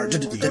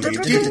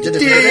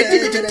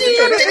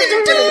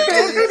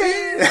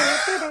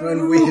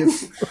When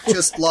we've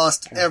just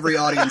lost every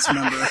audience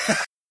member.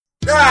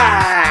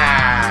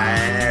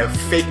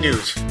 Fake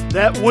news.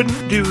 That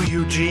wouldn't do,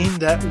 Eugene.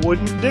 That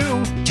wouldn't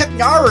do.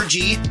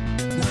 Technology.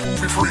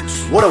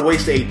 What a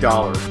waste of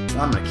 $8.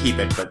 I'm gonna keep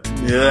it, but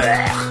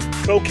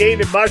Cocaine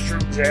and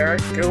mushrooms,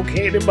 Eric.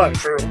 Cocaine and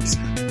mushrooms.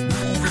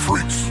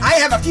 I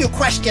have a few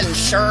questions,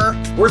 sir.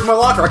 Where's my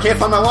locker? I can't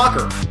find my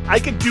locker. I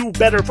could do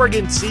better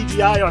friggin'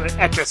 CGI on an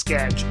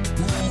Etch-a-Sketch.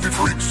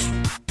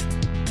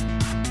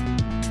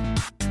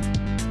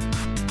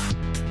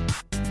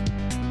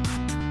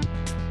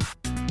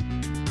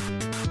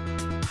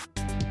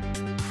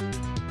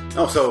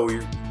 Oh, so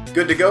you're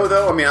good to go,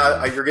 though? I mean,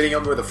 you're getting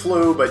over the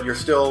flu, but you're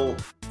still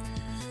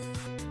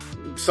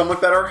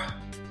somewhat better?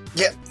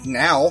 Yeah,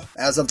 now,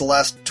 as of the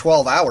last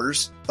 12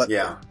 hours. But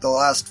yeah, the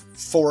last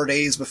 4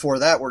 days before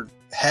that were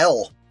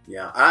hell.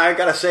 Yeah, I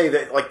gotta say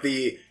that, like,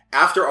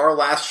 after our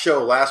last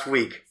show last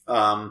week,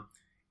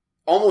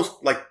 almost,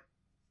 like,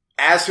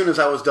 as soon as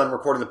I was done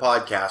recording the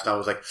podcast, I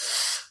was like,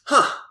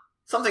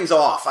 something's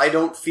off. I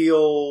don't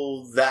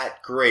feel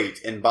that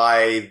great. And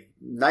by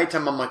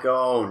nighttime, I'm like,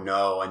 oh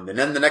no. And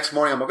then the next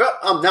morning, I'm like,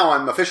 now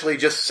I'm officially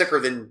just sick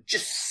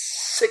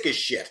as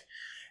shit.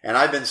 And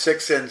I've been sick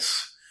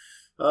since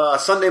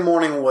Sunday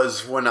morning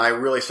was when I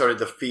really started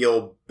to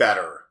feel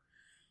better.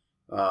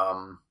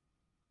 Or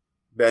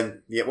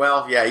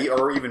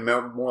even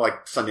more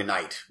like Sunday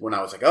night when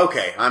I was like,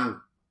 okay,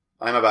 I'm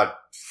about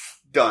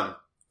done.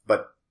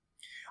 But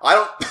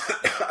I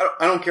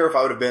don't care if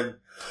I would have been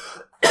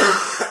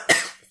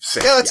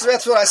sick. Yeah,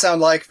 that's what I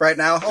sound like right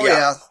now. Oh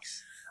yeah.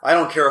 I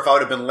don't care if I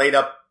would have been laid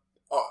up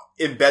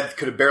in bed,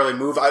 could have barely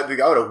moved. I would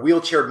have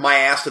wheelchaired my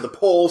ass to the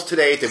polls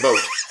today to vote.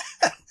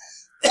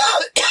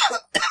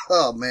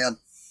 Oh man.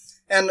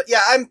 And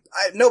yeah,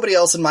 nobody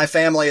else in my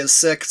family is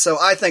sick, so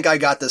I think I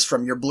got this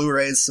from your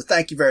Blu-rays, so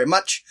thank you very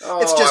much.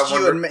 Oh, it's just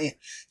you and me.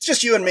 It's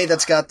just you and me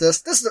that's got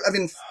this. It's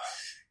and the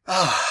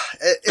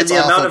awful,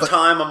 amount of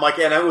time, I'm like,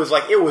 and it was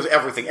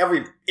everything.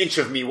 Every inch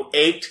of me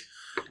ached,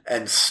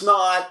 and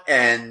snot,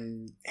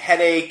 and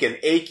headache, and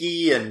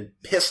achy, and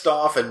pissed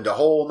off, and the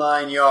whole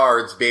 9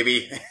 yards,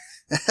 baby.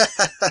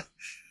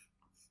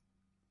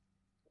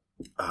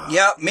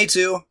 Yeah, me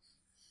too.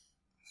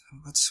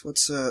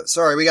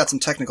 Sorry, we got some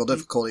technical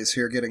difficulties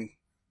here getting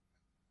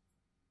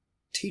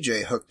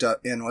TJ hooked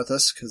up in with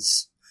us,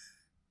 because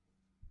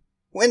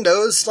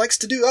Windows likes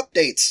to do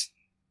updates.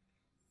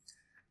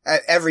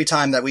 Every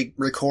time that we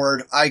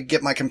record, I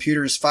get my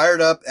computers fired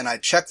up and I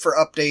check for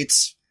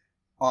updates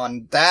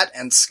on that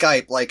and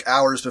Skype like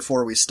hours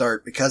before we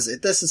start, because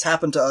this has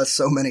happened to us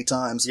so many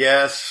times.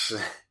 Yes.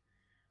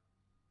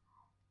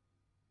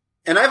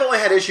 And I've only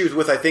had issues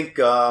with, I think,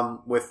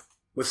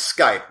 with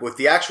Skype, with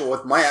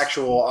my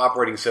actual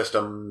operating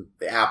system,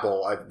 the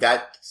Apple.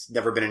 That's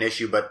never been an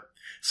issue, but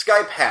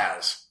Skype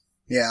has.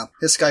 Yeah,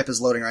 his Skype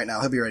is loading right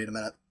now. He'll be ready in a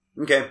minute.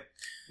 Okay. You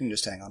can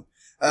just hang on.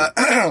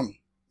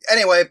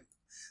 Anyway,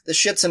 the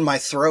shit's in my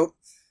throat.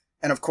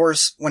 And of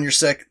course, when you're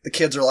sick, the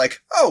kids are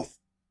like, oh,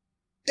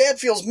 Dad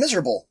feels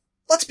miserable.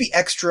 Let's be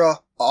extra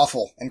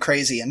awful and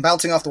crazy and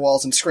bouncing off the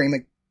walls and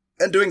screaming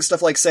and doing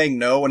stuff like saying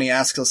no when he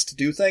asks us to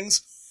do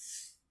things.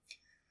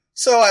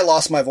 So I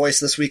lost my voice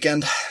this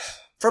weekend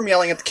from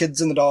yelling at the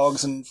kids and the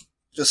dogs and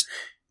just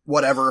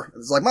whatever. It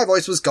was like my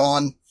voice was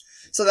gone.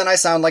 So then I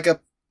sound like a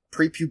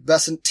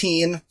prepubescent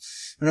teen.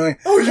 And I'm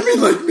like, oh, you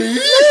mean like me?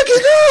 Knock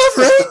it off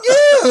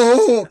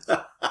right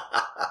now!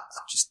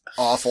 Just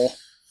awful.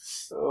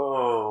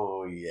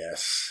 Oh,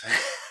 yes.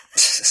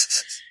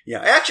 Yeah,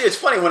 actually, it's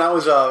funny. When I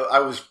was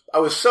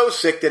so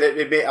sick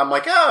that I'm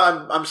like,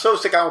 I'm so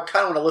sick. I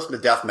kind of want to listen to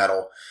death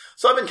metal.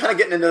 So I've been kind of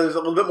getting into a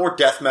little bit more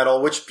death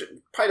metal, which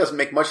probably doesn't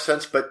make much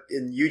sense, but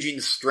in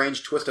Eugene's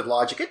strange, twisted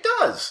logic, it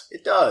does.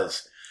 It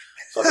does.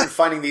 So I've been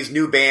finding these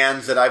new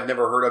bands that I've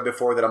never heard of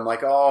before that I'm like,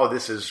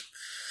 because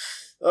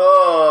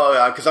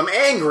I'm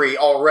angry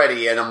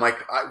already, and I'm like,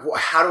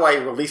 how do I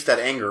release that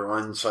anger?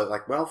 And so I'm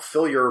like, well,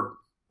 fill your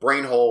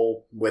brain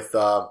hole with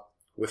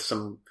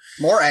some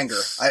more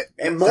anger.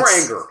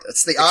 Anger.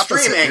 It's the opposite.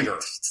 Extreme anger.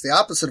 It's the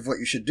opposite of what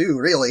you should do,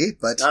 really.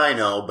 But I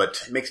know,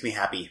 but it makes me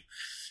happy.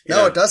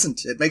 No, it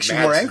doesn't. It makes you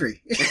more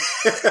angry.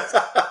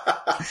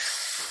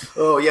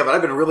 Oh, yeah, but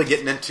I've been really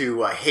getting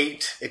into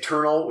Hate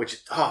Eternal, which,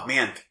 oh,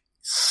 man,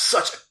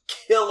 such a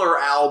killer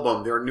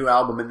album, their new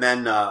album. And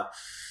then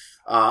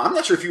I'm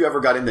not sure if you ever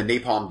got into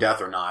Napalm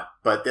Death or not,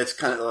 but that's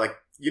kind of like,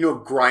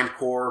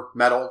 grindcore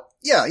metal.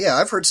 Yeah,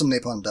 I've heard some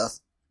Napalm Death.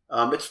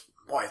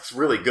 It's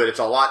really good. It's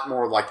a lot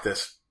more like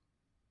this,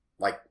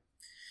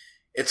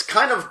 it's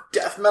kind of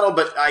death metal,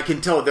 but I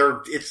can tell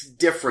it's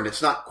different.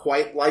 It's not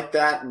quite like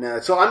that.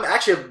 And so I'm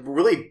actually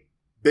really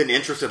been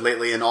interested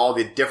lately in all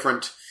the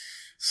different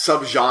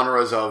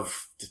subgenres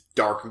of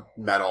dark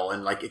metal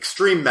and like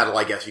extreme metal,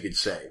 I guess you could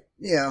say.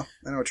 Yeah,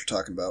 I know what you're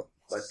talking about.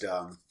 But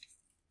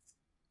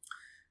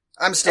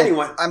I'm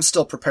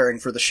still preparing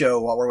for the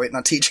show while we're waiting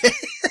on TJ.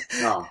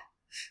 Oh.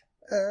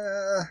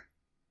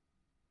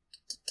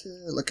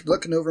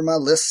 Looking over my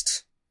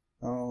list.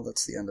 Oh,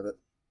 that's the end of it.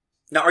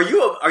 Now, are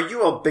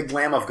you a big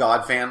Lamb of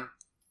God fan?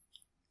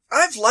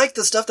 I've liked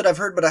the stuff that I've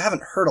heard, but I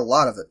haven't heard a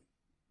lot of it.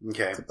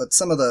 Okay. But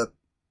some of the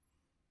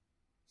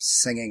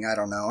singing, I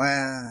don't know.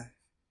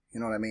 You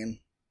know what I mean?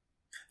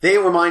 They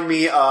remind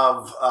me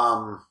of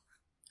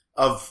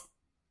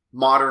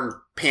modern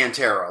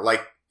Pantera.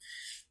 Like,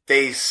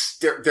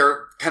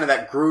 they're kind of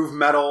that groove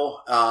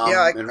metal.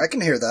 I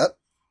can hear that.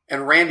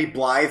 And Randy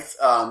Blythe,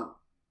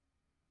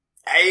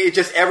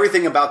 just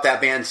everything about that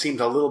band seemed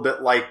a little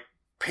bit like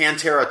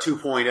Pantera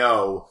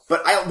 2.0,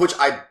 but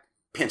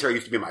Pantera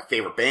used to be my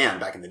favorite band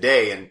back in the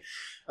day, and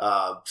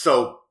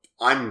so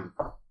I'm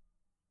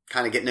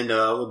kind of getting into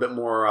a little bit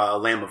more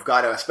Lamb of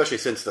God, especially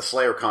since the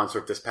Slayer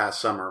concert this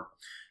past summer.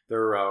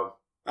 They're I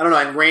don't know,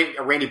 and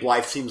Randy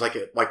Blythe seems like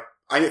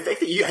I think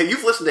that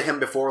you've listened to him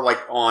before,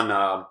 like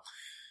on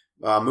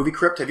Movie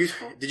Crypt.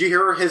 Did you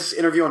hear his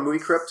interview on Movie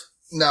Crypt?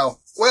 No.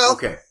 Well,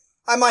 okay.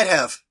 I might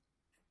have.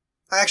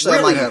 I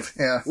might have.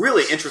 Yeah.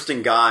 Really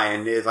interesting guy,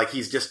 and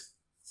he's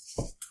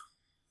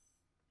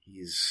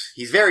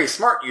very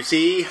smart, you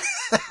see.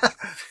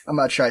 I'm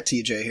gonna try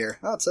TJ here.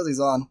 Oh, it says he's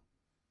on.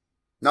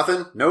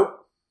 Nothing?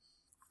 Nope.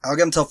 I'll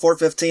give him till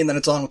 4:15, then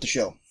it's on with the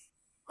show.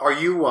 Are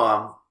you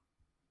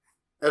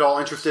at all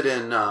interested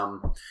in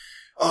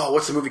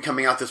what's the movie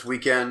coming out this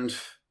weekend?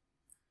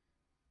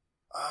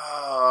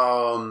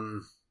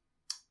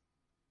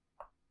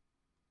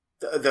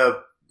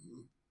 The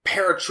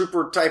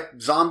paratrooper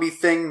type zombie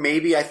thing,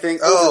 maybe, I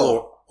think.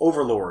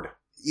 Overlord.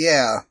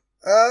 Yeah.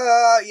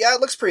 Yeah,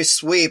 it looks pretty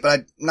sweet,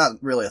 but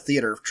not really a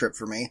theater trip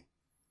for me.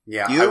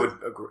 Yeah, you? I would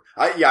agree.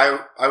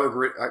 I would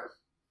agree.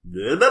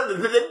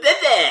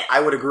 I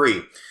would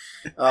agree.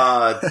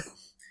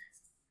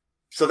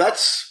 So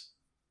that's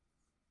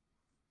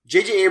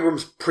J.J.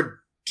 Abrams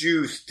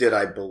produced it,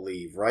 I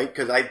believe, right?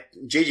 Because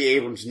J.J.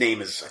 Abrams'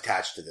 name is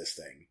attached to this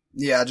thing.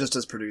 Yeah, just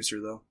as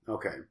producer, though.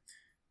 Okay.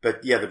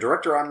 But yeah, the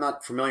director, I'm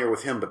not familiar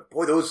with him, but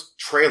boy, those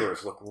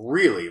trailers look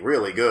really,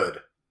 really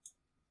good.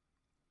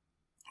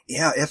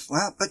 Yeah,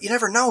 but you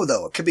never know,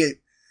 though. It could be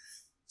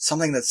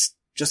something that's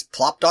just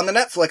plopped on the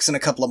Netflix in a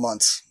couple of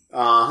months.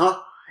 Uh-huh.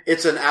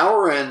 It's an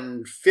hour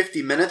and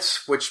 50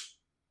 minutes, which,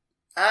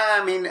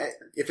 I mean,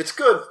 if it's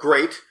good,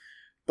 great.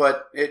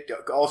 But it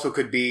also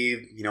could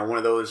be, one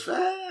of those,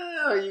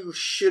 you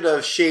should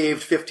have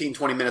shaved 15,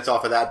 20 minutes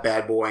off of that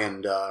bad boy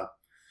and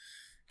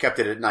kept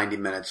it at 90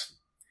 minutes.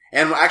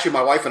 And actually,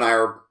 my wife and I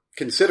are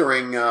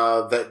considering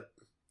that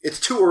it's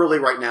too early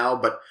right now,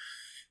 but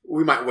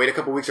we might wait a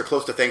couple weeks or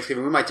close to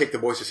Thanksgiving. We might take the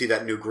boys to see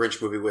that new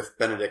Grinch movie with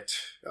Benedict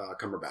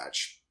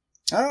Cumberbatch.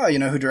 Oh, you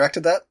know who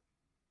directed that?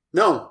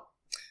 No.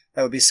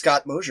 That would be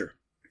Scott Mosier.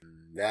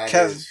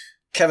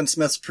 Kevin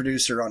Smith's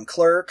producer on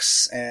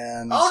Clerks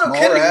and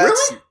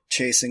Mallrats, really?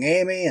 Chasing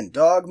Amy and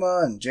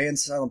Dogma and Jay and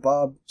Silent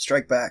Bob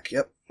Strike Back.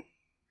 Yep.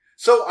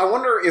 So I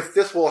wonder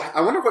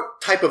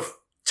what type of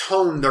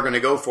tone they're going to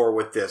go for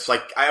with this.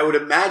 Like, I would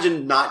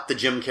imagine not the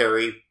Jim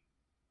Carrey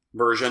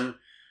version.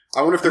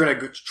 I wonder if they're going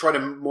to try to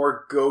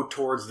more go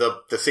towards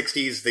the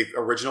 60s, the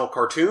original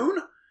cartoon.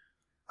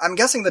 I'm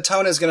guessing the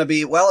tone is going to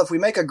be, well, if we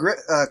make a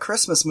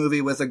Christmas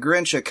movie with a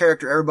Grinch, a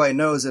character everybody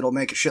knows, it'll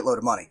make a shitload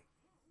of money.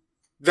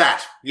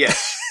 That,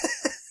 yes.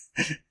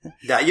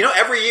 That,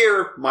 every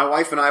year my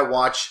wife and I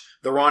watch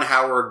the Ron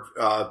Howard,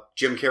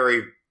 Jim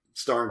Carrey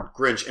starring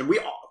Grinch, and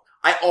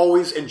I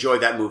always enjoy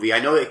that movie. I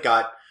know it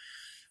got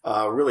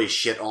really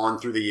shit on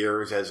through the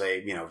years as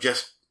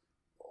just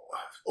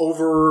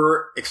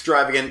over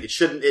extravagant.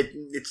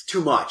 It's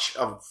too much.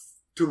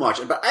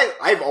 But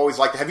I've always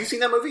liked it. Have you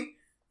seen that movie?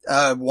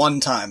 One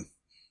time.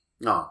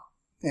 No.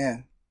 Yeah.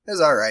 It was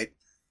alright.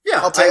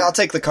 Yeah. I'll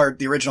take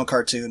the original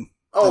cartoon.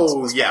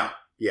 Oh, yeah.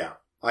 Yeah.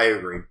 I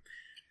agree.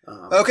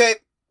 Okay.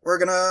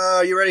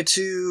 You ready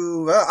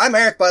to, I'm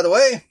Eric, by the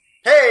way.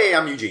 Hey,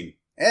 I'm Eugene.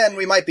 And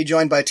we might be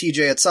joined by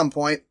TJ at some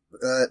point,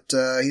 but,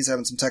 he's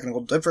having some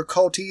technical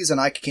difficulties and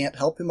I can't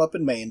help him up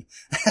in Maine.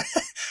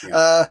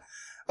 Yeah.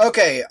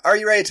 Okay, are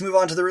you ready to move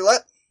on to the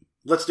roulette?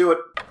 Let's do it.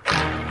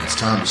 It's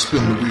time to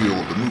spin the wheel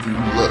of the movie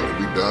roulette where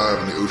we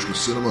dive in the ocean of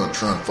cinema and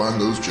try and find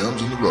those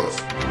gems in the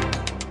rough.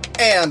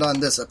 And on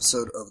this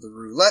episode of the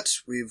roulette,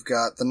 we've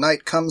got The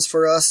Night Comes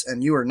for Us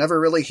and You Were Never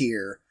Really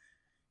Here.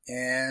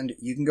 And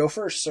you can go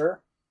first,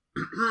 sir.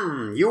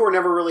 You Were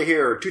Never Really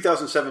Here,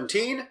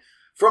 2017,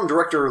 from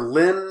director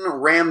Lynn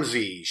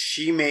Ramsey.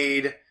 She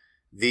made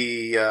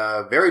the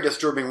very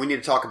disturbing We Need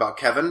to Talk About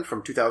Kevin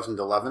from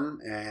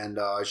 2011, and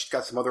she's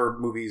got some other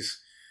movies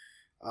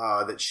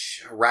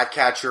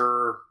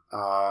Ratcatcher,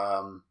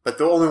 but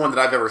the only one that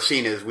I've ever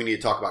seen is We Need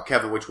to Talk About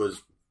Kevin, which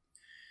was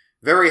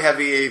very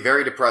heavy,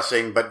 very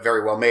depressing, but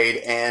very well made.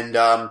 And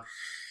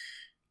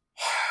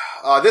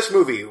this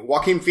movie,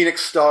 Joaquin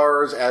Phoenix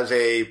stars as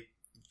a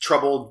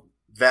troubled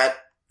vet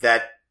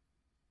that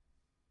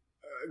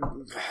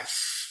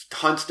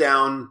hunts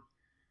down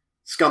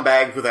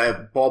scumbags with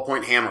a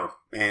ballpoint hammer.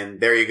 And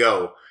there you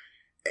go.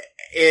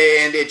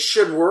 And it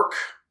should work,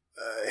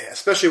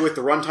 especially with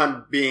the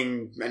runtime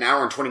being an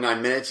hour and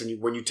 29 minutes. And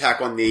when you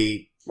take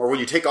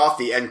off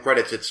the end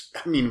credits, it's,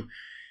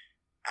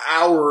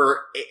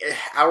 hour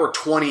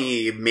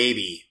 20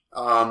 maybe.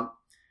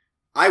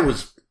 I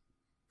was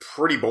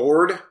pretty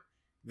bored.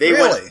 They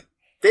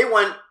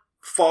went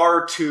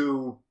far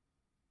too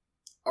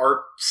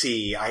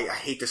artsy. I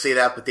hate to say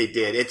that, but they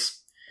did.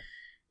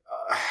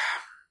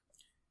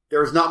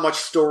 There's not much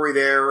story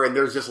there, and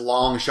there's just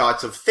long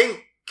shots of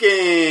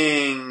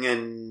thinking,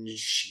 and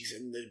she's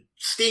in the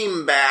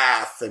steam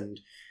bath, and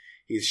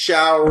he's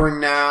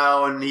showering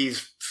now, and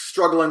he's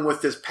struggling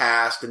with his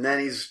past, and then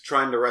he's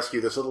trying to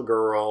rescue this little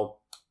girl.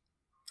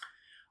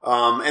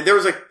 And there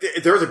was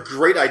a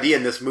great idea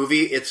in this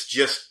movie. It's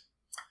just,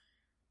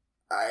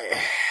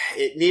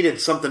 it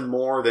needed something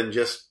more than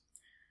just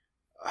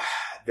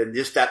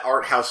that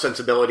art house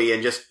sensibility,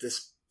 and just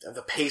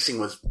the pacing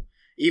was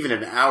even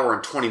an hour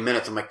and 20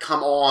 minutes. I'm like,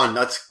 come on,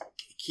 let's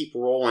keep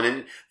rolling.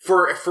 And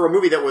for a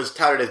movie that was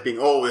touted as being,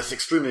 this is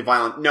extremely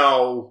violent.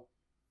 No.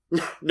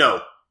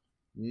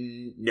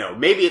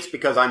 Maybe it's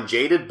because I'm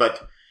jaded,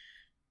 but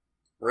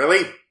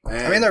really?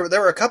 I mean,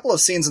 there were a couple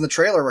of scenes in the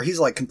trailer where he's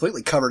like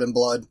completely covered in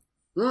blood.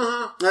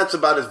 Mm-hmm. That's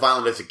about as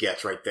violent as it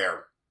gets right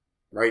there.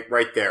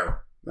 Right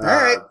there. All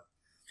right.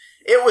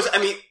 It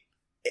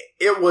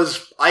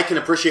was, I can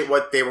appreciate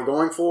what they were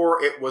going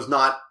for. It was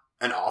not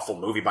an awful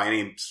movie by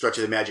any stretch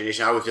of the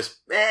imagination. I was just,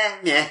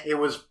 it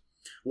was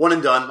one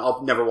and done.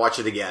 I'll never watch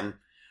it again.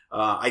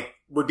 I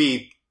would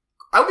be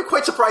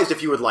quite surprised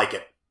if you would like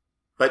it,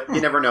 but you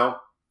never know.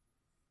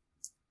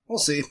 We'll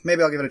see.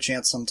 Maybe I'll give it a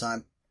chance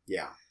sometime.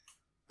 Yeah.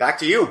 Back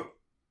to you.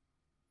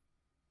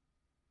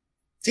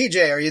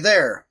 TJ, are you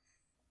there?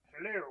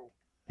 Hello.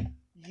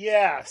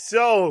 Yeah,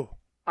 so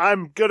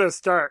I'm gonna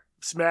start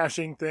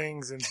smashing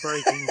things and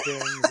breaking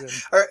things. And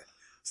All right.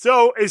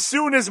 So as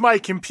soon as my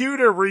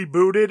computer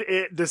rebooted,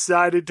 it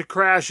decided to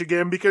crash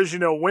again because,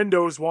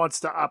 Windows wants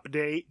to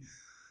update.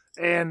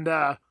 And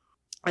I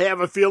have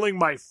a feeling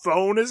my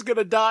phone is going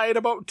to die in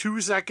about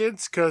 2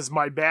 seconds because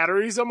my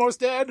battery's almost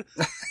dead.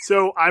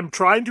 So I'm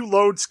trying to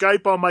load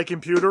Skype on my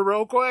computer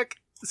real quick.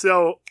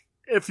 So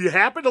if you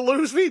happen to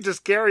lose me,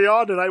 just carry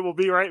on and I will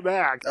be right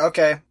back.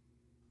 Okay.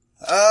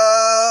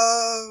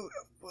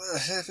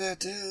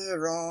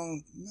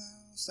 Wrong.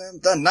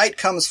 The Night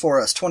Comes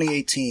for Us,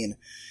 2018.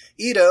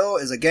 Ito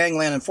is a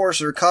gangland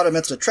enforcer caught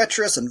amidst a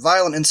treacherous and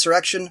violent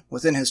insurrection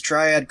within his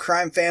triad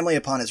crime family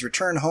upon his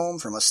return home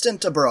from a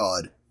stint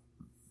abroad.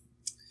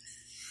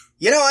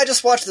 I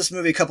just watched this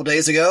movie a couple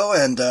days ago,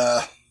 and,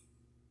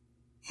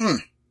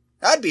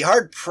 I'd be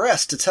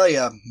hard-pressed to tell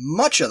you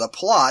much of the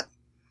plot,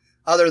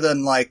 other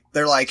than,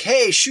 they're like,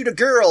 hey, shoot a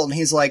girl, and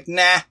he's like,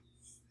 nah.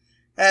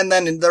 And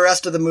then the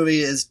rest of the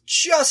movie is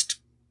just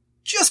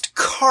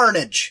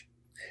carnage.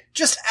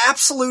 Just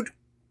absolute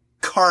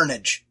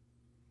carnage.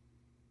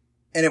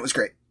 And it was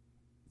great.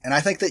 And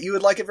I think that you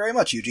would like it very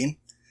much, Eugene.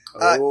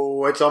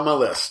 It's on my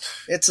list.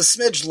 It's a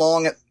smidge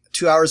long at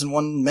 2 hours and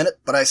 1 minute,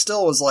 but I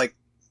still was like,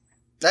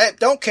 I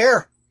don't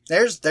care.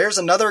 There's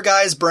another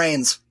guy's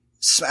brains.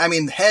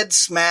 Head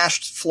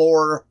smashed,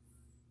 floor,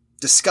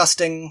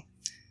 disgusting,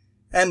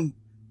 and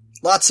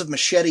lots of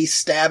machete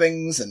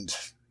stabbings, and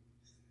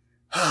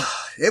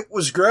it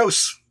was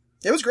gross.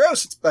 It was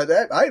gross, but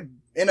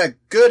in a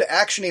good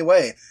actiony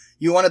way.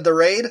 You wanted the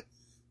Raid,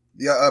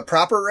 a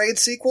proper Raid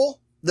sequel?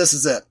 This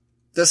is it.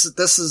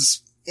 This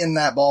is in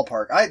that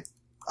ballpark. I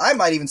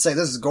might even say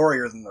this is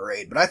gorier than the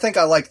Raid, but I think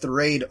I like the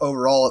Raid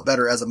overall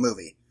better as a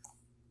movie.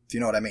 If you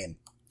know what I mean.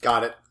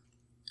 Got it.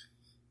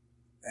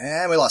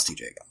 And we lost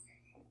TJ again.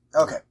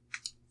 Okay.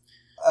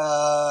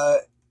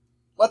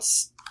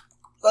 Let's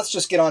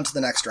just get on to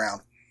the next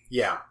round.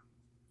 Yeah.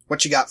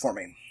 What you got for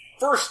me?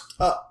 First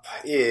up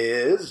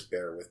is,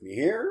 bear with me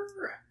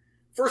here.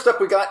 First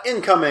up we got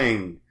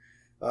Incoming,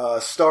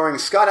 starring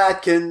Scott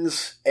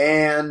Adkins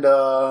and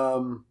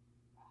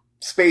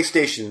Space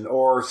Station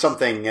or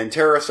something, and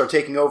terrorists are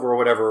taking over or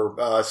whatever.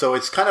 So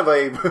it's kind of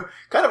a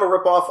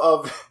ripoff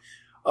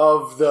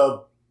of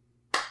the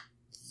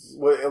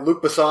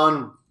Luc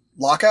Besson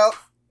Lockout,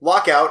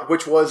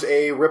 which was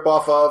a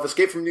ripoff of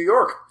Escape from New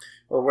York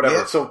or whatever.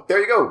 Yeah. So there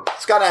you go,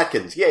 Scott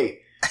Adkins, yay.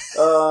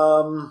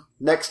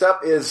 Next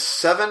up is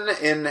Seven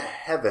in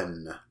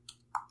Heaven,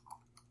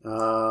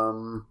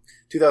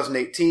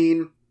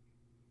 2018.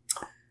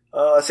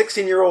 A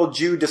 16-year-old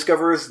Jew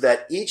discovers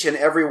that each and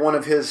every one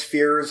of his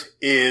fears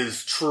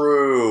is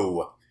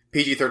true.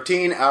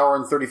 PG-13, hour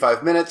and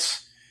 35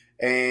 minutes,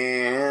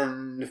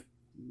 and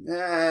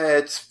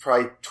it's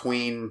probably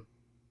tween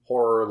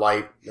horror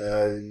light.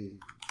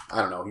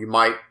 I don't know, you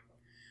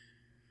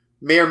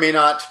may or may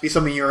not be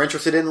something you're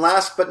interested in.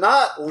 Last but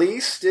not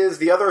least is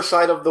The Other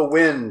Side of the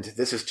Wind.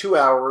 This is 2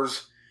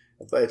 hours.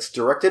 It's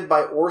directed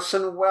by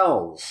Orson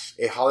Welles.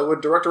 A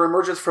Hollywood director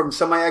emerges from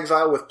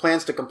semi-exile with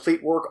plans to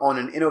complete work on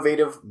an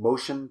innovative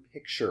motion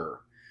picture.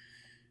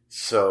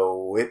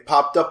 So it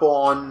popped up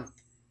on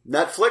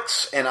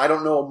Netflix, and I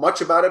don't know much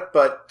about it,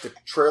 but the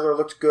trailer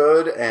looked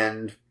good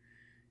and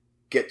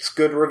gets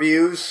good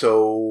reviews,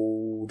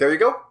 so there you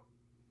go.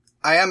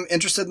 I am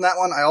interested in that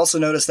one. I also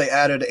noticed they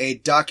added a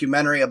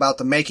documentary about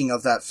the making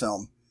of that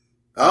film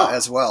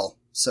as well.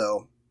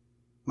 So,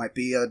 might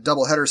be a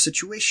doubleheader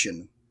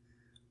situation.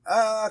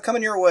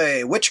 Coming your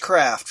way,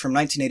 Witchcraft from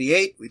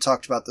 1988. We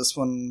talked about this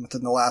one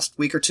within the last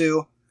week or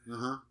two.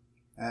 Uh-huh.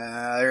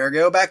 There you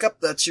go, back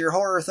up. That's your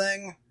horror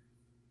thing.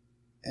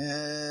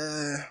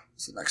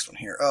 What's the next one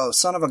here? Oh,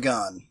 Son of a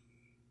Gun.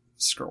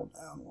 Scroll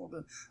down a little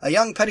bit. A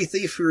young petty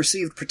thief who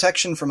received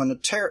protection from a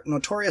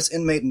notorious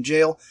inmate in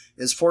jail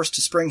is forced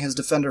to spring his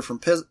defender from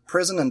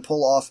prison and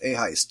pull off a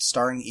heist,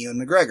 starring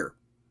Ewan McGregor.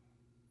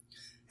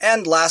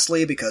 And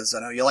lastly, because I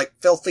know you like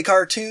filthy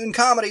cartoon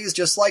comedies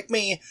just like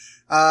me,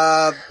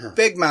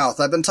 Big Mouth.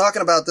 I've been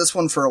talking about this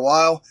one for a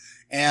while,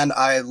 and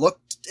I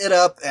looked it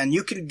up, and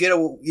you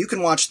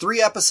can watch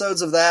 3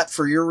 episodes of that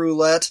for your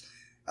roulette,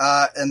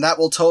 and that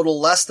will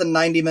total less than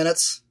 90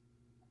 minutes.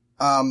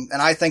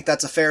 And I think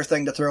that's a fair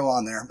thing to throw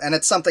on there. And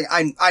it's something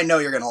I know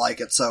you're gonna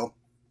like it, so,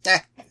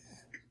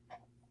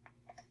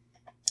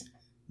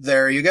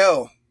 There you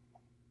go.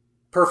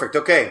 Perfect.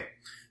 Okay.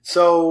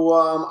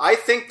 So, I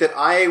think that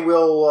I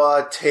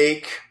will,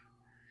 take,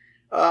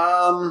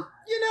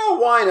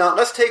 why not?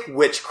 Let's take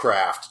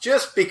Witchcraft,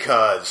 just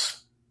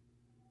because.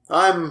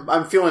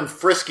 I'm feeling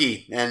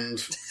frisky,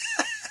 and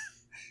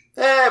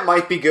it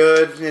might be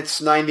good.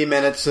 It's 90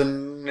 minutes,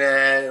 and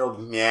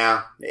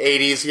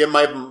 80s.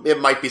 It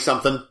might be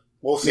something.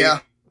 We'll see.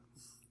 Yeah.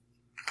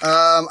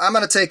 I'm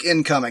gonna take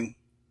Incoming.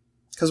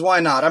 Cause why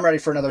not? I'm ready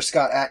for another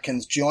Scott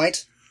Adkins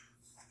joint.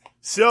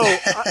 So,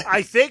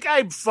 I think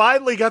I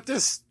finally got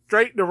this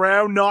straightened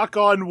around, knock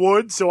on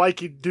wood, so I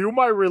can do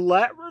my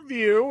roulette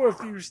review if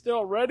you're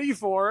still ready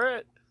for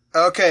it.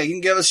 Okay, you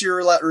can give us your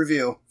roulette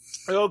review.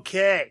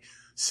 Okay,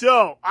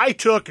 so I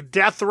took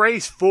Death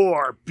Race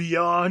 4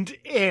 Beyond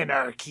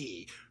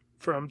Anarchy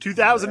from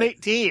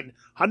 2018.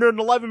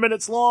 111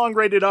 minutes long,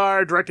 rated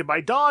R, directed by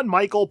Don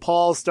Michael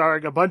Paul,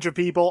 starring a bunch of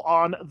people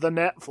on the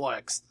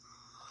Netflix.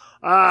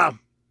 I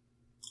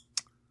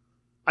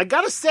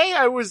gotta say,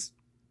 I was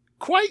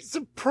quite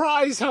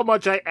surprised how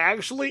much I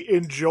actually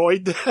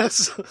enjoyed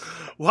this.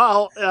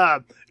 While,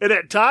 and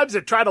at times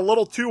it tried a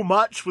little too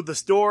much with the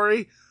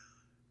story.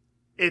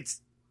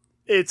 It's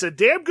a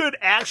damn good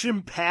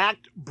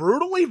action-packed,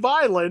 brutally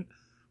violent,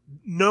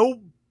 no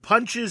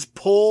punches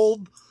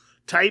pulled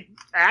type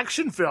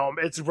action film.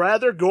 It's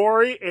rather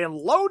gory and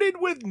loaded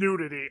with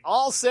nudity,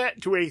 all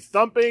set to a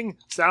thumping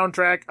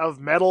soundtrack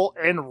of metal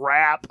and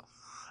rap.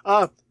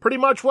 Pretty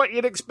much what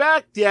you'd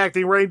expect. The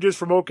acting ranges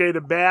from okay to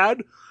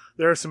bad.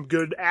 There are some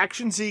good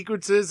action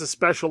sequences. The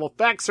special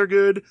effects are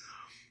good.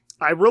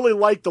 I really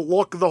like the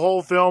look of the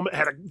whole film. It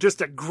had just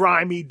a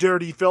grimy,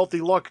 dirty, filthy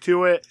look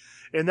to it,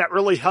 and that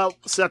really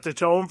helped set the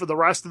tone for the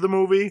rest of the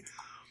movie.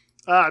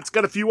 It's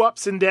got a few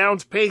ups and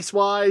downs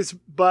pace-wise,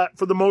 but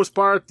for the most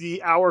part,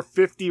 the hour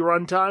 50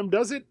 runtime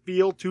doesn't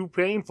feel too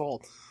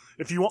painful.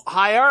 If you want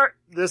high art,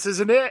 this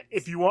isn't it.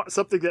 If you want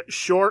something that's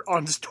short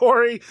on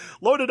story,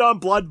 loaded on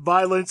blood,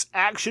 violence,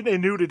 action,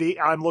 and nudity,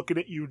 I'm looking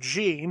at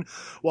Eugene.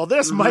 Well,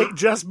 this might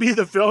just be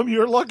the film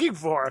you're looking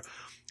for.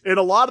 In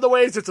a lot of the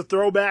ways, it's a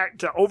throwback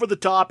to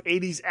over-the-top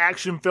 80s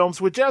action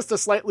films with just a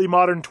slightly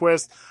modern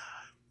twist.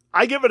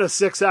 I give it a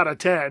 6 out of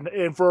 10,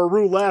 and for a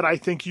roulette, I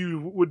think you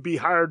would be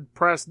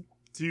hard-pressed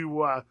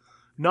to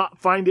not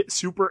find it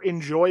super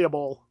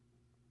enjoyable.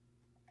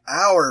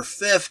 Hour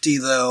 50,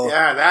 though.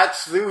 Yeah, that.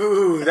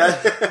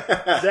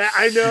 That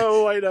I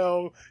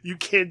know. You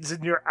kids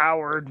in your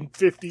hour and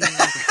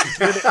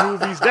 15-minute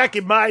movies. Back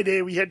in my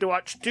day, we had to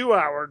watch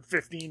 2-hour and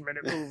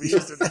 15-minute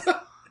movies.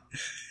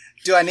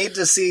 Do I need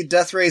to see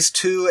Death Race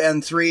 2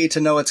 and 3 to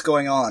know what's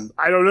going on?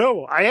 I don't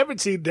know. I haven't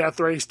seen Death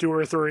Race 2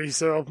 or 3,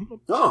 so...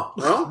 Oh,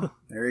 well.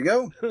 There you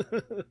go.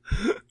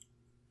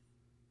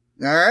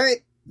 All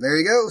right. There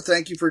you go.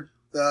 Thank you for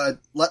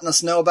letting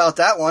us know about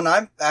that one.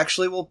 I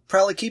actually will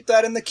probably keep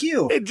that in the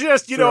queue. It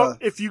just,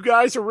 if you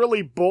guys are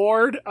really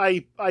bored,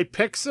 I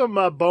picked some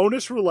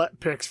bonus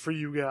roulette picks for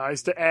you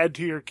guys to add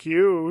to your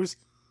queues.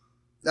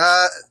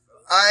 I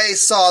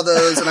saw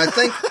those, and I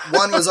think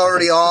one was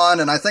already on,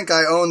 and I think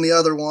I own the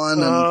other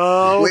one.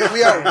 And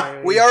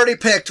we already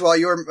picked while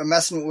you were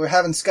messing. We're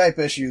having Skype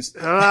issues.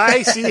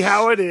 I see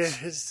how it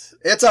is.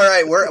 It's all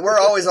right. We're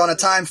always on a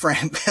time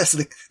frame because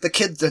the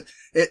kids.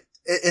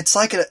 It's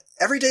like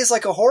every day's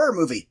like a horror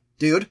movie,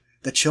 dude.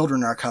 The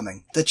children are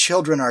coming. The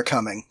children are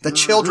coming. The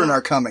children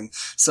are coming.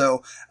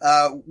 So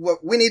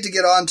we need to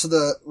get on to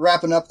the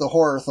wrapping up the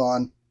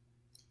horror-thon.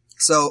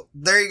 So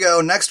there you go.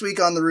 Next week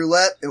on the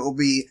roulette, it will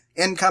be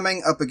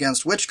Incoming up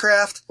against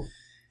Witchcraft.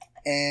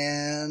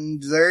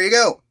 And there you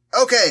go.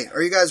 Okay,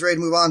 are you guys ready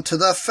to move on to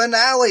the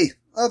finale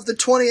of the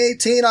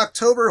 2018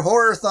 October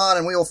Horror-thon?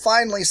 And we will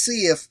finally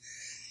see if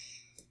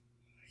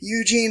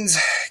Eugene's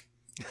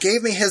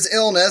gave me his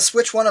illness.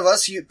 Which one of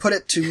us you put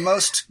it to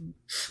most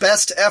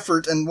best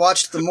effort and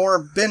watched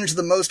binged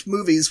the most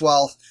movies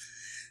while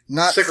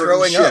not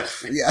throwing up?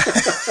 Yeah.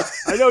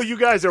 I know you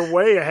guys are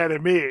way ahead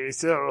of me,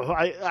 so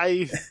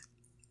I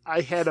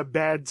had a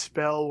bad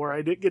spell where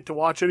I didn't get to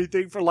watch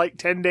anything for like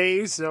 10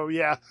 days, so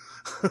yeah.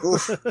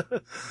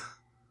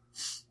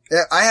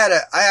 Yeah, I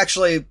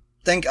actually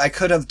think I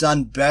could have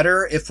done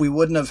better if we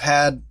wouldn't have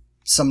had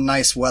some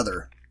nice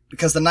weather.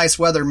 Because the nice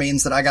weather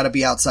means that I gotta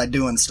be outside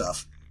doing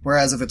stuff.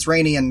 Whereas if it's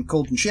rainy and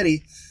cold and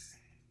shitty,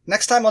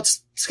 Next time,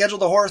 let's schedule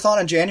the Horathon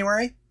in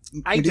January.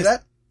 Can you do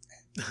that?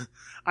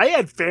 I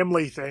had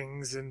family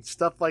things and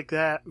stuff like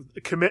that,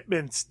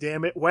 commitments,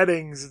 damn it,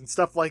 weddings and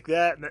stuff like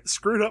that, and it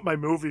screwed up my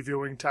movie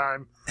viewing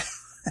time.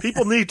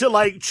 People need to,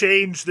 like,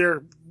 change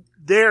their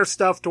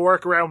stuff to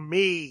work around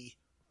me.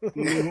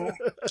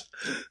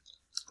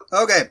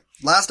 Okay,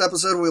 last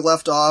episode we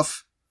left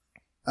off.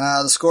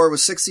 The score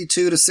was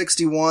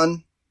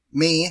 62-61,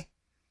 me.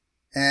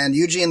 And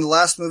Eugene, the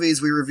last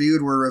movies we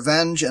reviewed were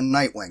Revenge and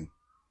Nightwing.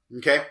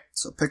 Okay.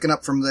 So picking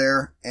up from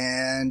there,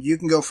 and you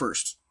can go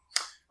first.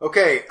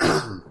 Okay,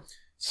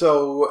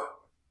 so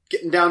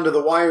getting down to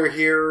the wire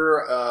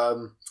here,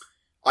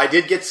 I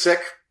did get sick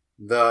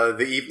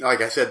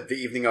like I said, the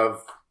evening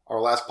of our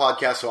last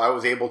podcast, so I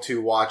was able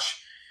to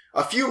watch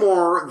a few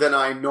more than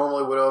I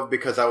normally would have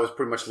because I was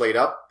pretty much laid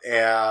up.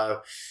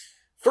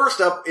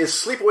 First up is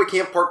Sleepaway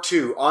Camp Part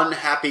 2,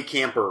 Unhappy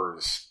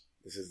Campers.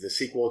 This is the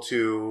sequel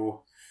to,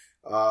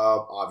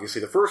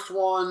 obviously the first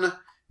one.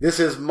 This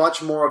is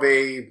much more of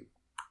a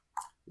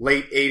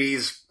late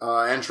 80s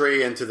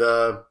entry into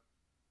the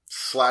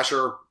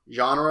slasher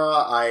genre.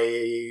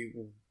 I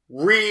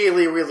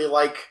really, really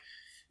like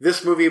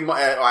this movie.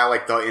 I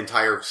like the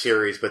entire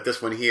series, but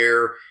this one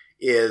here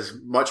is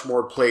much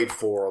more played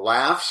for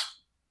laughs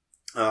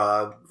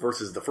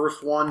versus the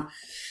first one.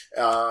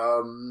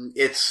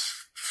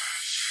 It's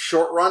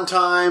short run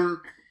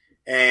time,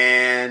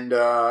 and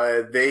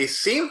they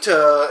seem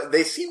to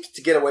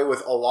get away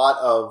with a lot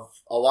of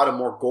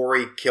more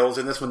gory kills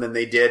in this one than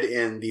they did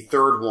in the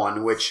third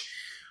one, which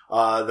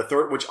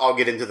I'll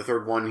get into the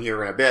third one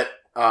here in a bit.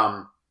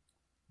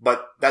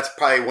 But that's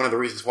probably one of the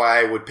reasons why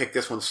I would pick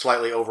this one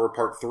slightly over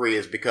Part 3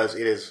 is because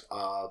it is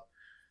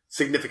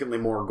significantly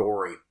more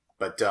gory.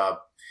 But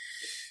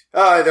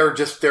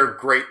they're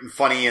great and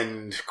funny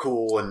and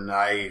cool, and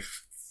I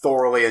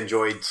thoroughly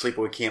enjoyed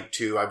Sleepaway Camp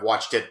 2. I've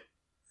watched it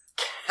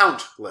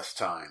countless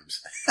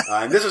times.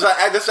 And this is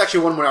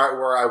actually one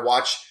where I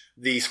watch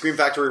the Scream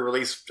Factory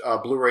released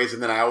Blu-rays,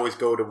 and then I always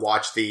go to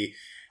watch the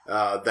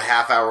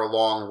half-hour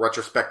long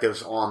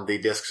retrospectives on the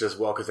discs as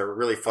well, because they're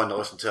really fun to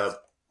listen to,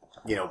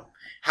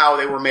 how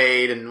they were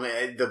made and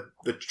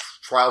the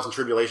trials and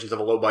tribulations of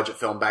a low-budget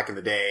film back in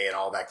the day and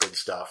all that good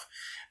stuff.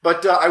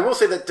 But I will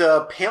say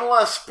that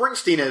Pamela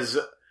Springsteen is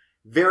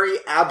very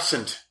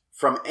absent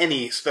from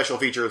any special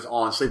features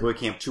on Sleepaway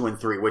Camp 2 and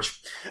 3, which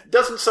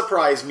doesn't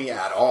surprise me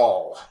at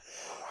all.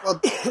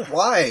 Well,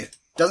 why?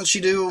 Doesn't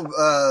she do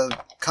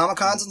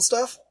Comic-Cons and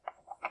stuff?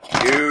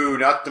 No,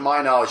 not to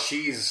my knowledge.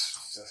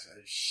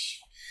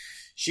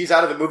 She's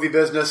out of the movie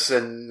business,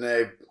 and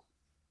I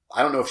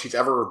don't know if she's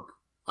ever...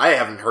 I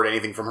haven't heard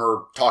anything from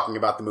her talking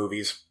about the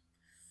movies.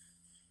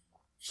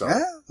 So.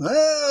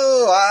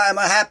 Oh, I'm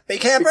a happy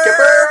camper.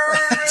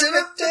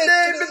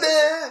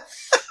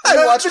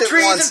 I watched it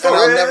once, and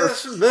I'll never...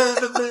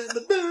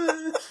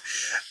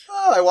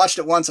 I watched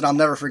it once, and I'll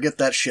never forget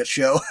that shit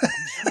show.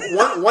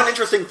 One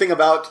interesting thing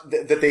about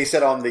that they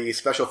said on the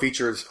special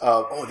features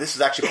this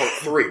is actually Part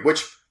 3,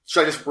 which...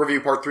 Should I just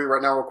review Part 3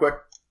 right now real quick?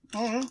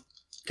 Mm-hmm.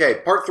 Okay,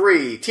 Part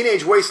 3,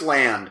 Teenage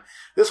Wasteland.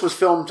 This was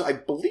filmed, I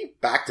believe,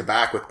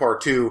 back-to-back with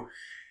Part 2.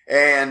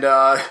 And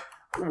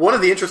one of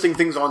the interesting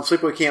things on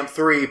Sleepaway Camp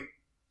 3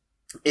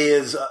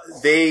 is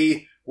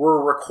they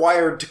were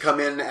required to come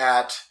in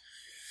at,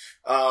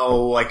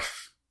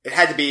 it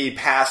had to be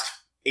past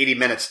 80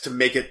 minutes to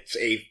make it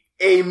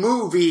a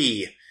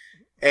movie.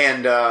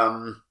 And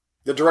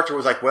the director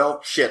was like,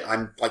 well, shit,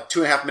 I'm like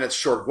 2.5 minutes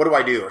short. What do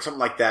I do? Or something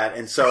like that.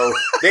 And so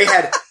they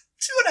had...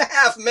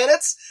 2.5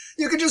 minutes?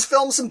 You could just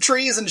film some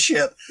trees and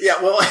shit.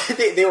 Yeah, well,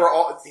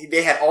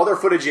 they had all their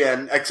footage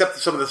in, except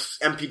some of the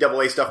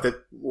MPAA stuff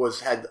that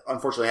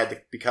unfortunately had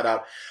to be cut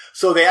out.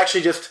 So they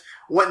actually just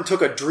went and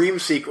took a dream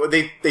sequence.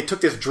 They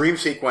took this dream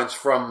sequence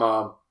from,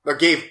 or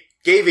gave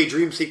a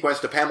dream sequence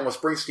to Pamela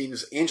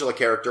Springsteen's Angela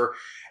character,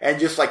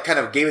 and just like kind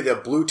of gave it a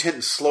blue tint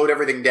and slowed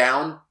everything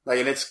down.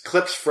 And it's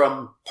clips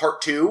from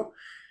Part 2,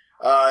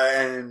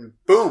 and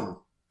boom,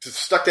 just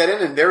stuck that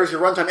in, and there's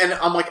your runtime. And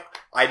I'm like,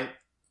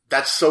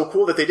 that's so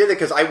cool that they did it,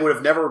 because I would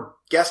have never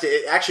guessed it.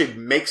 It actually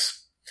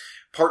makes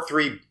Part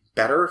 3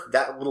 better,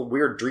 that little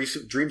weird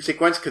dream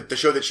sequence, to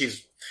show that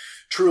she's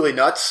truly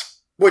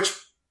nuts, which,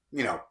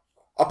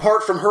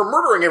 apart from her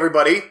murdering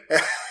everybody,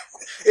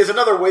 is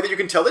another way that you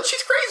can tell that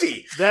she's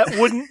crazy. That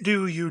wouldn't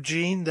do,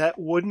 Eugene. That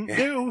wouldn't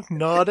do.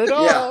 Not at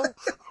all.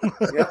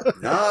 Yeah,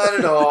 not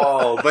at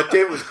all. But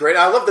it was great.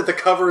 I love that the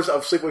covers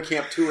of Sleepaway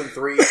Camp 2 and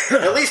 3,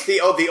 at least the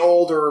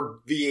older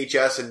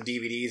VHS and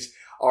DVDs,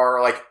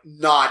 are like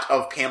not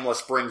of Pamela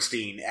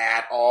Springsteen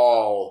at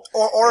all.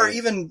 Or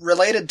even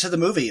related to the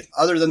movie,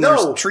 other than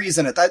there's trees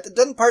in it.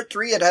 Doesn't Part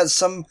 3, it has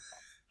some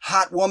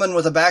hot woman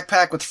with a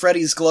backpack with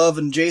Freddy's glove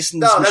and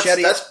Jason's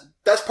machete?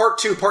 That's Part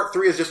 2. Part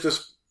 3 is just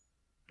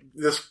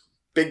this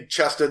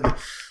big-chested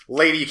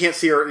lady. You can't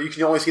see her. You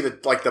can only see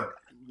the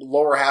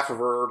lower half of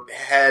her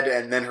head,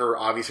 and then her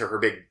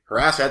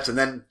assets, and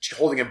then she's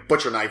holding a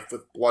butcher knife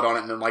with blood on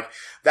it, and then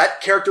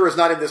that character is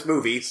not in this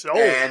movie. So.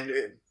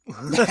 And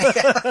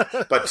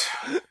but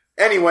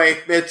anyway,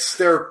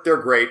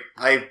 they're great.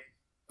 I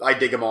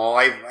dig them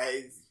all.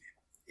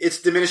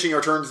 it's diminishing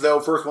returns though.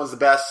 First one's the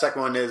best.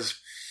 Second one is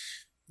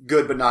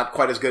good, but not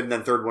quite as good. And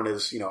then third one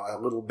is, a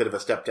little bit of a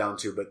step down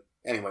too. But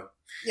anyway.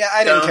 Yeah,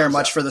 I didn't care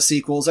much for the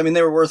sequels. I mean,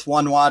 they were worth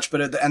one watch,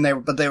 but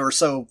they were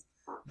so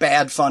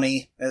bad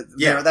funny.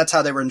 That's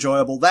how they were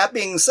enjoyable. That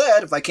being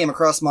said, if I came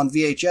across them on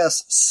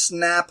VHS,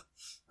 snap,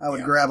 I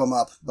would grab them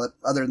up. But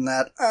other than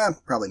that,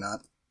 probably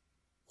not.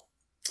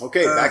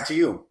 Okay, back to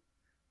you.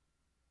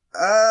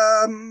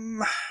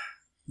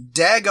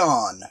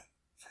 Dagon.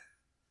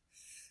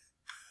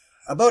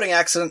 A boating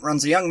accident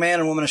runs a young man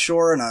and woman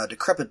ashore in a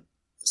decrepit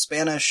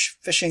Spanish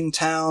fishing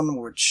town,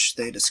 which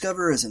they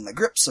discover is in the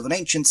grips of an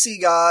ancient sea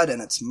god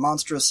and its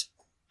monstrous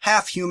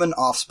half-human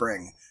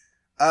offspring.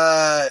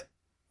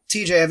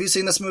 TJ, have you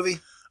seen this movie?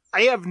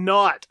 I have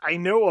not. I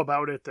know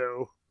about it,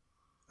 though.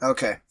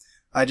 Okay.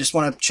 I just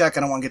want to check. I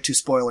don't want to get too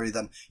spoilery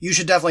then. You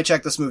should definitely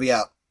check this movie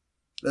out.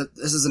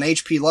 This is an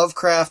H.P.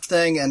 Lovecraft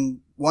thing, and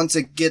once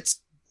it gets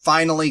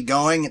finally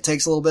going, it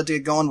takes a little bit to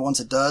get going. Once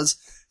it does,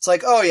 it's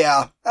like, oh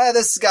yeah,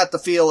 this has got the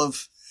feel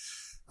of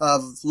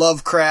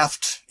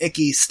Lovecraft,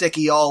 icky,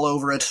 sticky all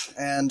over it.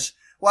 And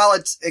while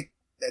it's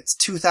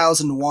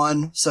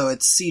 2001, so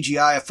its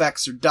CGI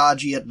effects are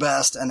dodgy at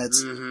best, and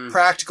its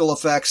practical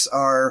effects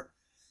I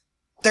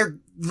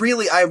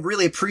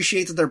really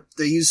appreciate that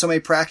they use so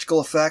many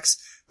practical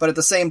effects, but at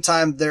the same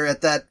time, they're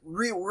at that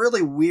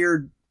really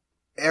weird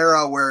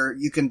era where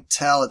you can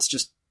tell it's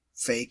just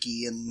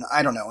fakey, and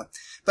I don't know.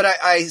 But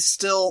I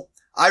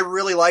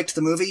really liked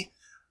the movie.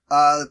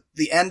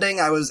 The ending,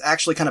 I was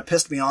actually kind of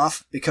pissed me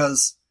off,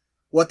 because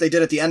what they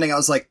did at the ending, I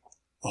was like,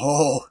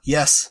 oh,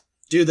 yes,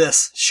 do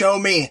this. Show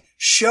me.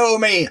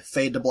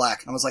 Fade to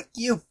black. And I was like,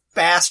 you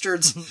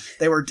bastards.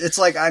 It's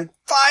like, I'm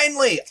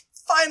finally,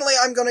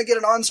 I'm going to get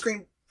an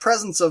on-screen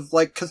presence of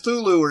like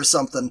Cthulhu or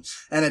something.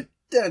 And it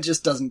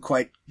just doesn't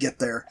quite get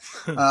there.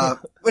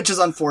 Which is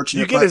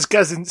unfortunate. You get his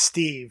cousin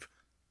Steve.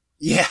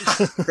 Yeah,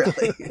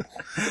 really.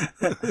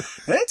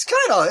 It's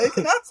kind of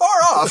not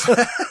far off.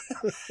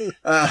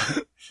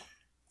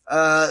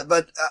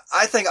 But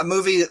I think a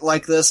movie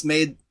like this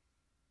made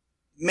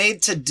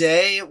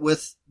today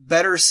with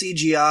better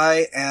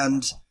CGI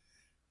and,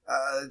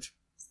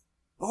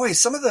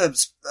 some of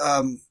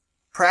the,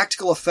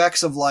 practical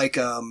effects of like,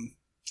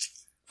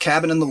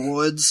 Cabin in the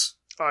Woods.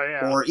 Oh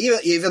yeah. Or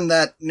even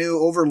that new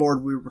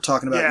Overlord we were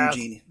talking about,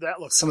 Eugene. That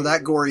looks some cool. Of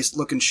that gory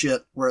looking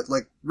shit where it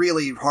like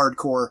really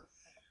hardcore.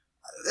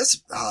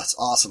 It's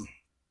awesome.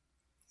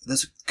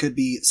 This could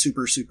be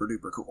super, super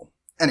duper cool.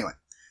 Anyway,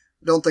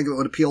 I don't think it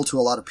would appeal to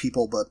a lot of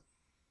people, but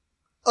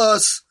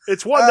us.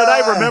 It's one that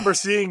I remember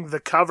seeing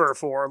the cover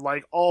for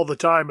like all the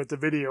time at the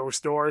video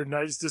store, and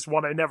it's just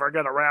one I never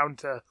got around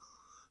to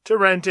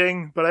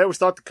renting, but I always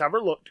thought the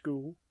cover looked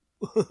cool.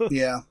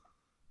 Yeah.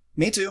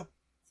 Me too.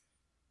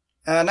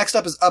 Next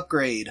up is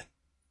Upgrade.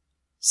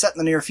 Set in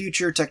the near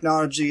future,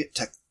 technology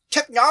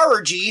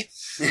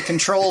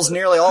controls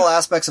nearly all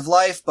aspects of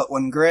life, but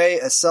when Gray,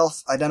 a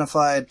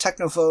self-identified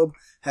technophobe,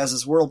 has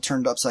his world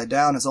turned upside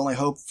down, his only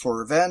hope for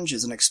revenge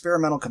is an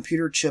experimental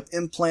computer chip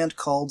implant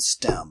called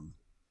STEM.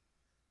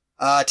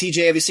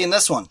 TJ, have you seen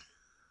this one?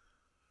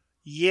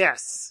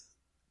 Yes.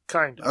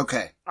 Kind of.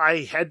 Okay.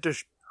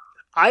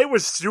 I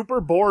was super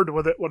bored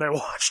with it when I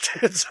watched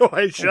it, so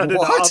I shut it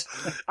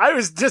off. I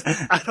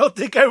don't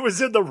think I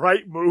was in the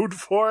right mood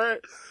for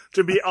it,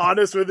 to be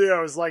honest with you. I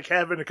was like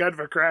having a kind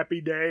of a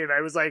crappy day, and I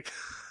was like,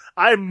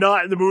 I'm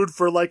not in the mood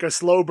for like a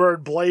slow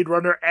burn Blade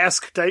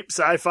Runner-esque type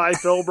sci-fi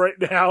film right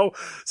now.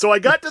 So I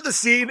got to the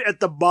scene at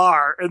the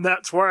bar, and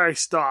that's where I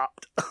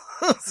stopped.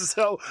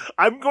 So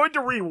I'm going to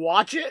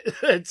rewatch it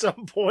at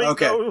some point.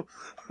 Okay. Though.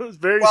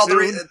 Very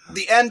soon.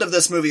 The end of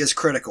this movie is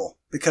critical,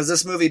 because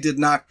this movie did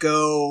not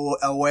go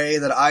a way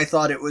that I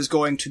thought it was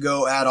going to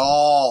go at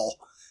all.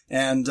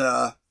 And,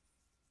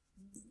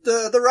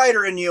 the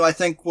writer in you, I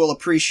think, will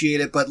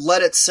appreciate it, but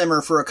let it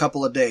simmer for a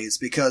couple of days,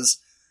 because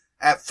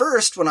at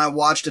first, when I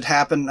watched it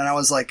happen, and I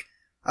was like,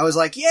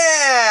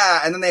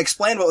 yeah! And then they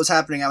explained what was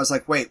happening, I was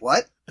like, wait,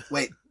 what?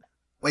 Wait,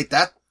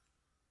 that's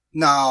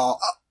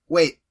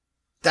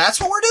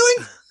what we're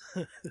doing?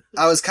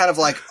 I was kind of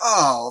like,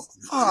 oh,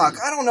 fuck,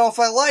 I don't know if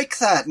I like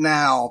that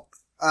now.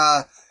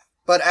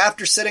 But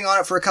after sitting on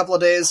it for a couple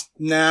of days,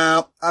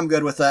 no, I'm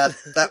good with that.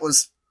 That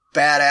was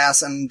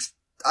badass, and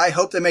I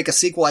hope they make a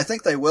sequel. I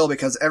think they will,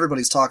 because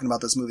everybody's talking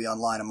about this movie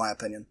online, in my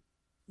opinion.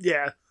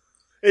 Yeah.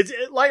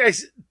 Like I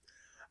said,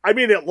 I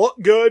mean, it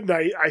looked good, and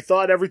I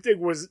thought everything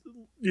was,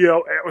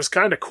 it was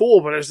kind of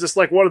cool, but it was just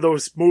like one of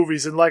those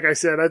movies, and like I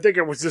said, I think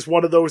it was just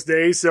one of those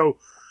days, so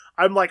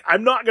I'm like,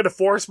 I'm not going to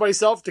force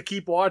myself to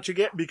keep watching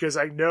it, because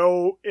I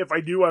know if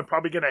I do, I'm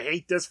probably going to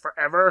hate this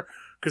forever,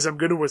 because I'm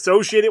going to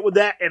associate it with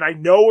that, and I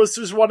know this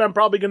is one I'm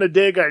probably going to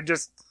dig. I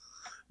just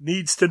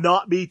needs to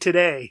not be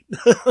today.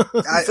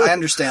 I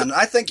understand.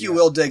 I think you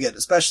will dig it,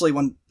 especially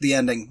when the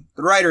ending.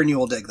 The writer and you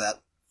will dig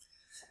that.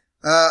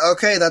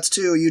 Okay, that's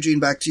two.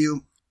 Eugene, back to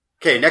you.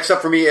 Okay, next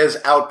up for me is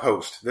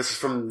Outpost. This is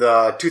from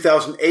the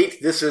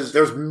 2008.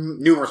 There's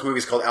numerous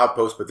movies called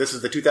Outpost, but this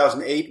is the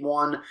 2008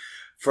 one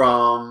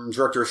from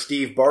director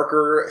Steve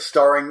Barker,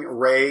 starring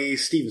Ray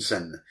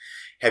Stevenson.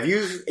 Have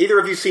either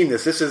of you seen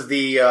this? This is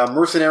the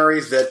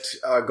mercenaries that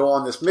go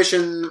on this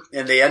mission,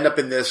 and they end up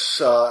in this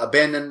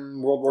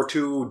abandoned World War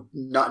II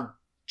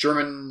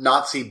German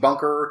Nazi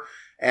bunker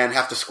and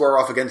have to square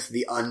off against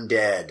the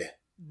undead.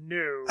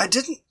 No. I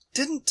didn't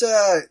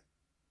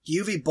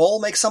UV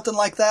Boll make something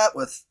like that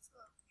with...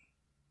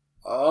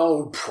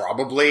 Oh,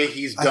 probably.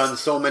 He's done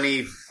so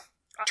many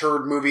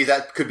turd movies,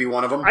 that could be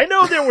one of them. I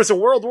know there was a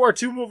World War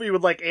II movie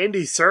with like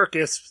Andy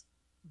Serkis,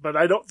 but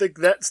I don't think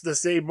that's the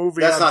same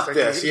movie. That's not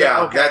this.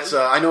 Yeah, okay. that's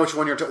I know which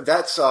one you're talking.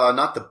 That's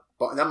not the.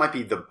 That might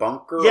be the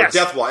bunker. Yes. Or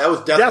Death Watch. That was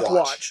Death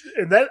Watch.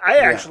 And that I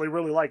actually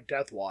really like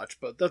Death Watch,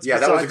 but that's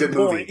that was a good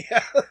movie.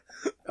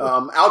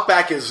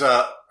 Outback is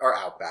or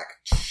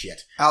Outback.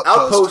 Shit.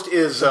 Outpost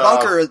is the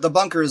bunker. The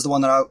bunker is the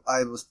one that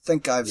I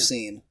think I've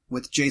seen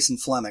with Jason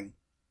Fleming.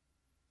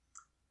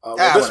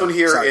 This one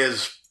here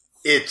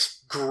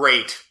it's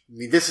great. I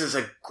mean, this is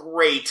I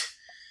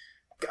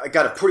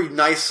got a pretty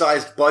nice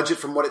sized budget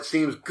from what it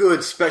seems.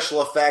 Good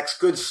special effects,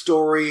 good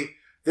story.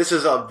 This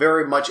is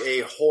very much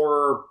a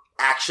horror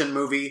action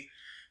movie.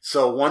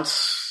 So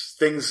once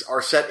things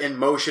are set in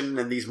motion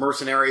and these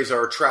mercenaries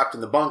are trapped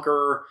in the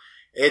bunker,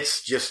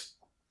 it's just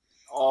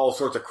all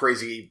sorts of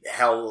crazy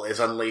hell is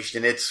unleashed,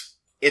 and it's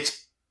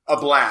a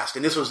blast.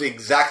 And this was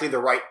exactly the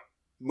right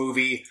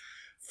movie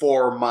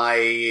for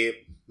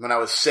when I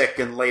was sick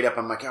and laid up.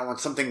 I'm like, I want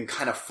something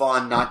kind of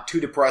fun, not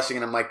too depressing.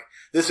 And I'm like,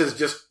 this is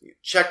just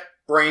check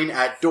brain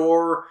at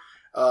door,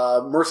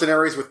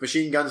 mercenaries with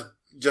machine guns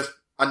just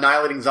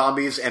annihilating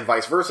zombies and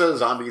vice versa.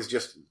 Zombies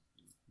just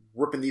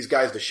ripping these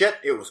guys to shit.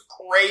 It was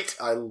great.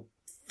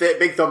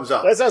 Big thumbs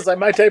up. That sounds like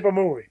my type of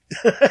movie.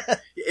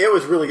 It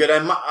was really good.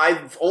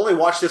 I've only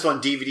watched this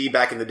on DVD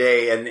back in the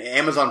day, and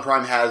Amazon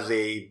Prime has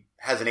an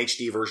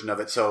HD version of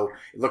it, so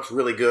it looks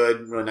really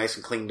good, really nice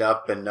and cleaned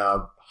up, and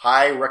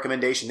high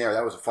recommendation there.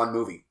 That was a fun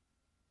movie.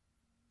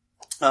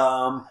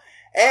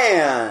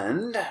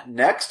 And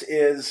next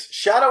is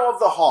Shadow of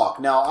the Hawk.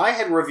 Now, I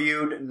had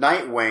reviewed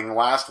Nightwing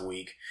last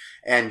week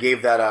and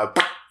gave that a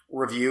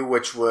review,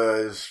 which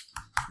was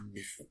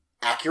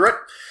accurate.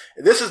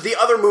 This is the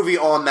other movie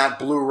on that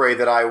Blu-ray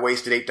that I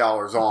wasted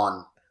 $8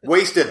 on.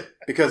 Wasted,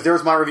 because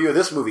there's my review of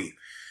this movie.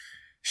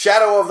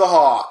 Shadow of the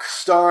Hawk,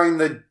 starring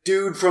the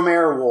dude from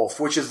Airwolf,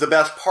 which is the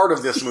best part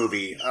of this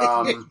movie.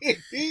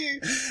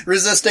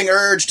 Resisting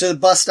urge to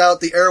bust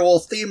out the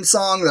Airwolf theme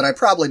song that I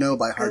probably know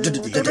by heart.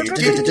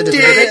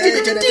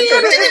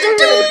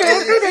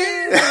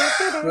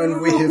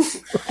 When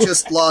we've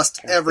just lost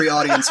every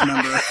audience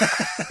member.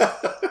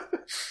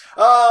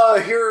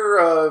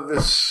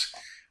 This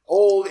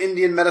old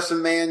Indian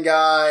medicine man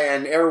guy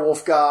and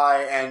Airwolf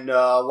guy and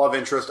love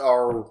interest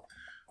are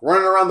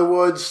running around the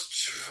woods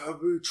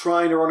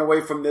trying to run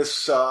away from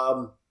this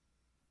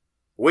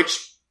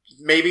witch,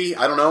 maybe,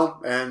 I don't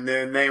know. And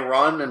then they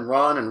run and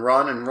run and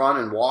run and run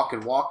and walk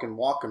and walk and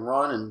walk and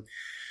run and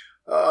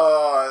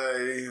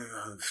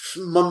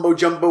mumbo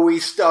jumbo-y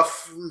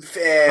stuff,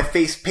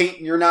 face paint,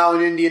 and you're now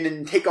an Indian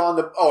and take on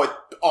it's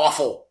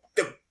awful,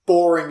 the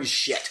boring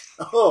shit.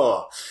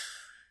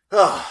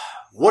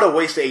 What a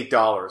waste of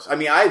 $8. I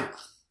mean, I'm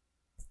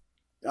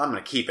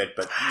gonna keep it,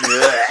 but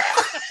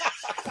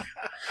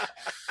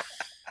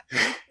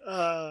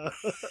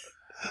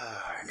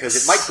because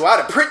it might go out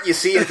of print, you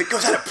see, and if it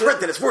goes out of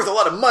print, then it's worth a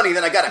lot of money,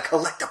 then I got a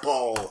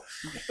collectible.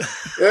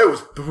 It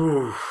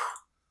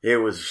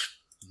was,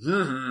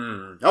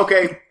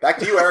 okay, back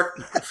to you, Eric.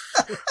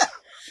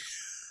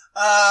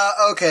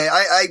 Okay,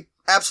 I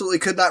absolutely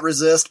could not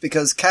resist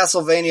because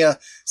Castlevania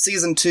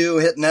Season 2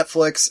 hit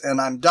Netflix,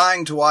 and I'm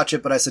dying to watch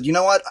it, but I said, you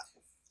know what?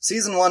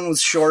 Season 1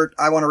 was short.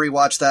 I want to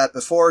rewatch that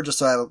before, just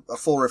so I have a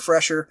full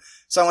refresher.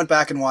 So I went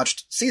back and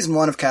watched Season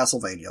 1 of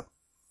Castlevania.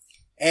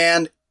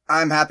 And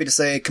I'm happy to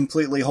say it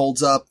completely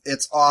holds up.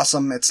 It's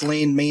awesome. It's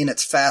lean, mean,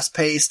 it's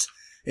fast-paced.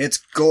 It's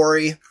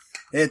gory.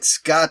 It's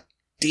got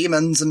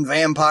demons and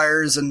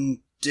vampires, and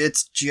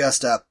it's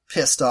just a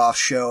pissed-off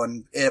show,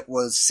 and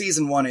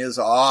Season 1 is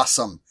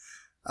awesome.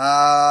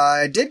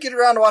 I did get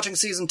around to watching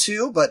Season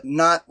 2, but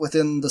not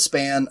within the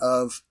span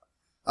of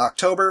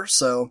October,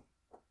 so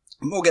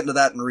we'll get into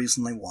that in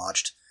recently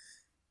watched.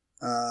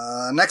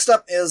 Next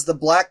up is The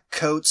Black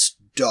Coat's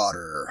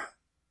Daughter.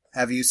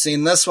 Have you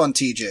seen this one,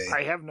 TJ?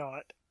 I have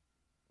not.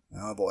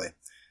 Oh boy.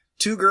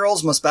 Two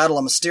girls must battle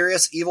a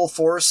mysterious evil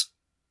force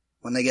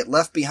when they get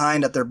left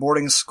behind at their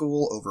boarding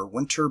school over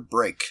winter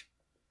break.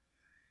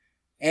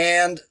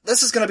 And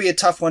this is going to be a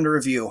tough one to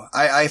review.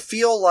 I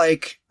feel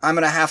like I'm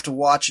going to have to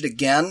watch it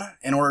again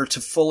in order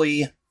to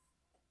fully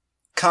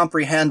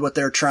comprehend what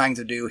they're trying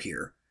to do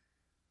here.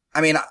 I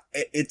mean,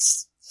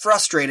 it's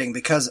frustrating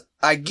because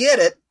I get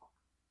it,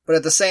 but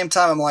at the same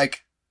time I'm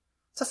like,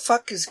 what the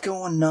fuck is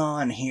going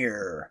on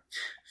here?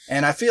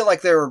 And I feel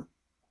like they're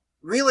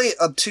really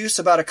obtuse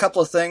about a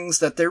couple of things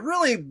that there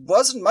really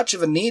wasn't much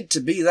of a need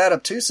to be that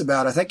obtuse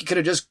about. I think you could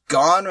have just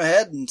gone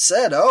ahead and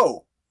said,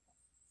 oh,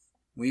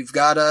 we've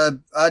got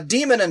a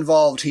demon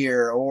involved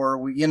here, or,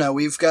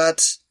 we've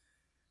got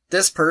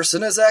this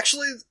person is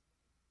actually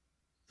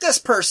this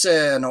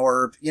person,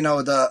 or,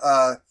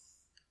 the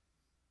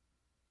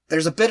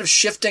there's a bit of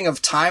shifting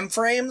of time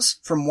frames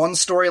from one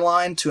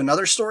storyline to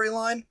another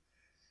storyline.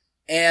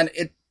 And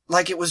it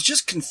was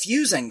just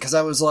confusing because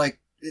I was like,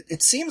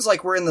 it seems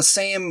like we're in the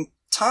same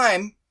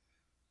time,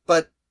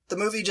 but the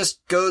movie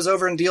just goes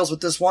over and deals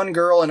with this one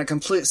girl in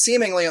a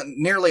seemingly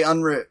nearly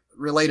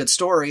unrelated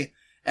story,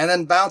 and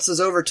then bounces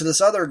over to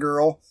this other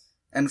girl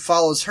and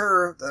follows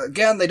her.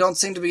 Again, they don't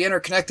seem to be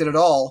interconnected at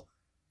all.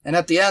 And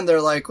at the end,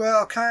 they're like,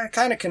 well,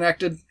 kind of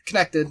connected.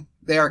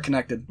 They are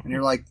connected. And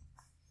you're like,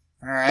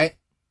 all right,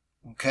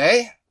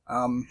 okay.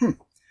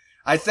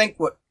 I think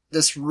what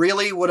this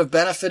really would have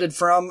benefited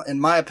from, in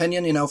my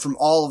opinion, from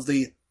all of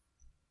the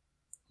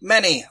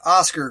many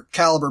Oscar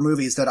caliber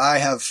movies that I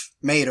have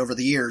made over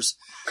the years,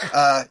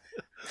 I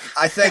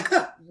think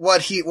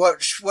what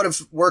would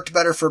have worked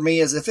better for me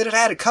is if it had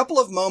had a couple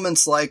of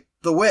moments like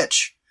The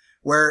Witch,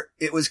 where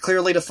it was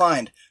clearly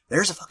defined,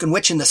 there's a fucking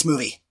witch in this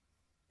movie,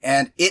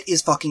 and it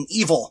is fucking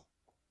evil.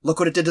 Look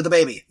what it did to the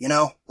baby,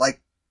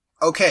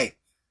 okay,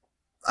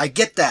 I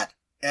get that.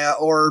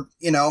 Or,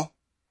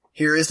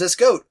 here is this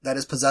goat that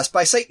is possessed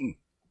by Satan.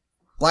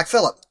 Black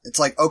Phillip. It's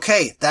like,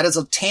 okay, that is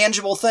a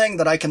tangible thing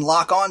that I can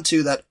lock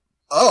onto that,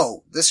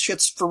 oh, this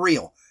shit's for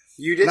real.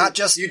 You did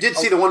see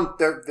the one,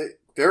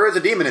 there is a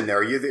demon in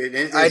there.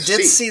 I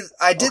did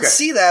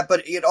see that,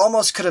 but it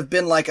almost could have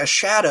been like a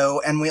shadow,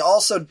 and we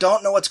also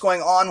don't know what's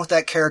going on with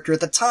that character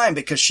at the time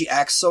because she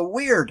acts so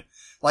weird.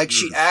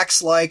 She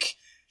acts like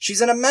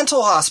she's in a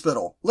mental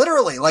hospital.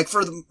 Literally,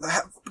 for the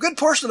good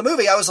portion of the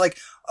movie, I was like,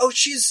 oh,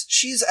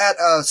 she's at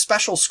a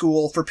special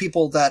school for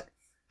people that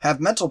have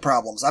mental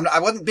problems. I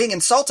wasn't being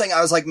insulting.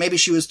 I was like, maybe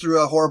she was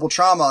through a horrible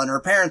trauma and her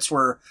parents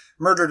were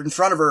murdered in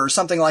front of her or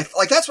something like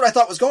that's what I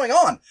thought was going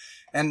on.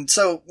 And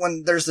so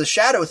when there's the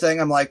shadow thing,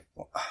 I'm like,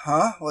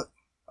 huh? What?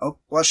 Oh,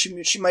 well,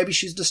 maybe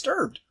she's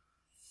disturbed.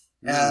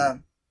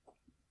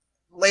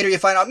 Later you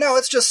find out, no,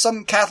 it's just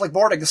some Catholic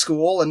boarding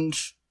school, and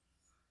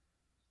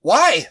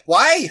why?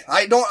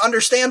 I don't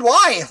understand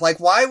why.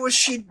 Why was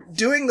she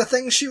doing the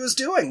things she was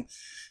doing?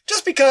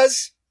 Just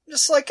because,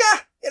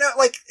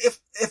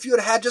 if you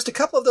had just a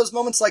couple of those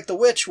moments like The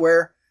Witch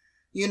where,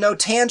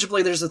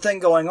 tangibly there's a thing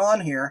going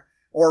on here,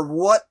 or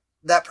what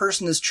that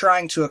person is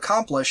trying to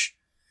accomplish,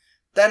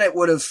 then I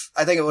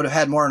think it would have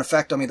had more an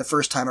effect on me the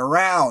first time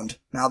around.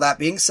 Now, that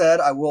being said,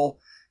 I will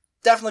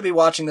definitely be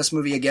watching this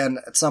movie again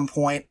at some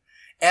point.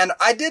 And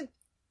I did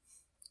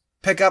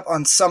pick up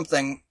on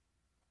something.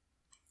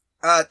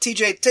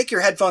 TJ, take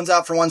your headphones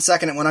out for 1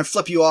 second, and when I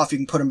flip you off, you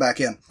can put them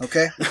back in,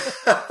 okay?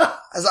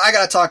 As I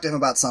gotta talk to him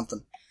about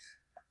something.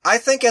 I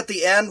think at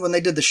the end, when they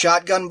did the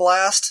shotgun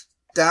blast,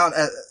 down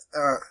at,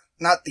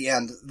 not the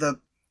end, the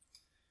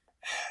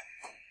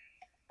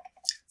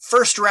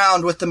first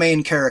round with the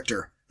main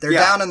character. They're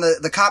down and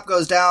the cop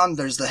goes down,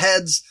 there's the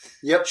heads.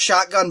 Yep.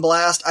 Shotgun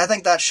blast. I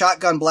think that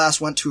shotgun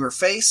blast went to her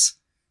face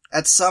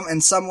in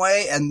some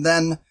way, and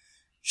then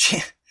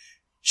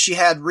she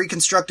had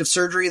reconstructive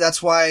surgery.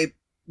 That's why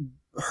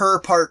her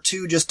part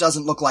 2 just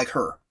doesn't look like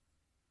her.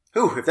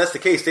 Ooh, if that's the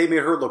case, they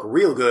made her look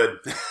real good.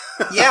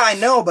 Yeah, I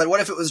know, but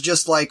what if it was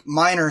just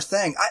minor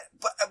thing?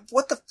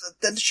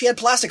 Then she had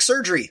plastic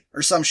surgery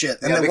or some shit.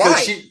 And then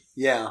why?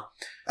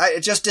 I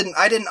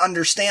didn't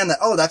understand that,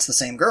 oh, that's the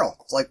same girl.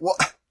 It's like,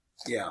 what?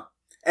 Yeah.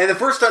 And the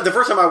first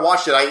time I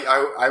watched it,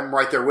 I'm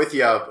right there with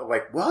you,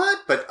 like,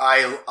 what? But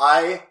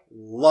I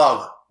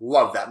love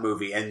that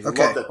movie and love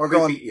the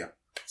creepy,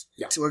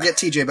 yeah. So we'll get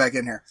TJ back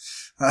in here.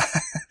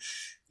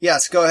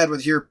 Yes, go ahead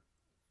with your.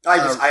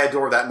 I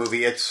adore that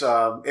movie. It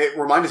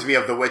reminds me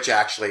of The Witch,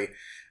 actually.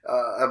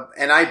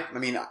 And I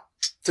mean,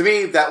 to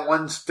me, that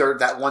one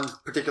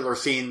particular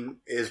scene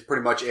is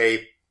pretty much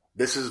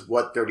this is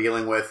what they're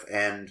dealing with,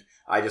 and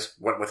I just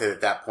went with it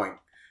at that point.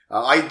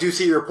 I do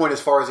see your point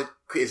as far as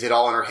is it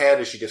all in her head?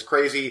 Is she just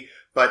crazy?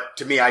 But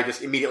to me, I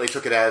just immediately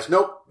took it as,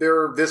 nope,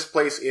 there's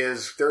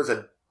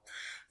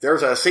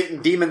a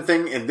Satan demon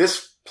thing in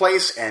this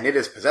place, and it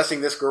is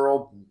possessing this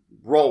girl.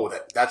 Roll with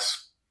it.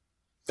 That's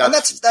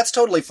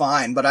totally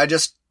fine, but I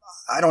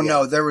don't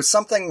know. There was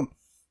something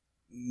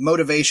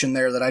motivation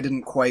there that I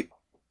didn't quite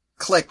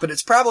click, but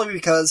it's probably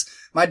because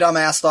my dumb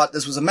ass thought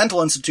this was a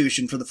mental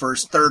institution for the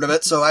first third of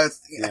it. So if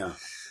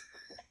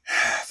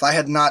I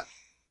had known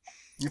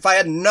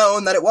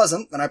that it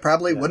wasn't, then I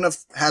probably wouldn't have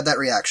had that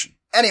reaction.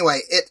 Anyway,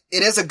 it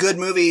is a good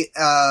movie,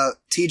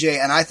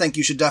 TJ, and I think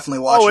you should definitely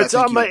watch it. It's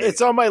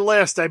on my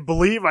list. I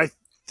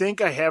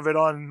think I have it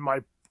on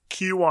my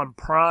queue on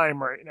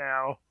Prime right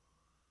now.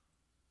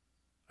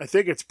 I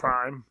think it's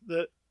Prime.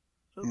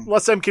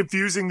 Unless I'm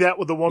confusing that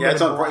with the Woman. Yeah,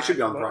 it's on Prime. It should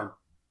be on Prime.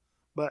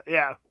 But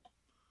yeah.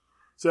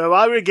 So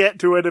I would get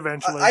to it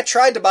eventually. I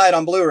tried to buy it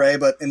on Blu-ray,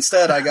 but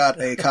instead I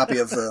got a copy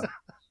of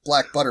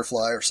Black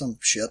Butterfly or some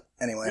shit.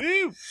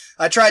 Anyway,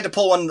 I tried to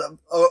pull one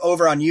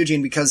over on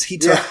Eugene because he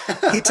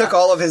took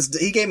all of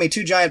he gave me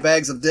 2 giant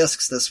bags of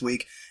discs this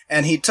week,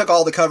 and he took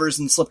all the covers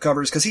and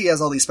slipcovers because he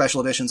has all these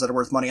special editions that are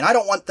worth money, and I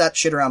don't want that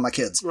shit around my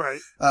kids. Right.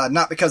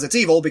 Not because it's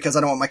evil, because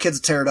I don't want my kids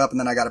to tear it up and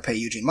then I gotta pay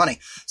Eugene money.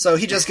 So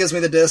he just gives me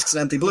the discs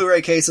and empty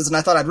Blu-ray cases, and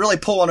I thought I'd really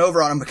pull one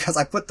over on him because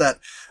I put that,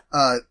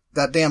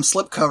 that damn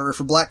slipcover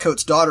for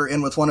Blackcoat's Daughter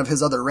in with one of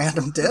his other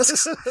random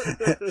discs.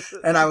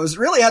 And I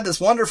really had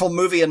this wonderful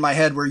movie in my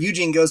head where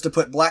Eugene goes to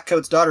put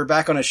Blackcoat's Daughter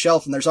back on his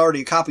shelf and there's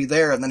already a copy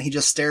there, and then he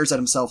just stares at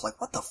himself like,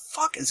 what the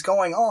fuck is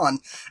going on?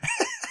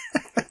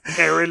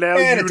 Parallel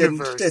and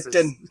universes. it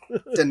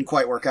didn't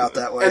quite work out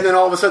that way. And then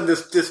all of a sudden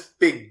this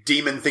big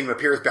demon thing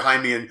appears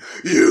behind me and,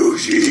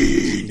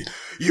 Eugene,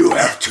 you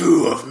have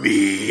two of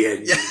me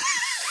and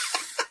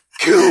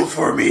kill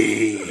for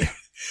me.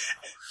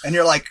 And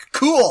you're like,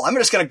 cool, I'm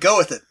just gonna go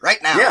with it right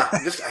now. Yeah,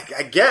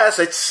 I guess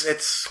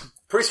it's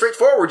pretty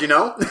straightforward, you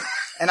know?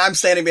 And I'm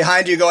standing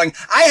behind you going,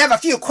 I have a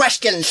few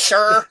questions,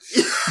 sir.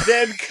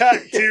 Then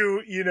cut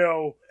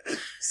to,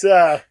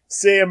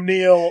 Sam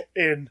Neill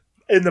in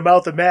the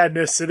Mouth of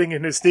Madness sitting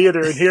in his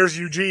theater, and here's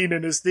Eugene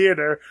in his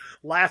theater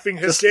laughing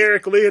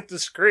hysterically at the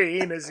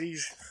screen as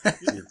he's...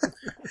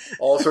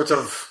 all sorts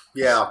of,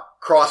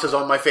 crosses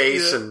on my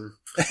face and...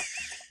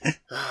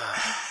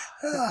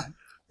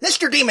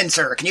 Mr. Demon,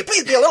 sir, can you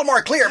please be a little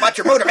more clear about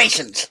your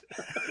motivations?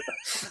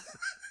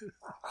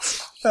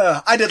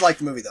 I did like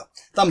the movie, though.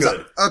 Thumbs Good.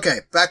 up. Okay,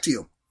 back to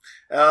you.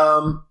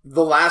 The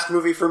last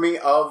movie for me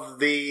of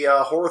the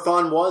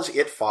Horrorthon was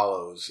It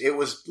Follows. It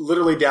was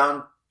literally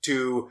down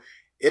to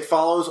It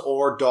Follows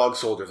or Dog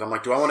Soldiers. I'm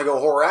like, do I want to go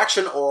horror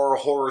action or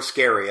horror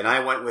scary? And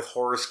I went with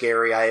horror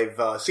scary. I've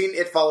seen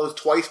It Follows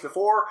twice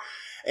before,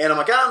 and I'm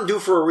like, I'm due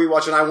for a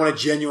rewatch, and I want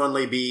to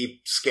genuinely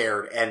be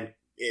scared. And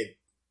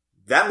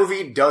that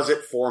movie does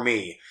it for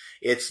me.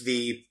 It's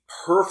the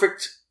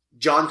perfect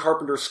John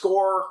Carpenter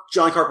score,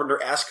 John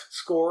Carpenter-esque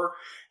score,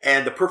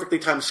 and the perfectly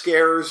timed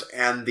scares,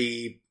 and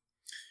the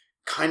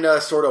kind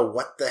of sort of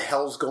what the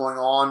hell's going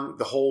on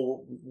the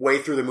whole way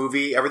through the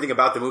movie. Everything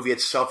about the movie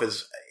itself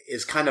is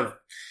kind of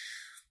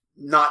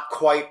not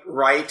quite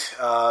right.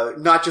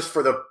 Not just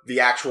for the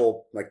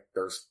actual, like,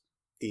 there's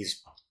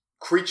these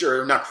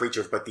not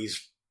creatures, but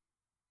these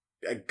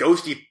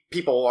ghosty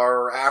people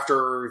are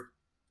after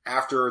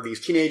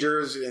these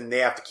teenagers, and they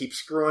have to keep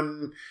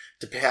screwing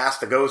to pass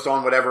the ghost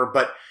on, whatever.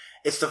 But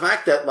it's the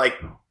fact that, like,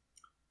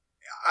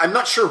 I'm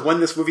not sure when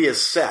this movie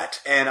is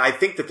set, and I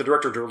think that the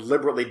director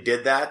deliberately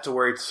did that to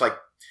where it's like,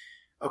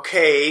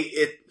 okay,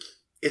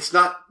 it's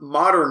not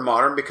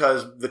modern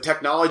because the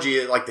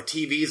technology, like the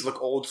TVs look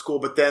old school,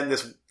 but then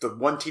the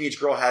one teenage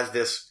girl has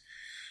this,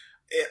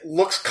 it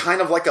looks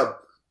kind of like a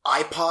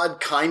iPod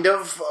kind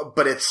of,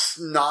 but it's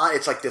not.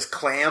 It's like this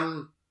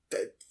clam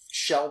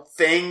shell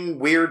thing,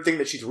 weird thing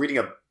that she's reading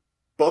a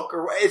book,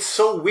 or it's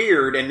so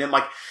weird, and then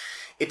like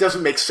it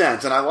doesn't make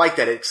sense. And I like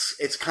that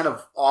it's kind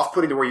of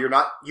off-putting to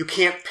where you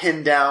can't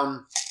pin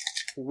down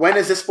when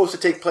is this supposed to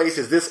take place.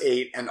 Is this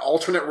an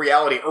alternate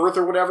reality Earth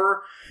or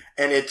whatever?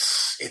 And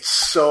it's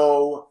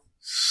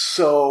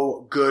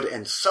so good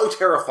and so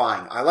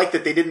terrifying. I like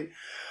that they didn't.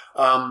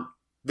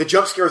 The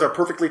jump scares are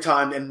perfectly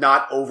timed and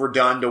not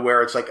overdone to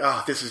where it's like,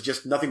 oh, this is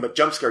just nothing but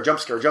jump scare.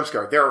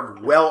 They're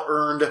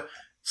well-earned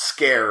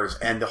scares,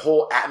 and the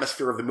whole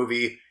atmosphere of the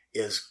movie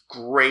is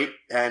great.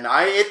 And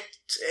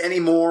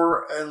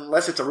anymore,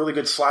 unless it's a really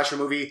good slasher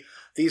movie,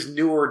 these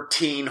newer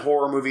teen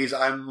horror movies,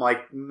 I'm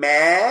like,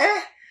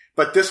 meh.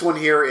 But this one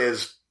here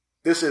is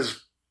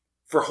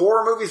for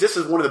horror movies, this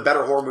is one of the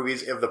better horror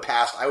movies of the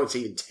past, I would say,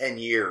 even 10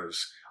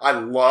 years. I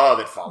love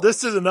It Follows.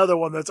 This is another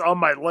one that's on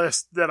my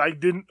list that I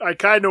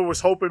kind of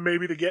was hoping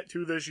maybe to get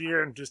to this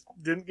year and just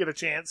didn't get a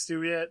chance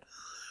to yet.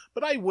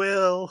 But I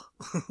will.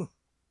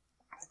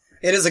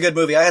 It is a good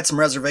movie. I had some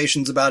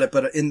reservations about it,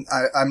 but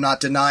I'm not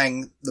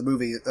denying the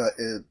movie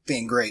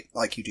being great,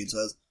 like Eugene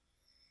says.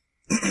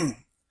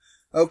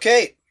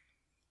 Okay.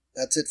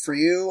 That's it for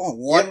you.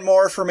 One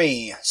more for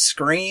me.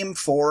 Scream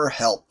for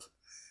Help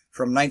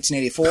from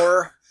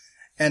 1984.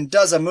 And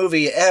does a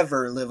movie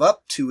ever live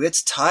up to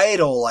its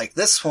title like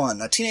this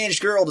one? A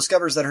teenage girl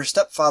discovers that her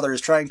stepfather is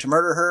trying to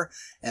murder her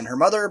and her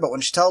mother, but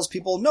when she tells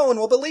people, no one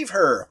will believe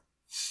her.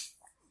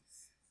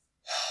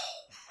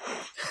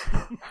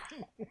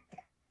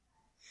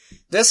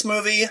 This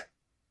movie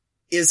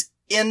is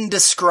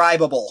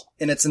indescribable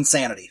in its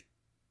insanity.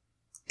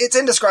 It's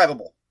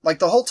indescribable. Like,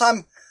 the whole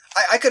time,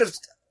 I could have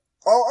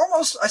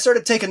I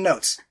started taking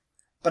notes,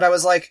 but I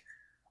was like,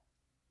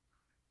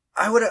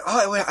 I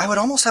would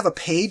almost have a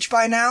page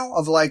by now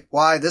of like,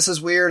 why this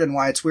is weird and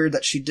why it's weird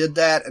that she did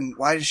that and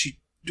why is she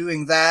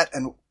doing that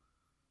and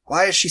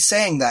why is she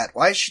saying that?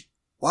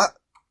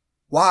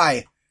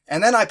 Why?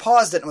 And then I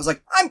paused it and was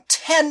like, I'm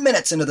 10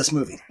 minutes into this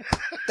movie.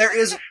 There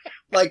is,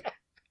 like,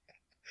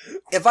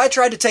 if I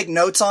tried to take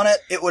notes on it,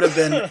 it would have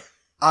been a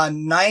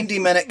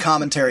 90-minute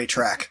commentary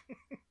track.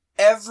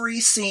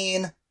 Every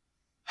scene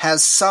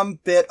has some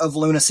bit of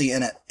lunacy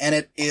in it,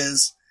 and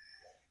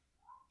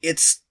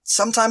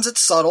sometimes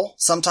it's subtle,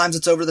 sometimes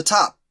it's over the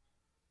top.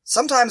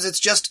 Sometimes it's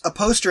just a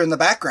poster in the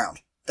background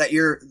that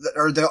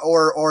or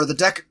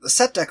the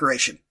set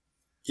decoration.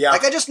 Yeah.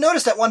 Like, I just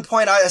noticed at one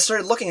point I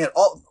started looking at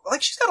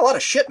she's got a lot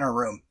of shit in her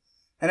room.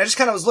 And I just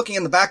kind of was looking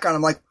in the background.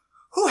 I'm like,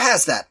 who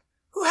has that?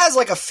 Who has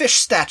like a fish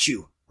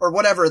statue or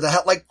whatever the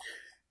hell? Like,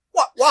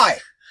 what? Why?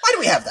 Why do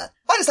we have that?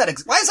 Why is that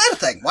a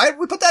thing? Why did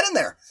we put that in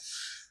there?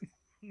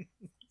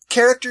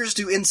 characters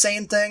do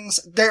insane things.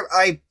 There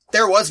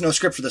was no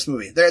script for this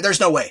movie. There's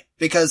no way,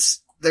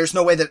 because there's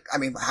no way that, I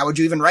mean, how would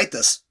you even write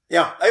this?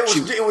 Yeah,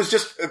 it was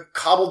just a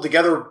cobbled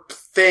together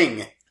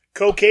thing.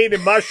 Cocaine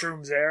and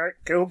mushrooms,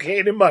 Eric.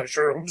 Cocaine and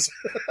mushrooms.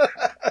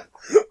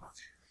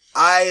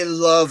 I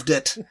loved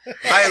it.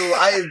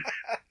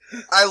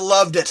 I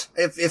loved it.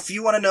 If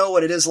you want to know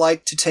what it is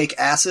like to take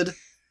acid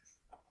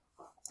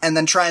and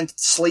then try and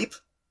sleep,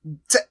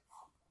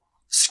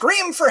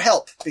 scream for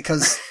help,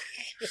 because...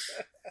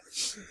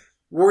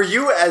 Were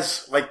you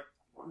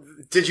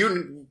did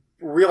you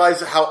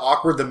realize how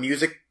awkward the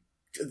music,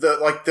 none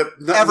of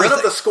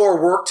the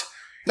score worked?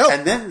 No.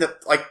 And then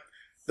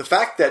the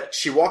fact that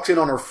she walks in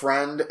on her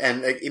friend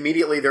and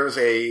immediately there's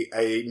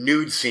a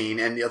nude scene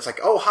and it's like,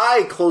 oh,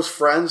 hi, close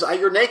friends.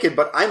 You're naked,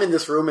 but I'm in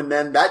this room. And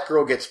then that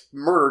girl gets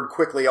murdered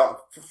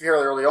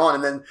fairly early on.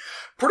 And then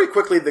pretty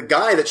quickly, the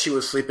guy that she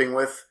was sleeping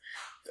with,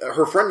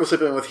 her friend was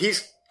sleeping with,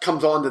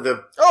 comes on to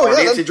the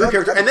Nancy Drew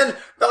character. And then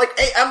they're like,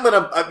 hey,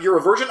 you're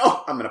a virgin.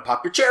 Oh, I'm going to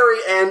pop your cherry.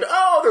 And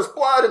there's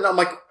blood. And I'm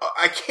like,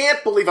 I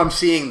can't believe I'm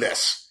seeing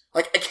this.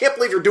 Like, I can't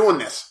believe you're doing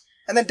this.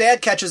 And then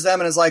Dad catches them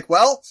and is like,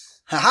 well,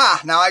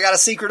 haha, now I got a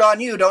secret on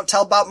you. Don't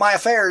tell about my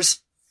affairs.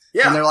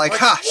 Yeah. And they're like,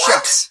 ha, what?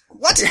 Shucks.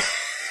 What?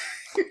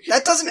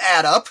 That doesn't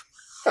add up.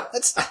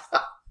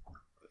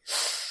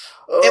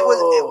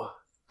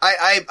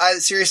 I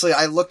seriously,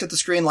 I looked at the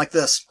screen like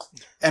this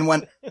and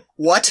went,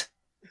 what?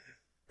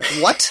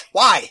 What?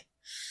 Why?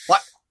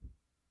 What?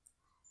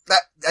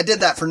 I did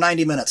that for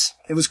 90 minutes.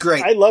 It was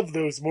great. I love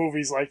those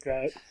movies like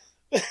that.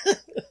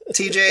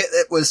 TJ,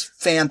 it was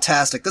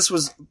fantastic. This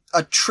was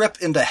a trip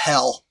into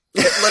hell.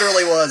 It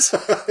literally was.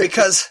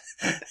 Because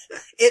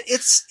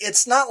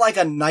it's not like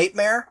a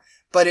nightmare,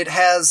 but it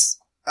has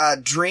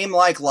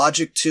dreamlike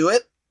logic to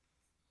it.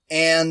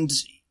 And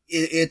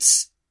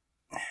it's...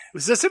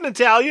 Was this an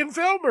Italian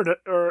film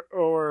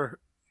or...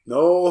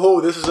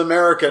 No, this is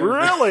American.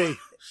 Really?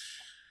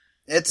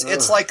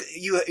 It's like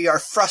you are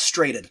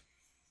frustrated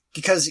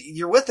because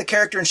you're with the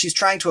character and she's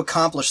trying to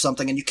accomplish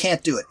something and you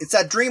can't do it. It's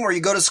that dream where you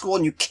go to school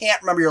and you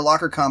can't remember your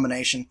locker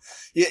combination.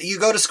 You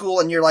go to school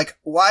and you're like,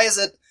 why is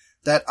it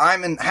that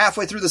I'm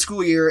halfway through the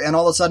school year and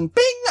all of a sudden,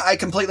 bing, I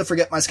completely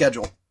forget my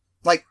schedule.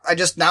 Like,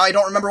 now I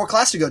don't remember what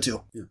class to go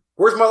to. Yeah.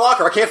 Where's my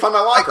locker? I can't find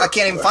my locker. I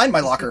can't even find my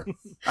locker.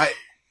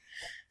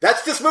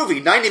 That's this movie,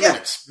 90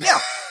 minutes. Yeah.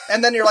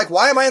 And then you're like,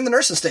 why am I in the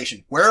nurse's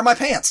station? Where are my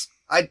pants?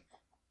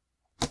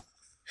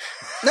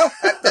 No,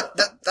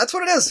 that's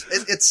what it is.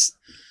 It's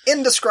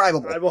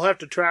indescribable. I will have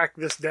to track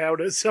this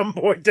down at some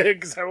point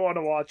because I want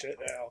to watch it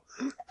now.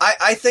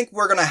 I think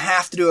we're going to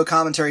have to do a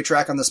commentary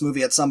track on this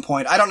movie at some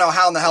point. I don't know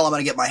how in the hell I'm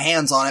going to get my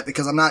hands on it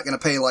because I'm not going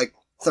to pay like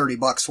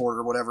 $30 for it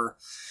or whatever.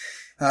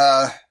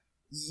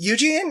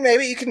 Eugene,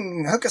 maybe you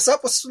can hook us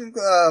up with some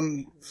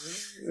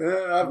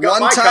I've got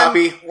my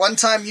copy.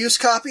 One-time use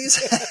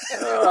copies.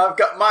 I've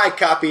got my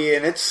copy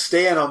and it's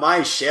staying on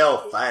my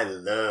shelf. I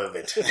love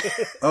it.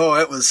 Oh,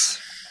 it was...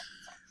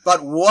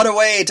 But what a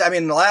way to,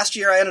 last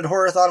year I ended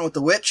Horrorthon with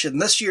The Witch,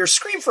 and this year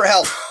Scream for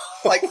Help.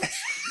 Like,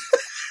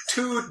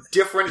 two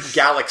different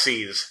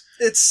galaxies.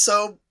 It's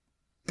so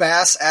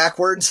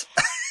bass-ackwards.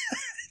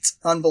 It's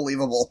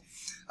unbelievable.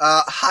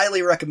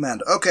 Highly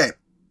recommend. Okay.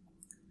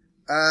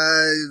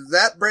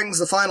 That brings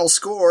the final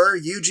score.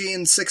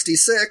 Eugene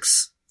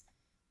 66.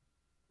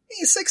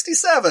 Me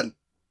 67.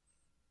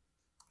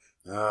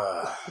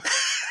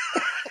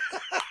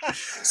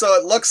 So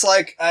it looks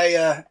like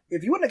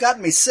if you wouldn't have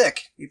gotten me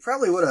sick, you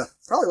probably would have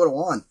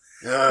won.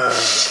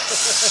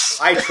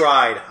 I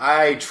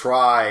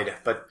tried,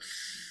 but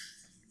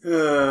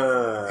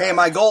hey,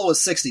 my goal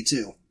was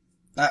 62.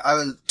 I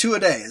was 2 a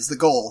day is the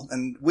goal,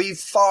 and we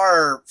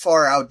far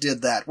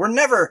outdid that. We're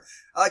never,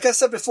 like I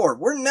said before,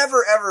 we're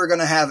never ever going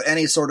to have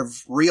any sort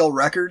of real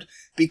record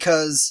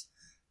because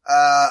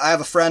I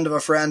have a friend of a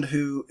friend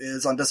who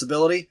is on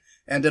disability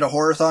and did a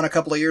horror-thon a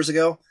couple of years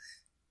ago.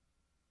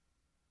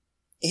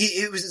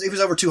 He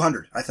was over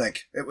 200, I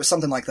think. It was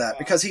something like that. Wow.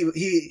 Because he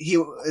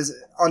is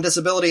on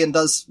disability and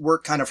does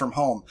work kind of from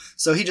home.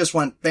 So he just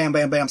went bam,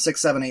 bam, bam,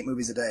 6, 7, 8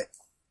 movies a day.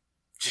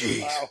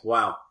 Jeez.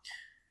 Wow.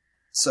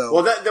 So.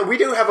 Well, we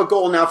do have a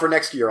goal now for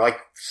next year.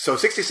 So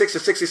 66 to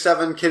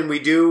 67, can we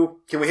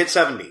hit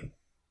 70?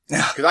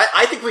 Yeah. Because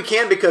I think we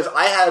can because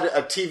I had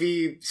a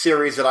TV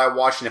series that I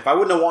watched and if I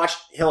wouldn't have watched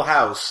Hill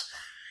House,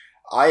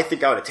 I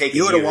think I would have taken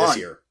you this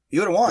year.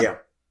 You would have won. Yeah.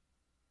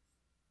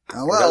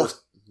 Oh, well.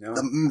 No.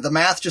 The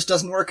math just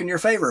doesn't work in your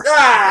favor.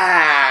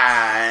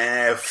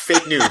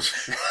 Fake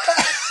news.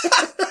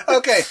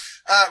 Okay,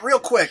 real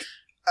quick,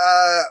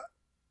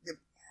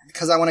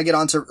 because I want to get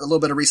on to a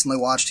little bit of recently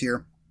watched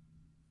here.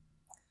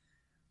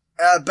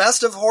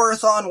 Best of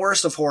Horrorthon,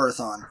 worst of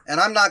Horrorthon. And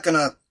I'm not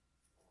gonna...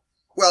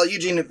 Well,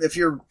 Eugene, if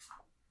you're...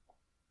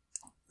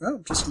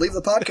 Well, just leave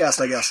the podcast,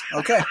 I guess.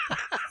 Okay.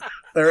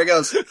 There he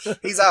goes.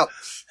 He's out.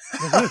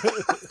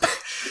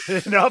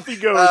 And off he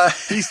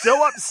goes. He's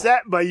still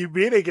upset by you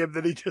beating him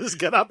that he just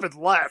got up and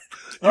left.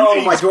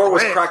 My door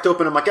was cracked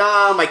open. I'm like,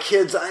 my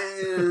kids. And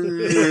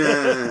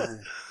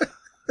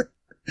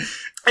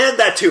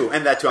that too.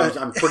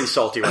 I'm pretty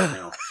salty right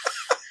now.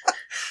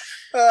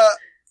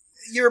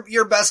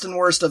 Your best and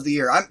worst of the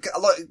year.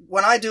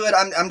 When I do it,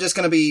 I'm just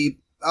gonna be,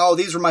 oh,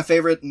 these were my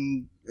favorite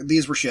and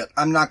these were shit.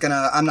 I'm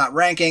not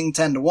ranking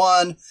 10 to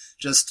 1.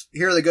 Just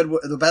here are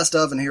the best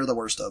of and here are the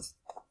worst of.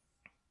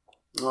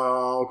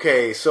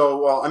 Okay,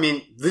 so, well, I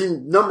mean,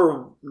 the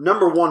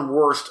number one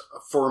worst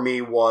for me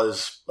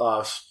was,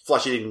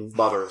 Flesh-Eating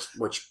Mothers,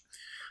 which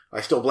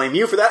I still blame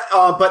you for that,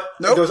 but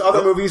nope. those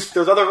other movies,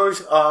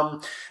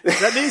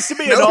 that needs to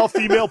be an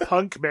all-female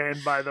punk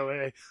band, by the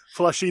way.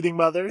 Flesh-Eating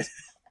Mothers.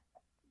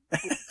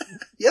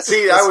 Yes.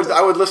 See,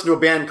 I would listen to a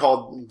band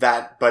called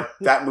that, but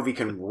that movie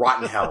can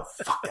rot in hell.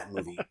 Fuck that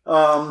movie.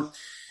 And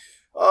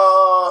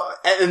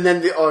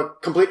then the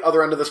complete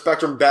other end of the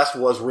spectrum, best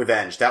was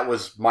Revenge. That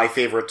was my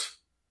favorite.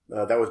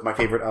 That was my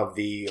favorite of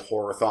the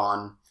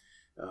horror-thon.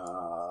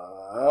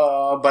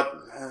 But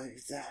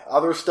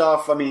other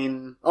stuff, I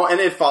mean, and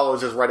It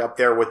Follows is right up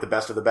there with the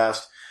best of the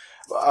best.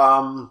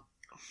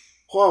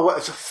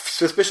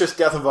 Suspicious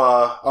Death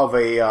of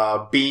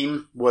a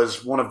Beam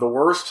was one of the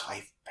worst.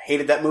 I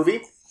hated that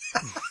movie.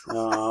 You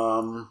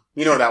know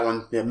that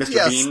one, yeah, Mr.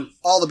 Yes, Bean.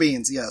 All the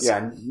beans, yes.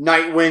 Yeah,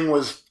 Nightwing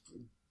was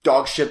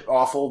dog shit,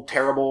 awful,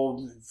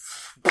 terrible,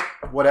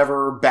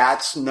 whatever.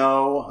 Bats,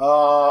 no.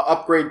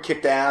 Upgrade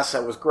kicked ass.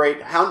 That was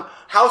great.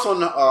 House on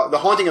The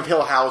Haunting of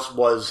Hill House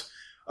was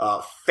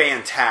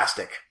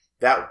fantastic.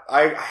 That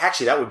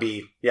would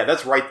be, yeah,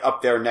 that's right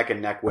up there neck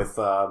and neck with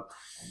my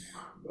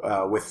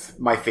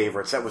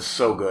favorites. That was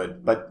so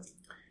good. But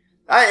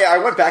I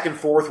went back and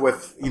forth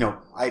with,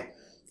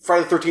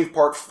 Friday the 13th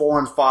Part 4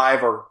 and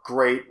 5 are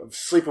great.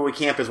 Sleepaway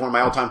Camp is one of my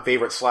all-time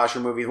favorite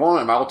slasher movies.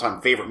 One of my all-time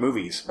favorite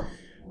movies.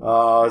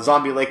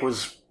 Zombie Lake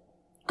was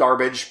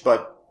garbage,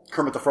 but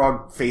Kermit the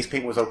Frog face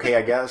paint was okay,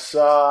 I guess.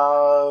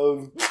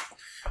 What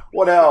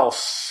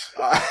else?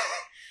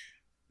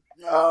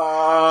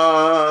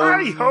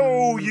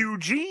 Hi-ho,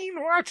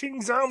 Eugene, watching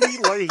Zombie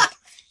Lake.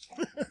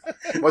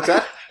 What's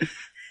that?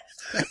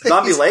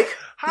 Zombie Lake?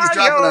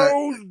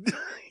 Hi-ho,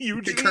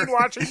 Eugene,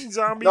 watching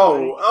Zombie Lake.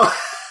 No.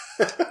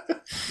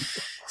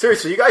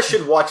 Seriously, you guys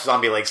should watch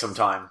Zombie Lake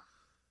sometime.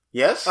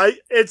 Yes?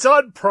 It's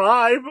on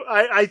Prime.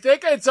 I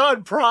think it's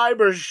on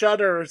Prime or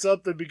Shudder or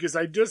something because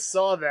I just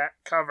saw that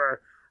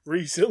cover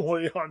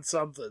recently on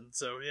something.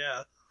 So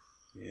yeah.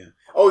 Yeah.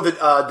 Oh, the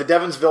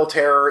Devonsville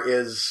Terror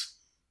is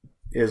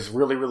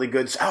really, really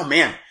good. Oh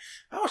man,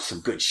 that was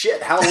some good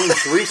shit. Halloween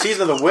 3,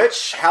 Season of the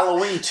Witch,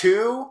 Halloween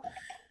 2.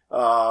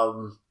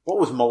 What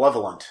was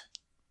Malevolent?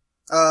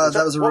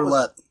 That was a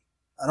roulette.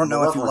 I don't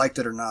know if you liked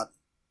it or not.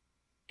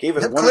 Gave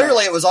it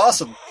clearly it was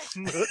awesome.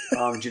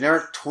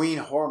 Generic tween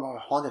horror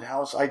haunted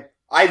house. That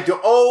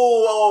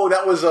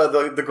was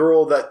the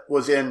girl that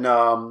was in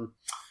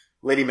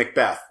Lady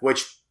Macbeth,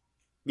 which,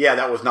 yeah,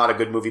 that was not a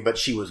good movie, but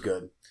she was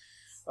good.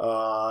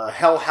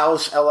 Hell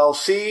House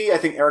LLC. I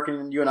think Eric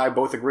and you and I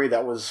both agree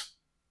that was.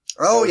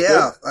 Oh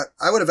yeah,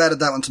 I would have added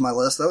that one to my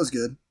list. That was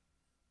good.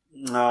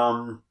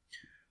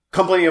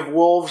 Company of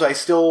Wolves. I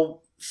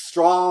still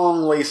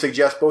strongly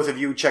suggest both of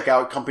you check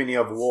out Company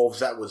of Wolves.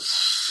 That was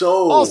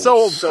so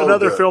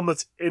another good. film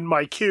that's in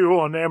my queue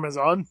on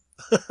Amazon.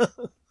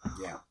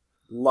 Yeah,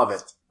 love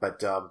it.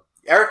 But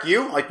Eric,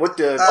 you like what?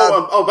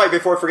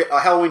 Before I forget,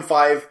 Halloween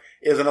 5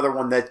 is another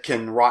one that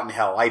can rot in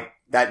hell.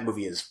 That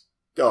movie is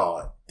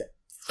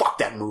fuck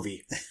that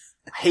movie.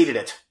 I hated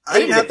it.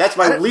 That's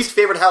my least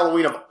favorite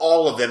Halloween of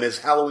all of them is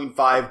Halloween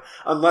 5,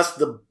 unless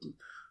the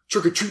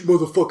Trick or Treat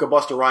Motherfucker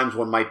Busta Rhymes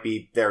one might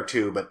be there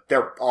too, but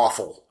they're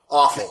awful.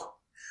 Awful.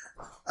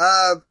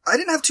 I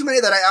didn't have too many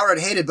that I outright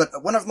hated, but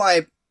one of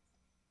my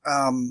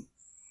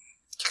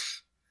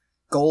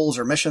goals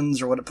or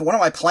missions or one of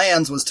my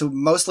plans was to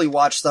mostly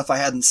watch stuff I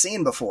hadn't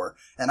seen before,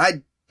 and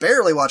I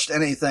barely watched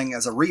anything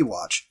as a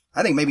rewatch.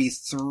 I think maybe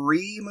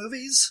 3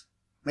 movies,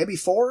 maybe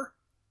 4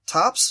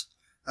 tops,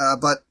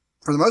 but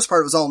for the most part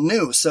it was all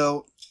new.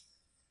 So,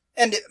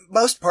 and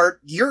most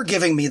part you're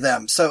giving me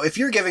them. So if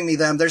you're giving me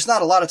them, there's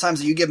not a lot of times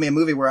that you give me a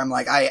movie where I'm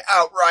like I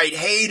outright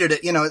hated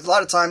it. A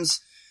lot of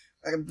times.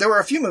 There were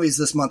a few movies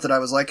this month that I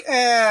was like,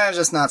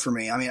 just not for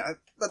me. I mean,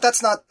 but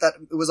that's not that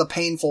it was a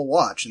painful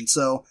watch, and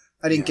so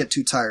I didn't get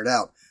too tired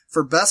out.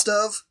 For best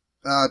of,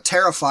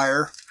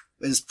 Terrifier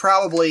is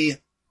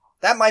probably,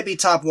 that might be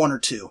top 1 or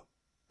 2.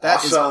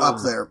 That is up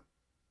there.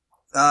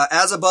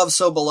 As Above,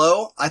 So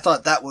Below, I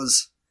thought that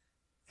was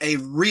a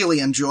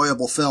really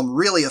enjoyable film,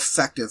 really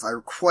effective. I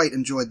quite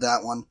enjoyed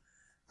that one.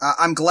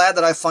 I'm glad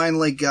that I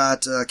finally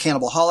got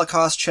Cannibal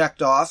Holocaust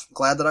checked off.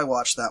 Glad that I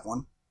watched that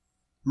one.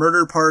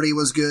 Murder Party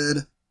was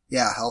good.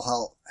 Yeah,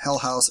 Hell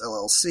House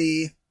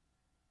LLC.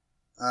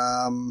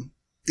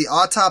 The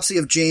Autopsy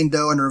of Jane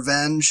Doe and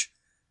Revenge.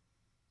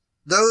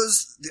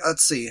 Those,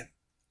 let's see.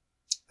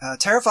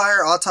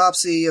 Terrifier,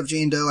 Autopsy of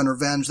Jane Doe and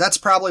Revenge. That's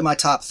probably my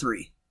top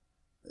 3.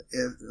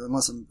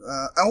 Unless I'm,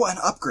 and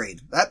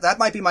Upgrade. That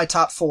might be my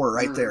top 4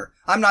 right there.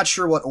 I'm not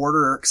sure what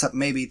order, except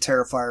maybe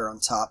Terrifier on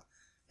top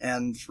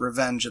and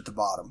Revenge at the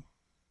bottom.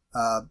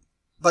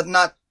 But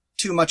not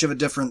too much of a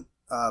different,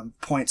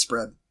 point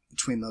spread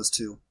between those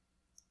two.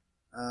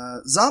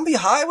 Zombie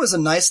High was a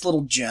nice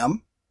little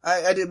gem.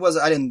 I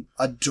didn't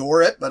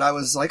adore it, but I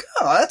was like,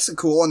 oh, that's a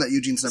cool one that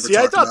Eugene's never See,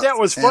 I talked thought about. that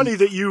was funny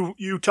that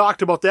you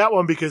talked about that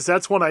one because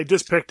that's one I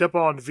just picked up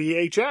on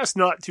VHS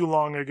not too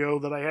long ago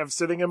that I have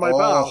sitting in my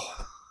pile.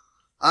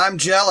 I'm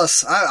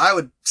jealous. I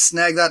would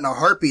snag that in a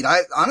heartbeat.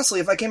 Honestly,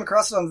 if I came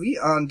across it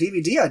on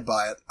DVD, I'd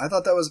buy it. I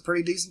thought that was a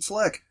pretty decent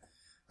flick.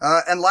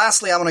 And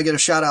lastly, I want to get a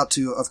shout out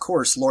to, of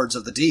course, Lords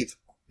of the Deep,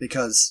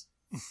 because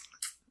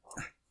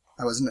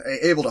I wasn't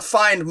able to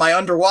find my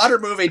underwater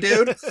movie,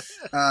 dude.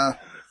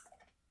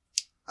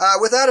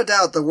 Without a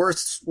doubt, the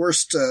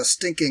worst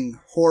stinking,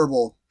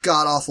 horrible,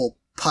 god-awful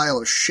pile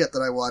of shit that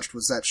I watched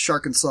was that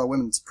Sharkensaw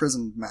Women's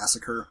Prison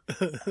Massacre.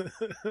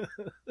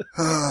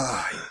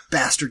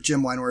 Bastard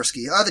Jim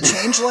Wynorski. The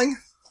Changeling.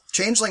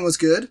 Changeling was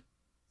good.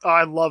 Oh,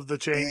 I love The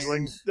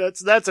Changeling.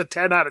 That's a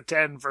 10 out of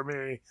 10 for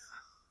me.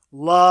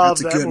 Love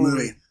that movie. That's a good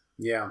movie.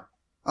 Yeah.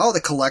 Oh,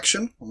 The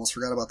Collection. Almost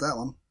forgot about that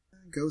one.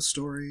 Ghost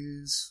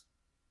Stories.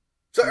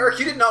 So, Eric,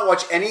 you did not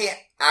watch any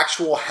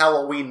actual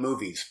Halloween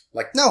movies?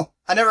 No,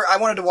 I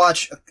wanted to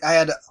watch, I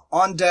had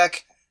on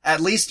deck at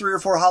least 3 or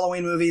 4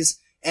 Halloween movies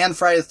and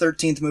Friday the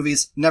 13th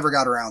movies. Never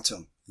got around to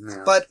them.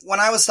 Yeah. But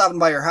when I was stopping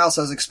by your house,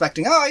 I was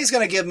expecting, he's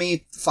going to give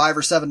me 5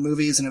 or 7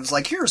 movies. And it was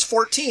like, here's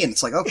 14.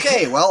 It's like,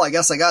 okay, well, I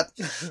guess I got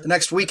the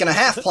next week and a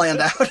half planned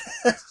out.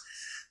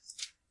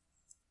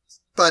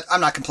 But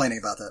I'm not complaining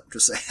about that. I'm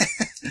just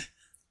saying.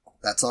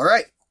 That's all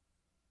right.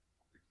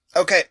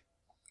 Okay.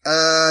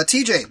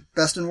 TJ,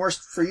 best and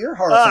worst for your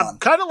horror-thon.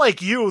 Kind of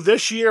like you,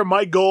 this year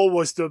my goal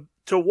was to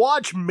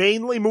watch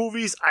mainly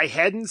movies I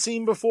hadn't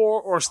seen before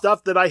or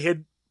stuff that I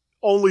had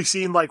only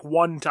seen like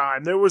one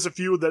time. There was a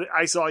few that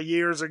I saw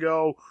years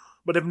ago,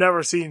 but have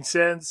never seen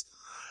since.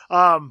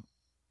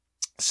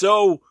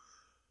 So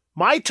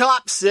my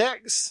top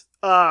 6,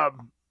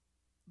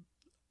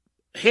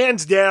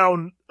 hands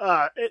down,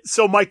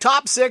 so my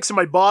top 6 and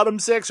my bottom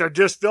 6 are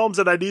just films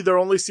that I'd either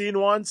only seen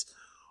once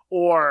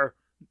or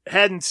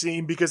hadn't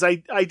seen, because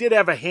I did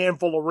have a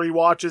handful of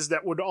rewatches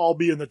that would all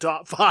be in the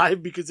top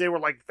 5 because they were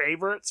like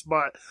favorites,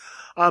 but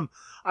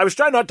I was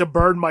trying not to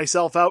burn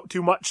myself out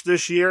too much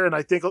this year, and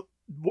I think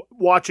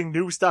watching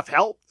new stuff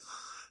helped.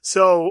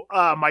 So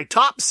my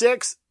top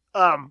 6,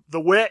 The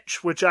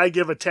Witch, which I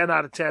give a 10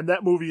 out of 10.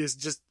 That movie is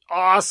just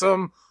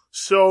awesome,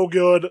 so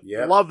good.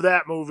 Yep. Love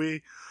that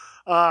movie.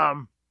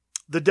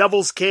 The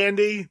Devil's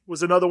Candy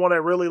was another one I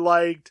really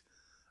liked.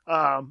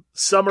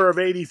 Summer of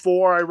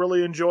 '84, I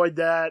really enjoyed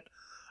that.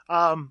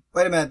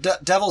 Wait a minute,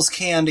 Devil's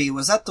Candy,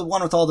 was that the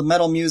one with all the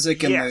metal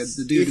music and yes.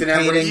 the dude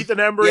Ethan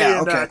Embry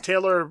and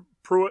Taylor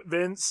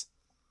Pruitt-Vince.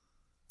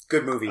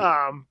 Good movie.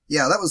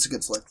 Yeah, that was a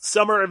good flick.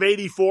 Summer of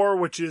 '84,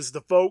 which is the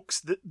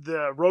folks, the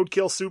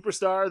Roadkill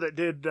Superstar that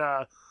did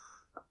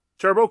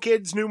Turbo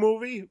Kid's new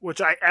movie,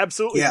 which I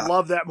absolutely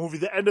love that movie.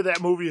 The end of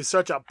that movie is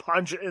such a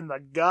punch in the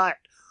gut.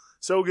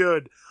 So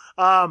good.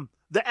 The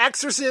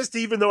Exorcist,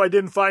 even though I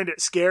didn't find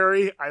it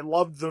scary, I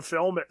loved the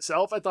film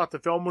itself. I thought the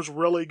film was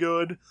really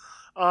good.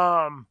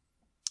 The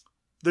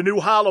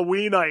new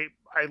Halloween I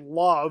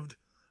loved.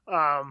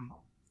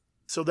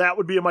 So that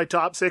would be in my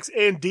top 6.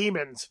 And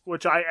Demons,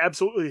 which I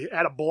absolutely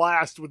had a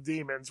blast with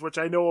Demons, which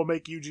I know will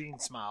make Eugene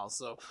smile.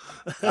 So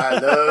I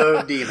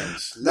love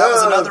Demons.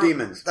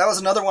 Demons. That was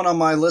another one on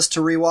my list to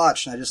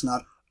rewatch, and I just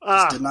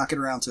did not get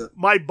around to it.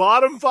 My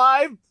bottom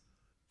 5,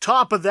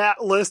 top of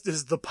that list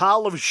is the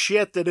pile of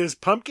shit that is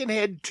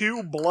Pumpkinhead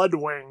 2 Blood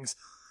Wings.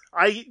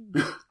 I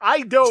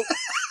don't...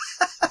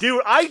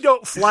 Dude, I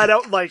don't flat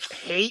out,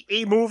 hate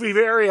a movie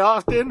very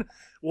often.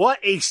 What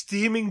a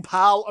steaming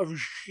pile of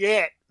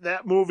shit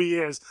that movie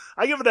is.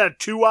 I give it a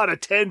 2 out of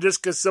 10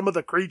 just because some of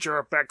the creature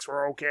effects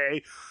were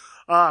okay.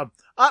 Up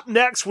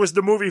next was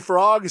the movie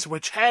Frogs,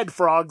 which had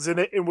frogs in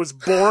it and was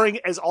boring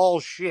as all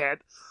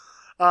shit.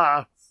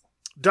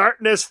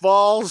 Darkness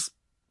Falls,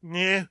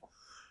 yeah.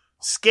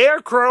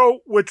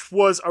 Scarecrow, which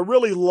was a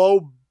really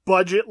low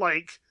budget,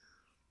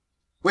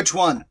 Which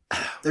one?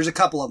 There's a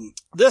couple of them.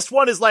 This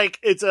one is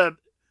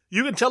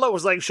you can tell it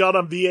was shot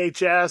on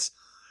VHS,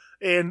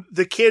 and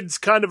the kid's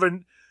kind of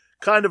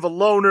a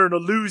loner and a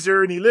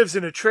loser, and he lives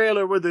in a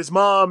trailer with his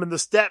mom and the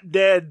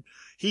stepdad.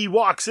 He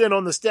walks in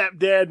on the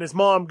stepdad and his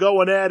mom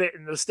going at it,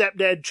 and the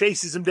stepdad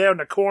chases him down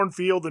the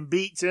cornfield and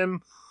beats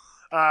him.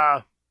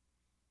 I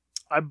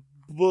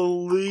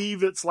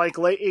believe it's late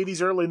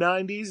 80s, early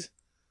 90s.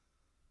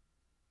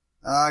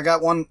 I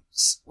got one.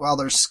 Well,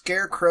 there's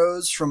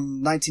Scarecrows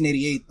from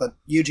 1988, but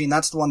Eugene,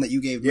 that's the one that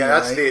you gave me. Yeah,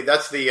 right?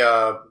 that's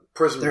the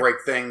prison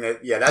break thing.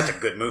 That's a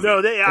good movie.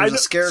 No,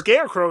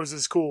 Scarecrows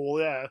is cool.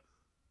 Yeah,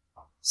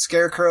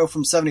 Scarecrow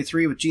from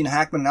 '73 with Gene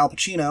Hackman and Al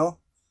Pacino.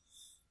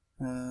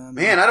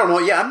 Man, I don't know.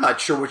 Yeah, I'm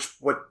not sure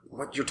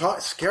what you're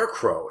talking.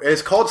 Scarecrow.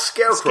 It's called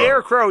Scarecrow.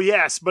 Scarecrow,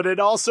 yes, but it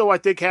also I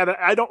think had.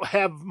 I don't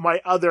have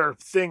my other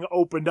thing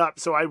opened up,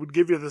 so I would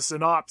give you the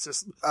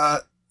synopsis.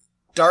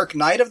 Dark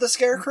Knight of the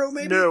Scarecrow,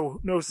 maybe?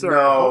 No, sir.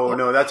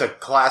 No, that's a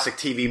classic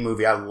TV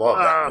movie. I love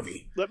that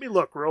movie. Let me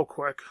look real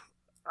quick.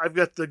 I've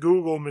got the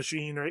Google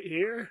machine right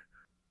here.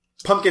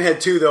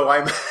 Pumpkinhead 2, though, I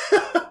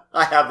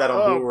have that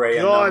on Blu-ray.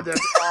 Oh, God,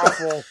 that's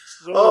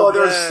awful.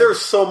 There's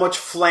so much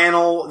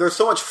flannel. There's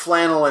so much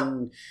flannel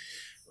and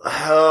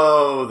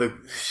Oh,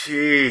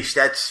 sheesh,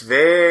 that's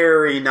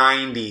very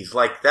 90s.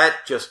 Like,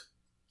 that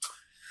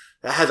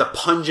has a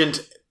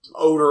pungent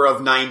odor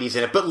of 90s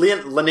in it. But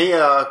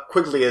Linnea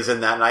Quigley is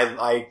in that, and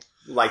I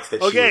liked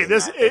that she was in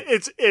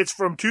that. It's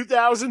from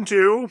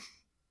 2002.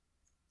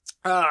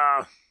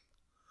 A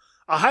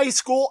high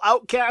school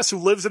outcast who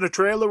lives in a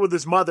trailer with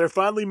his mother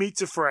finally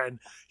meets a friend.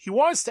 He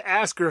wants to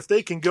ask her if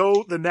they can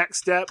go the next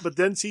step, but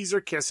then sees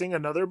her kissing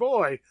another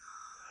boy.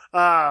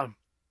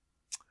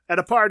 At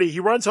a party, he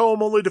runs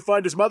home only to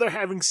find his mother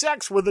having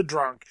sex with a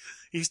drunk.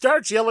 He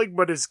starts yelling,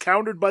 but is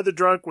countered by the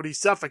drunk when he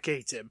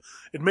suffocates him.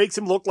 It makes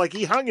him look like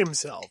he hung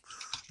himself.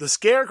 The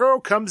Scarecrow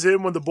comes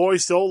in when the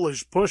boy's soul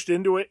is pushed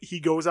into it. He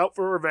goes out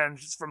for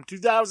revenge. It's from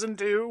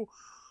 2002.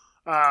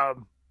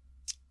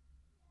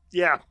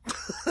 Yeah.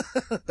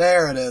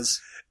 There it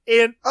is.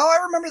 And I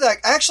remember that.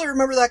 I actually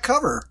remember that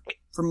cover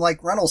from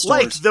like rental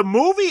stores. Like, the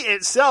movie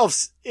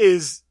itself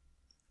it's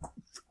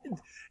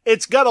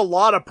got a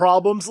lot of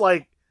problems.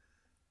 Like,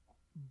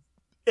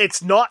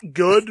 it's not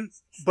good,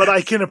 but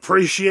I can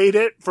appreciate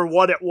it for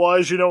what it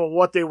was, and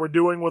what they were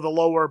doing with a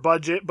lower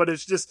budget, but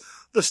it's just,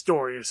 the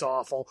story is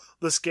awful.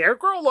 The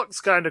Scarecrow looks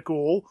kind of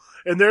cool,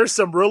 and there's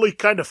some really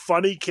kind of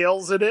funny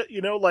kills in it,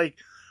 like,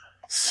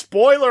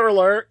 spoiler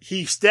alert,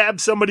 he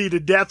stabbed somebody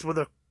to death with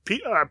a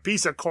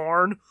piece of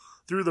corn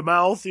through the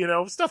mouth,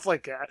 stuff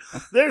like that.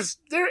 There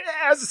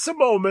has some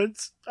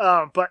moments,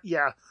 but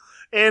yeah.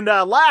 And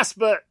last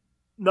but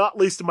not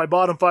least in my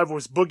bottom 5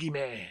 was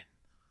Boogeyman.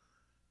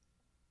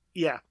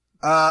 Yeah.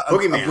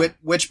 Boogeyman.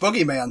 Which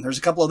Boogeyman? There's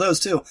a couple of those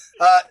too.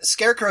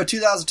 Scarecrow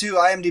 2002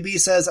 IMDb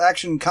says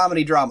action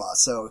comedy drama.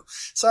 So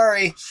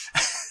sorry.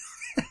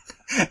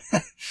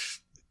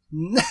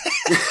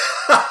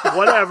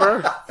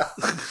 Whatever.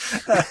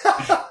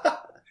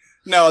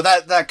 No,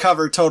 that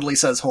cover totally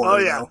says horror. Oh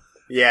yeah. Though.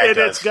 Yeah,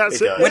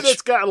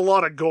 it's got a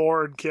lot of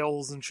gore and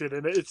kills and shit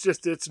in it.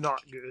 It's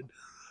not good.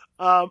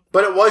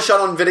 But it was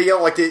shot on video,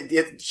 or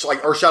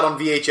shot on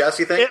VHS,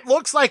 you think? It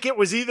looks like it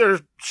was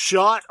either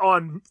shot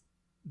on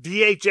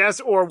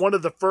VHS or one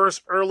of the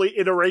first early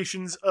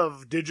iterations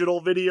of digital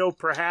video,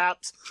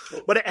 perhaps.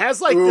 But it has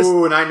like this.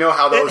 Ooh, and I know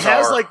how those are. It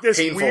has like this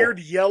painful. weird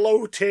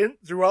yellow tint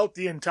throughout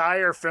the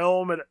entire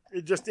film, and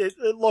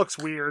it looks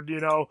weird,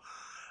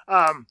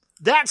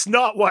 That's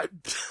not what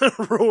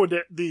ruined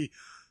it.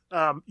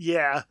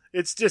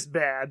 It's just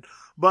bad.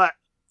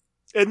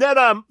 And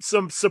then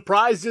some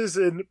surprises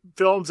in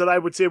films that I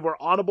would say were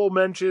honorable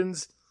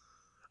mentions.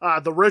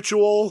 The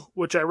Ritual,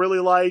 which I really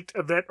liked,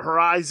 Event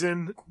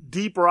Horizon,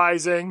 Deep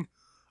Rising,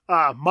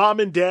 Mom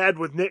and Dad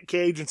with Nick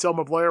Cage and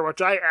Selma Blair,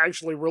 which I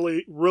actually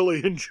really,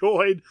 really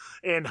enjoyed,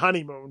 and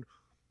Honeymoon.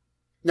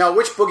 Now,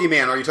 which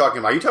Boogeyman are you talking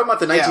about? Are you talking about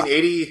the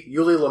 1980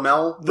 Yuli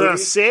Lamel movie? The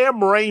Sam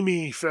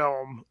Raimi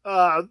film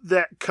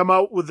that come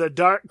out with the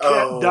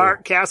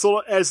Dark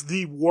Castle as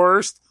the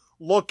worst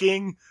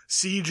looking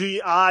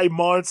CGI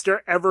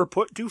monster ever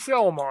put to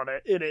film on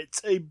it, and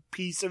it's a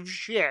piece of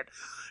shit.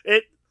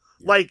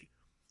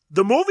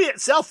 The movie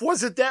itself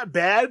wasn't that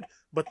bad,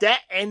 but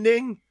that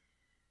ending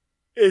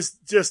is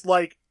just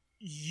like,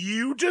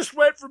 you just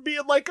went from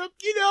being like a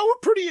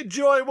pretty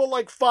enjoyable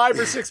 5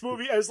 or 6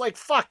 movie. I was like,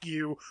 fuck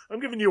you. I'm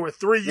giving you a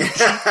 3, you cheap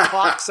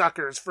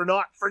cocksuckers, for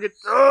not friggin'.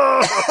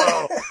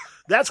 Oh.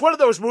 That's one of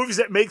those movies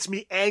that makes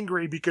me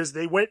angry because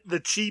they went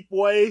the cheap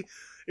way.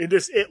 And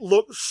it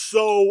looks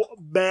so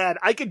bad.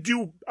 I could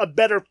do a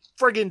better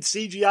friggin'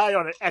 CGI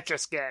on an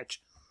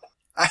Etch-a-Sketch.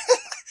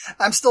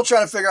 I'm still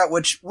trying to figure out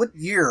what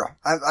year.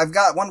 I've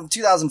got one from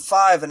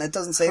 2005, and it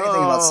doesn't say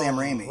anything about Sam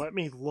Raimi. Let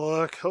me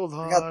look. Hold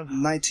on. I got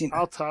 19.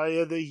 I'll tell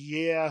you the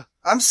year.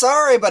 I'm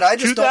sorry, but I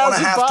just don't want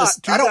to have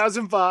to.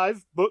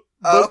 2005.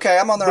 Okay,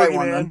 I'm on the right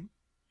one then.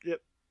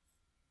 Yep.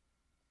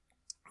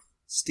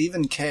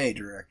 Stephen K.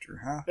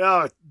 director, huh?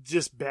 Oh,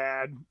 just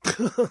bad.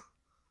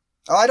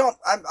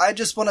 I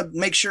just want to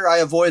make sure I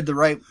avoid the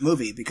right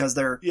movie because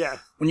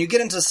when you get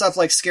into stuff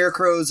like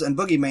Scarecrows and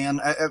Boogeyman,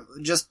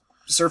 just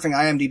surfing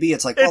IMDb,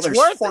 it's like, there's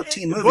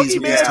 14 movies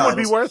with these titles. Boogeyman would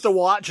be worth a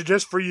watch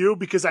just for you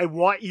because I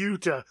want you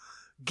to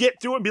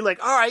get through it and be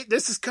like, all right,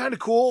 this is kind of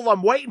cool.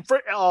 I'm waiting for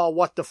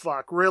what the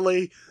fuck,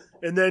 really?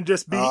 And then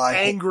just be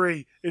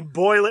angry and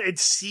boiling and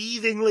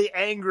seethingly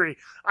angry.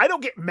 I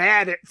don't get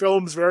mad at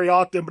films very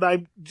often, but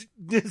I'm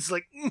just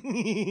like,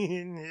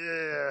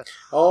 yeah.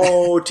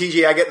 Oh,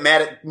 TJ, I get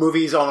mad at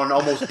movies on an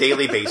almost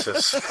daily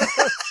basis.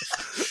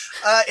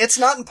 It's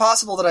not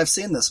impossible that I've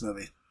seen this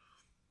movie.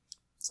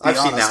 I've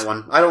seen that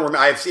one. I don't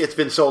remember. It's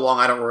been so long.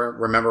 I don't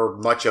remember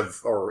much of,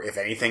 or if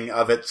anything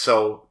of it.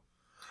 So,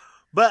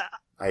 but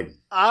I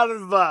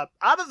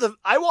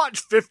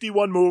watched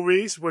 51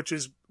 movies, which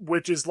is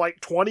like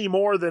 20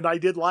 more than I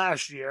did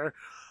last year.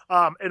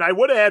 And I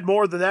would have had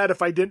more than that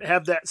if I didn't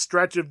have that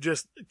stretch of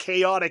just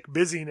chaotic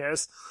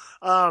busyness.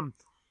 Out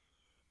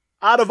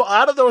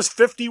of those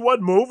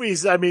 51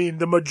 movies, I mean,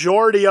 the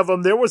majority of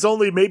them, there was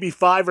only maybe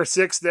 5 or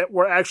 6 that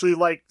were actually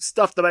like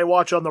stuff that I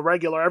watch on the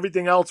regular.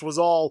 Everything else was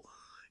all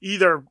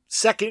either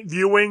second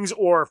viewings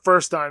or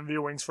first time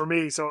viewings for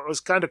me. So it was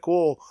kind of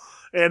cool.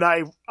 And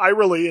I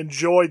really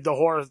enjoyed the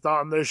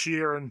Horror-thon this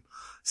year. And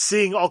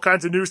seeing all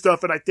kinds of new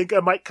stuff, and I think I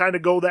might kind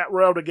of go that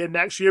route again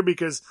next year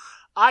because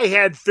I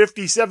had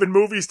 57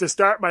 movies to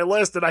start my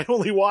list, and I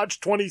only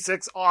watched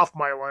 26 off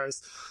my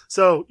list.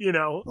 So,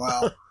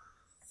 Wow.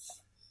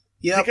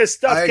 Yeah, because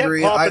stuff I kept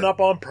agree. popping up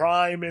on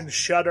Prime and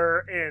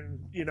Shudder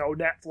and,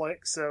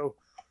 Netflix, so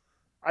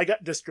I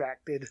got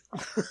distracted.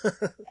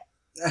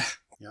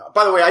 Yeah.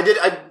 By the way,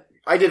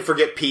 I did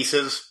forget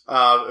Pieces,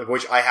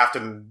 which I have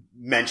to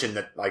mention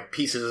that, like,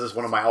 Pieces is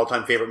one of my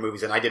all-time favorite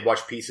movies, and I did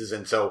watch Pieces,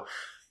 and so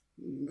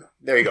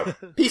there you go.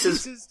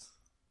 Pieces.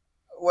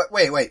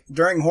 Wait.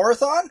 During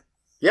Horathon?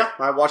 Yeah,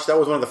 I watched. That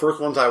was one of the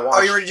first ones I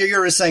watched. Oh, you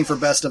were saying for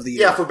best of the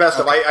year. Yeah, for best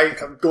of.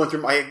 I'm going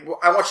through I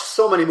watched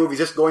so many movies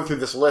just going through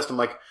this list. I'm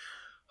like,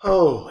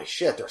 holy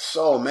shit, there's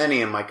so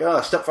many. I'm like,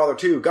 Stepfather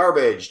 2,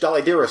 garbage,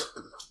 Dolly Dearest,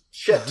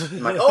 shit. I'm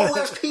like, oh,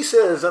 there's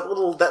Pieces. That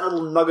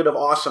little nugget of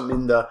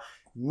awesome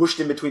mushed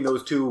in between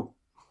those two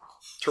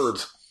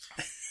turds.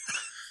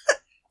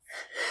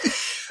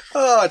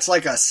 Oh, it's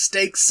like a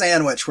steak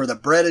sandwich where the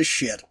bread is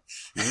shit.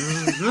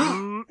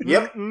 Mm-hmm.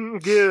 Yep.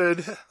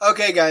 Good.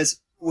 Okay, guys.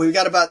 We've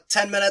got about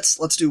 10 minutes.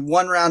 Let's do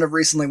one round of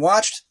recently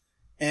watched,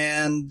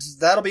 and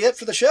that'll be it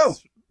for the show.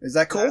 Is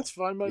that cool? That's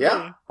fine by me.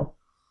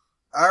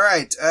 All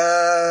right.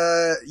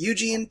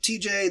 Eugene,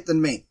 TJ,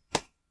 then me.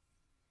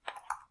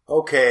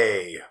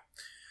 Okay.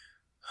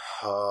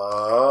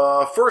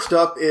 First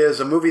up is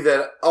a movie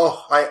that,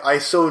 I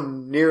so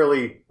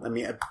nearly, I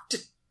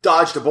just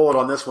dodged a bullet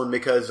on this one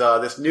because,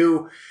 this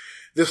new,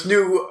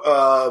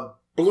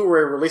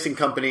 Blu-ray releasing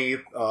company,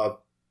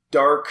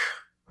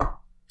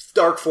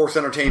 Dark Force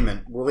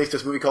Entertainment released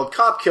this movie called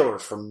Cop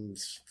Killers from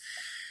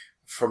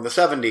the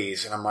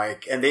 70s. And I'm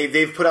like, and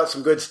they've put out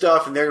some good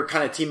stuff, and they're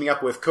kind of teaming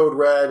up with Code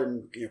Red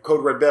and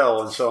Code Red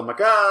Bill. And so I'm like,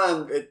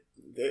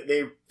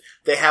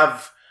 they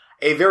have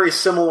a very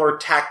similar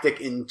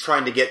tactic in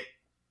trying to get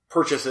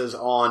purchases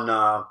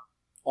on,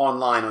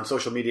 online on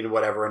social media and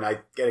whatever. And I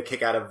get a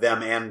kick out of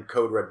them and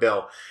Code Red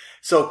Bill.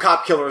 So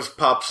Cop Killers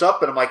pops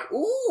up, and I'm like,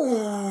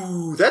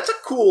 ooh, that's a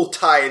cool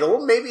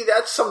title. Maybe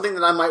that's something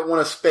that I might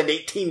want to spend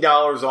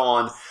 $18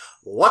 on.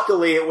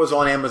 Luckily, it was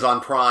on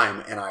Amazon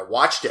Prime, and I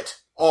watched it.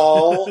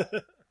 All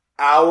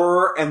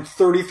hour and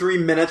 33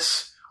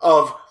 minutes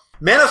of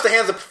Manos: The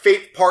Hands of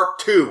Fate Part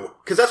 2.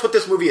 Because that's what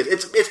this movie is.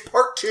 It's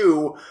Part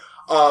 2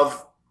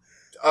 of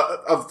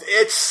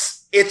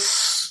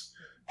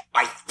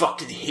I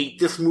fucking hate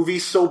this movie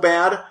so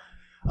bad.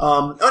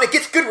 And it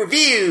gets good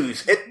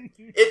reviews.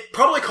 It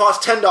probably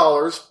costs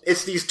 $10.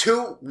 It's these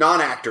two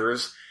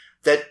non-actors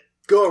that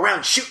go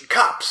around shooting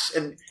cops,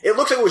 and it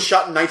looks like it was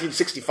shot in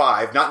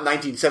 1965, not in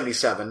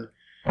 1977.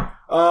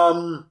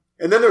 And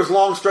then there's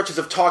long stretches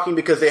of talking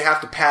because they have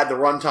to pad the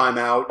runtime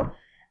out,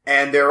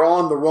 and they're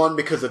on the run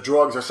because of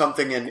drugs or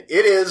something, and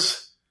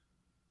it's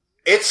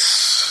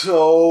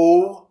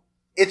so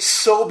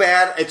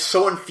bad, it's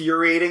so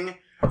infuriating.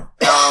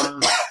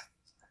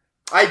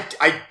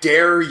 I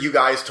dare you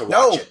guys to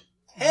watch it.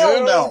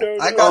 Hell no.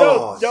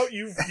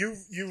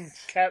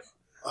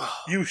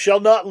 You shall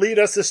not lead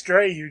us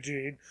astray,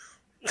 Eugene.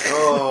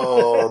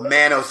 Oh,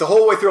 Manos. The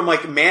whole way through, I'm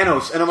like,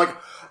 Manos. And I'm like,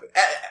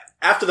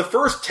 after the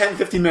first 10,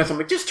 15 minutes, I'm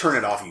like, just turn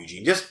it off,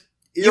 Eugene.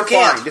 You're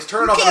fine. Just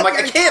turn it off. And I'm like,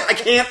 I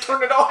can't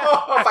turn it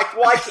off. Like,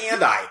 why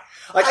can't I?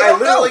 Like, I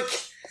literally,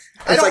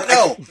 I don't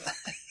know.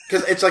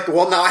 Because it's like,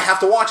 well, now I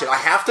have to watch it. I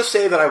have to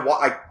say that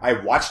I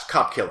watched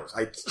Cop Killers.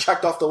 I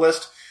checked off the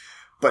list,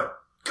 but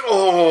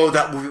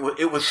that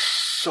movie, it was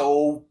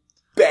so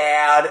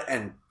bad.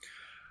 And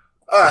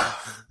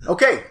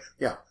okay,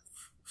 yeah,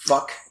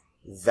 fuck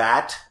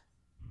that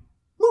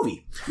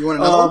movie. You want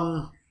another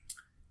one?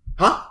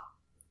 Huh?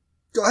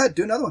 Go ahead,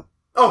 do another one.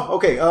 Oh,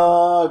 okay. I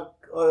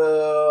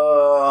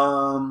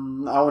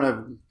want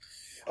to.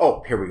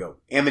 Oh, here we go.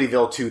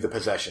 Amityville 2: The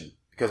Possession,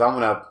 because I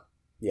want to.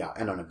 Yeah,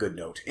 end on a good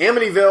note.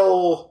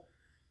 Amityville.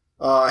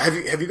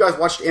 Have you guys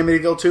watched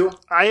Amityville 2?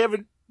 I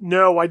haven't.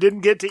 No, I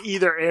didn't get to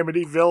either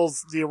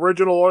Amityville's, the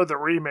original or the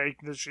remake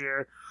this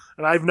year,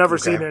 and I've never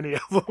seen any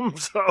of them.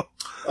 So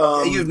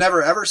you've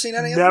never ever seen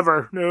any of them?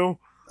 Never, no.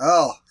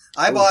 Oh,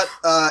 I bought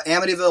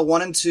Amityville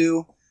 1 and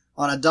 2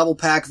 on a double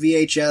pack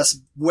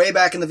VHS way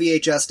back in the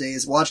VHS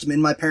days. Watched them in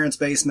my parents'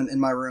 basement in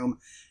my room,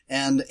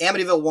 and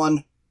Amityville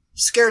 1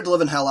 scared the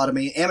living hell out of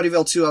me.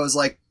 Amityville 2, I was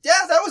like,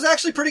 yeah, that was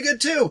actually pretty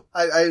good too.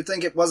 I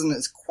think it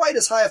wasn't quite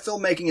as high a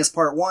filmmaking as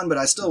part 1, but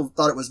I still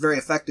thought it was very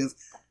effective.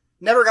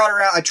 Never got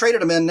around, I traded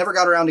them in, never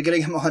got around to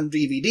getting them on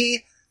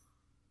DVD.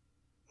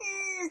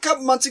 A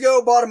couple months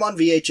ago, bought them on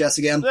VHS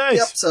again. Nice.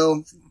 Yep,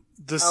 so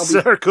the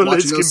circle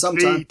is complete.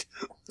 Sometime.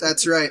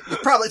 That's right.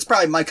 It's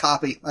probably my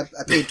copy. I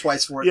paid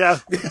twice for it. Yeah.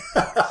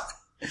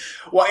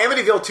 Well,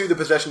 Amityville 2: The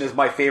Possession is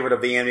my favorite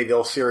of the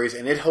Amityville series,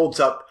 and it holds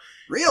up.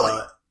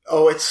 Really?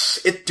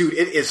 Dude,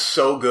 it is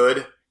so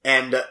good,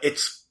 and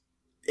it's.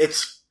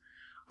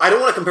 I don't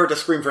want to compare it to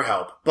Scream for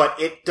Help, but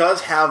it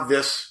does have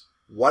this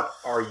 "what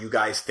are you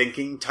guys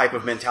thinking" type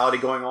of mentality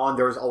going on.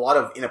 There's a lot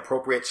of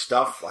inappropriate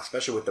stuff,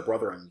 especially with the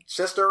brother and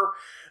sister,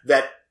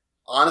 that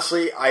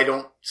honestly I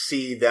don't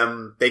see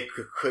them.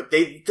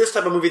 This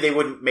type of movie they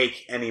wouldn't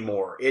make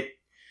anymore.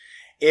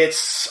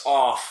 it's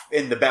off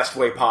in the best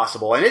way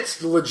possible. And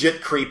it's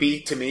legit creepy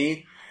to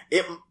me.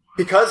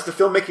 Because the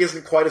filmmaking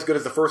isn't quite as good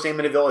as the first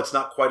Amityville, it's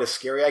not quite as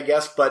scary, I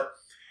guess, but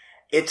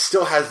it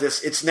still has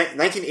this, it's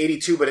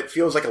 1982, but it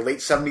feels like a late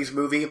 70s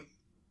movie.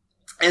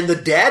 And the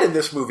dad in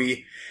this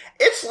movie,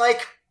 it's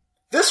like,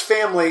 this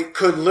family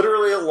could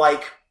literally,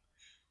 like,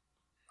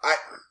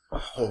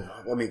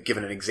 let me give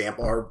it an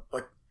example, or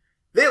like,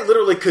 they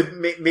literally could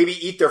maybe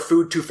eat their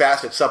food too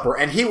fast at supper,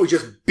 and he would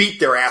just beat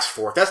their ass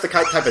for it. That's the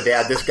type of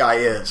dad this guy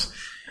is.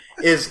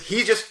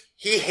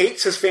 He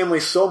hates his family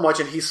so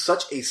much, and he's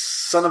such a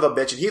son of a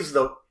bitch. And he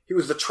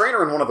was the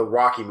trainer in one of the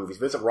Rocky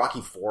movies. Is it Rocky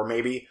IV,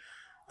 maybe?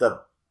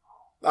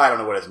 I don't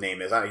know what his name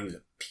is. He was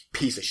a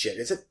piece of shit.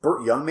 Is it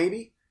Burt Young,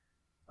 maybe?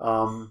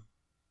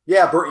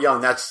 Yeah, Burt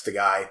Young, that's the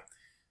guy.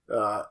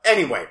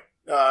 Anyway,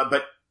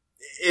 but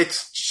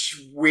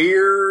it's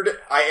weird.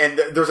 And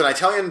there's an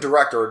Italian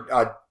director,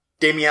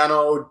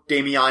 Damiano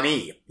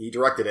Damiani. He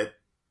directed it.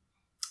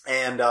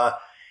 And,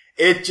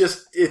 it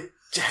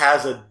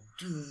has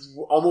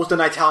almost an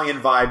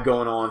Italian vibe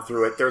going on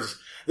through it.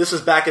 This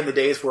is back in the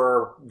days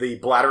where the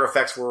bladder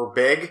effects were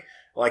big,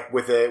 like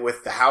with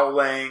The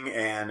Howling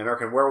and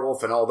American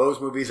Werewolf and all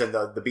those movies and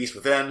The Beast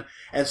Within.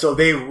 And so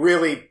they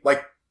really,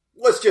 like,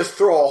 let's just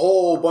throw a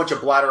whole bunch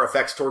of bladder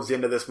effects towards the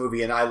end of this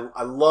movie. And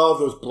I love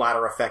those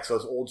bladder effects,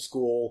 those old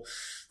school,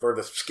 where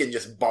the skin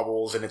just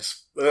bubbles and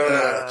it's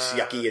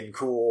yucky and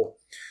cool.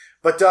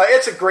 But,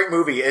 it's a great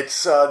movie.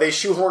 It's, they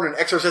shoehorn an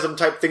exorcism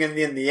type thing in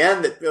the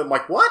end that I'm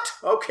like, what?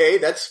 Okay,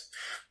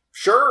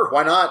 sure,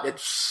 why not?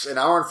 It's an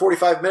hour and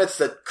 45 minutes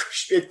that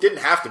it didn't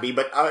have to be,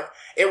 but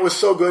it was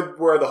so good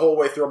where the whole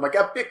way through I'm like,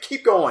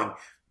 keep going.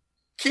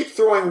 Keep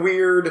throwing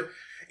weird,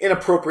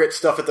 inappropriate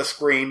stuff at the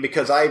screen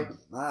because I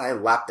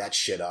lapped that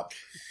shit up.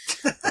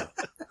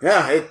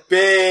 Yeah,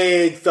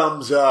 big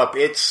thumbs up.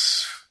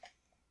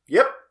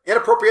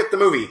 Inappropriate the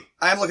movie.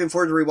 I'm looking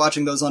forward to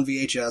rewatching those on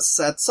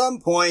VHS at some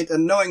point,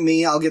 and knowing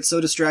me, I'll get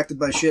so distracted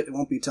by shit it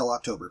won't be till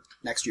October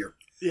next year.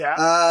 Yeah.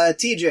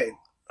 TJ.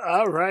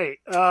 All right.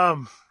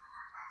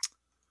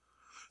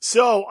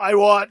 So I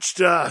watched,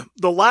 the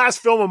last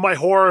film of my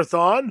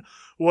horror-thon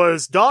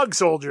was Dog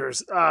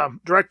Soldiers,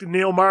 directed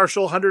Neil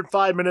Marshall,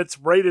 105 minutes,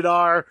 rated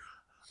R.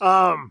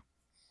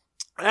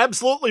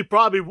 Absolutely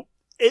probably,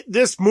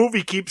 this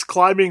movie keeps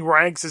climbing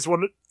ranks it's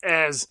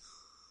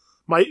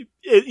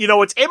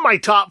in my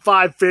top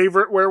 5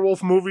 favorite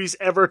werewolf movies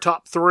ever,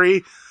 top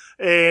 3.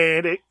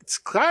 And it's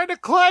kind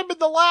of climbing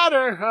the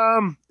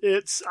ladder.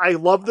 I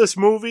love this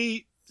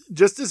movie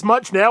just as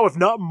much now, if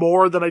not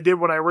more than I did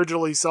when I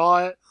originally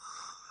saw it.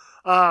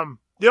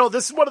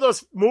 This is one of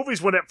those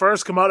movies when it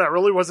first came out, I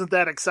really wasn't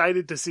that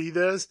excited to see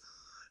this.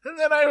 And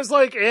then I was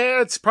like,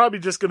 it's probably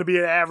just going to be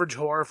an average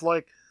horror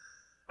flick.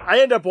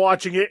 I end up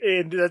watching it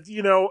and,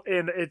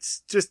 and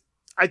it's just,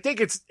 I think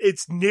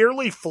it's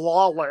nearly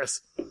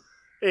flawless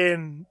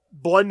in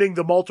blending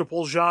the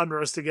multiple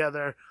genres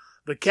together.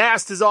 The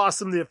cast is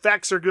awesome. The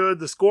effects are good.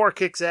 The score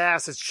kicks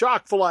ass. It's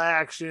chock full of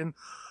action.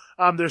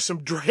 There's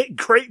some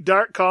great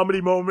dark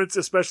comedy moments,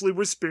 especially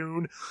with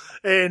Spoon.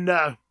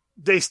 And,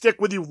 they stick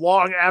with you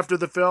long after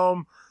the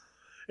film.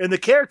 And the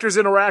characters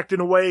interact in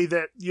a way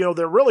that,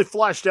 they're really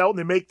fleshed out and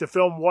they make the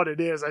film what it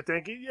is, I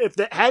think. If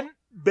there hadn't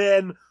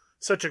been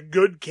such a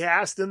good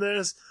cast in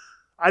this,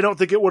 I don't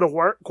think it would have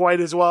worked quite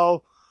as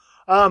well.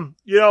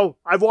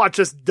 I've watched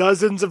this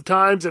dozens of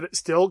times and it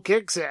still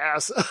kicks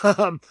ass.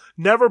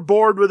 Never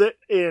bored with it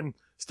and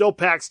still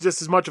packs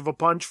just as much of a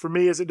punch for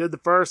me as it did the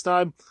first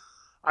time.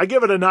 I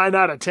give it a 9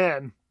 out of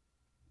 10.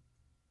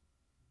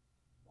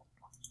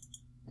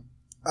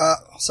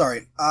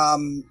 Sorry.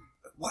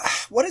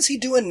 What is he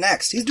doing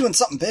next? He's doing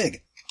something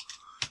big.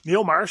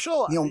 Neil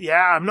Marshall?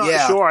 Yeah, I'm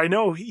not sure. I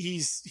know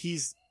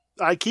he's,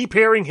 I keep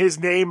hearing his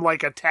name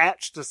like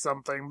attached to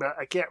something, but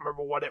I can't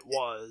remember what it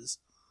was.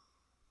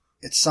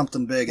 It's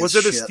something big. Was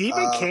it a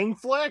Stephen King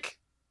flick?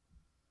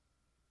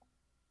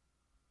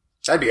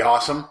 That'd be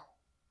awesome.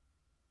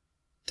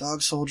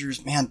 Dog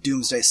Soldiers, man,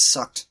 Doomsday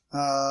sucked.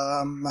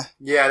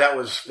 Yeah, that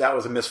was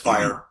a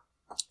misfire.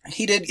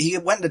 He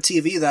went into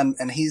TV then,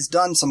 and he's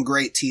done some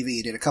great TV.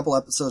 He did a couple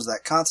episodes of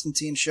that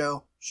Constantine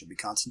show. Should be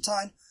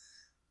Constantine.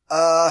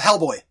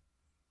 Hellboy.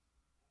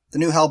 The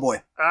new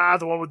Hellboy.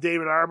 The one with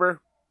David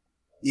Harbour?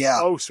 Yeah.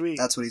 Oh, sweet.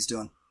 That's what he's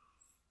doing.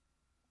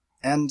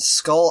 And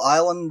Skull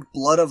Island,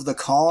 Blood of the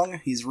Kong,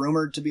 he's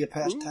rumored to be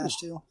attached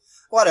to.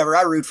 Whatever,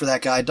 I root for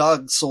that guy.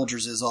 Dog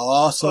Soldiers is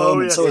awesome. Oh,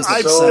 yeah. And so is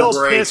I'm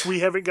still pissed we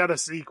haven't got a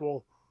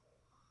sequel.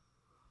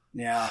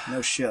 Yeah,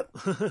 no shit.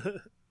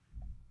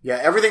 Yeah,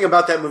 everything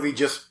about that movie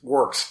just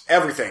works.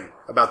 Everything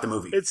about the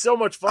movie. It's so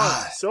much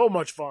fun. So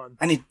much fun.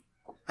 I need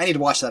to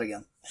watch that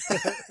again.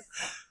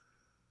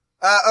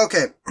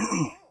 Okay.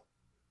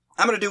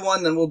 I'm gonna do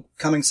one, then we'll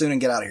coming soon and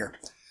get out of here.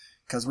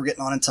 Because we're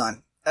getting on in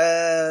time.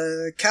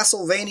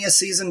 Castlevania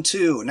Season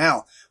 2.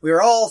 Now, we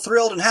were all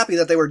thrilled and happy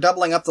that they were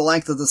doubling up the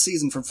length of the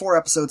season from 4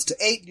 episodes to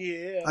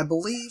 8, I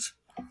believe.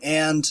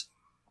 And,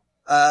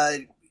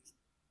 the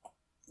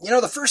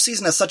first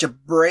season has such a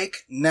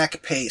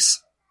breakneck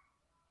pace.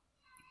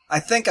 I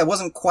think I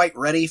wasn't quite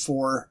ready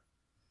for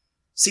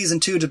season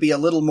 2 to be a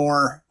little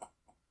more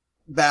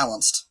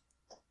balanced.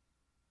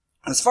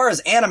 As far as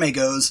anime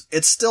goes,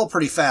 it's still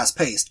pretty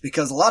fast-paced,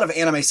 because a lot of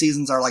anime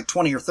seasons are like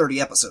 20 or 30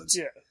 episodes.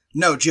 Yeah.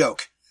 No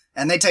joke.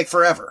 And they take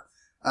forever.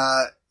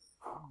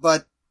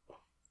 But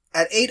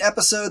at 8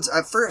 episodes,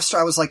 at first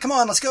I was like, come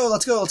on, let's go,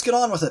 let's get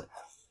on with it.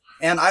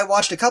 And I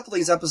watched a couple of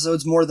these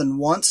episodes more than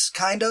once,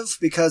 kind of,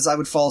 because I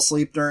would fall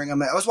asleep during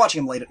them. I was watching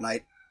them late at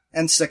night,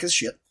 and sick as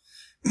shit.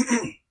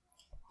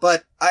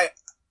 But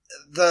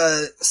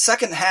the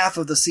second half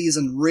of the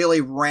season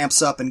really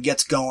ramps up and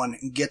gets going,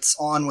 and gets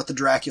on with the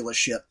Dracula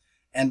shit,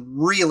 and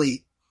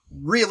really,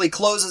 really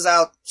closes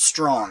out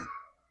strong.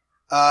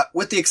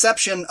 With the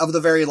exception of the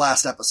very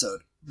last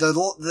episode.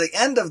 The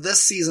end of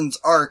this season's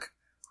arc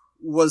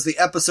was the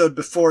episode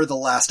before the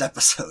last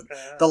episode.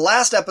 The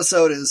last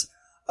episode is,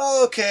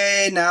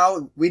 okay,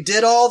 now we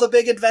did all the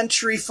big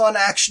adventure-y fun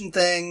action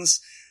things.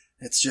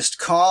 It's just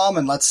calm,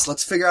 and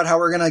let's figure out how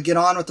we're gonna get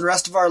on with the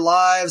rest of our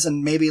lives,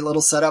 and maybe a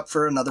little setup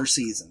for another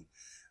season.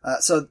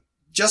 So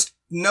just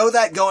know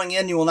that going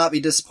in, you will not be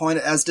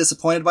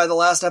disappointed by the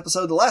last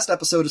episode. The last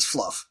episode is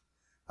fluff.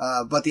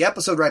 But the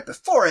episode right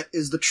before it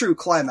is the true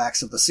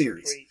climax of the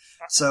series.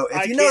 So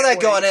if you know that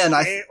going in,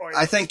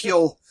 I think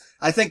you'll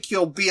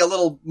be a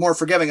little more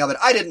forgiving of it.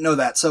 I didn't know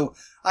that, so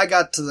I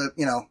got to the,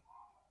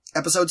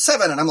 episode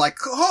 7, and I'm like,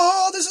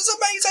 oh, this is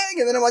amazing!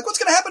 And then I'm like, what's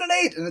gonna happen in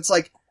 8? And it's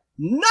like,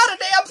 not a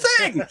damn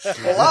thing!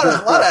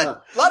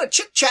 A lot of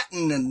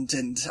chit-chatting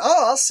and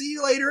I'll see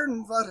you later,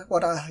 and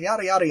what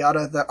yada yada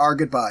yada, our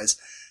goodbyes.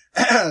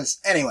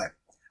 Anyway,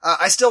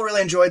 I still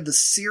really enjoyed the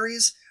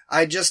series.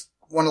 I just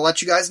want to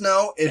let you guys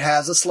know it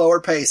has a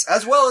slower pace,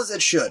 as well as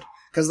it should,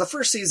 because the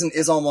first season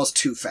is almost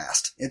too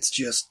fast. It's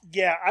just...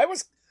 Yeah,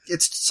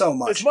 it's so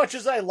much. As much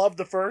as I loved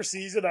the first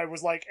season, I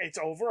was like, it's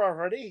over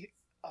already?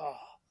 Oh.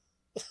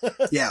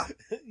 Yeah.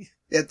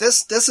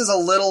 This is a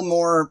little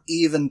more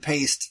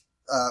even-paced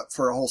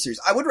for a whole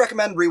series. I would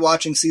recommend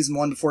rewatching season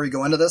 1 before you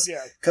go into this,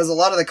 because a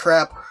lot of the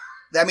crap...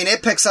 I mean,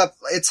 it picks up...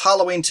 It's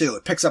Halloween 2.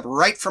 It picks up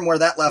right from where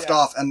that left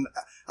off, and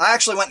I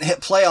actually went and hit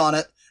play on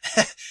it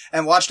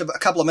and watched a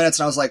couple of minutes,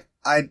 and I was like,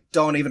 I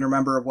don't even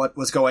remember what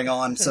was going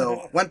on,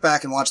 so went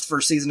back and watched the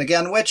first season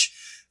again, which,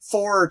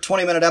 for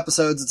 20-minute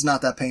episodes, it's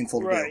not that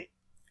painful to do.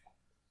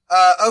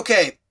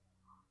 Okay.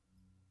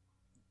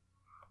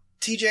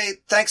 TJ,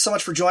 thanks so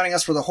much for joining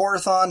us for the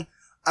Horrorthon.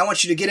 I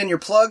want you to get in your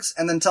plugs,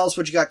 and then tell us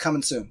what you got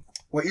coming soon.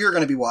 What you're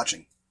going to be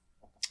watching.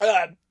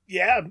 If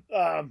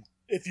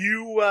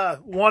you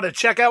want to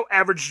check out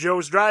Average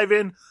Joe's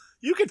Drive-In,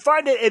 you can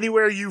find it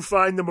anywhere you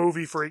find the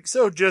Movie Freak.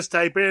 So just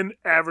type in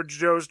Average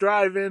Joe's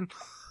Drive-In.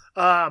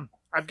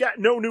 I've got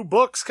no new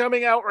books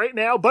coming out right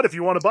now, but if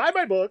you want to buy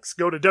my books,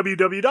 go to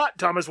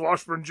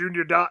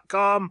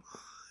www.thomaswashburnjr.com,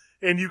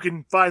 and you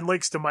can find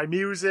links to my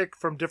music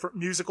from different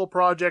musical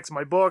projects,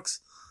 my books,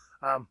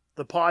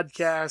 the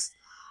podcast,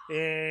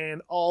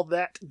 and all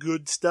that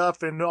good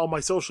stuff, and all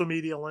my social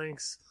media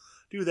links.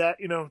 Do that,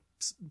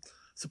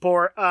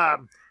 support.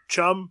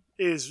 Chum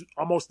is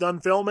almost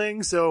done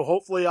filming, so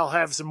hopefully I'll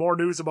have some more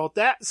news about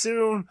that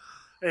soon.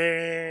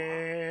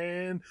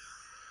 And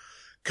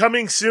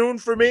coming soon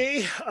for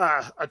me,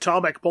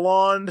 Atomic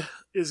Blonde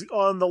is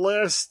on the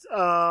list.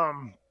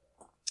 I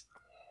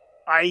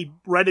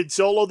rented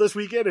Solo this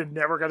weekend and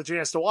never got a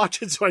chance to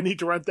watch it, so I need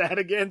to rent that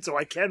again so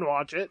I can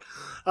watch it.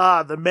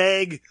 The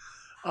Meg,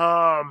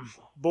 and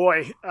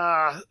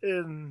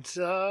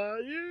a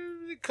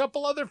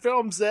couple other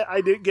films that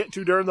I didn't get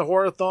to during the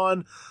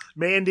Horrorthon.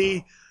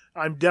 Mandy,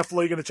 I'm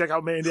definitely going to check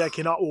out Mandy. I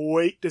cannot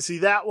wait to see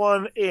that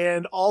one.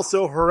 And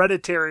also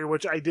Hereditary,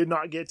 which I did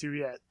not get to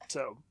yet.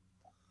 So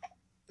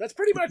that's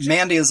pretty much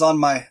Mandy is on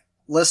my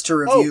list to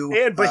review.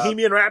 Oh, and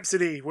Bohemian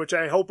Rhapsody, which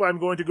I hope I'm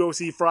going to go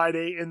see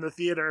Friday in the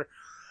theater.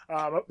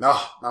 I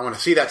want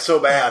to see that so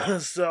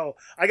bad. So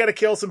I got to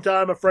kill some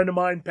time. A friend of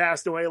mine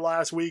passed away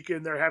last week,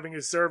 and they're having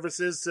his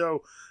services,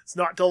 so it's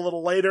not till a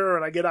little later,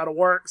 and I get out of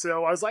work.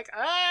 So I was like,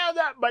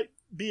 that might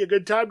be a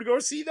good time to go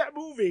see that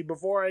movie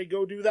before I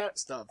go do that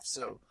stuff.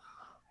 So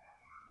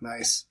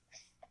nice.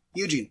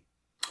 Eugene.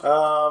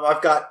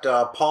 I've got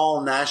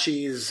Paul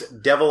Naschy's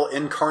Devil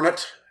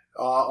Incarnate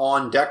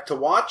on deck to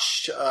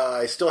watch.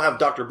 I still have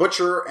Dr.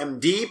 Butcher,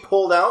 MD,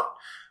 pulled out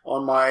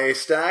on my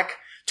stack.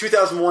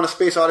 2001: A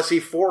Space Odyssey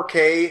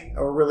 4K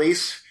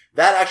release.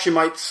 That actually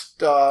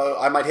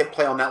I might hit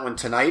play on that one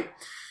tonight.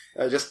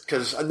 Just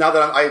because now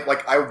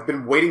that I've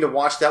been waiting to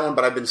watch that one,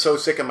 but I've been so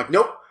sick. I'm like,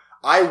 nope,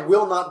 I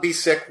will not be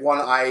sick when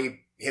I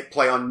hit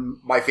play on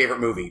my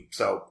favorite movie.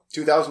 So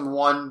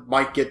 2001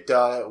 might get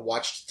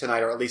watched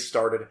tonight, or at least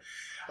started.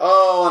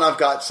 Oh, and I've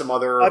got some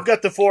other... I've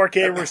got the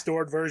 4K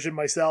restored version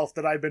myself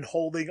that I've been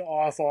holding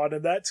off on,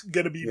 and that's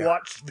going to be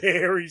watched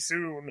very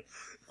soon.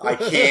 I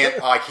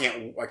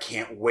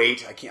can't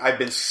wait. I've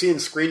been seeing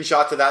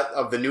screenshots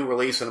of the new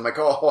release, and I'm like,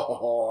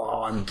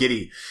 I'm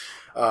giddy.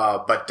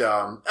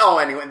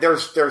 Anyway,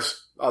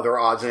 there's other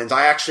odds and ends.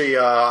 I actually,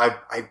 I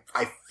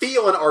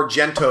feel an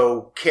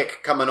Argento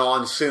kick coming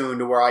on soon,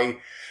 to where I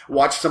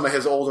watch some of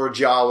his older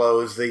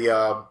giallos,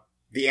 the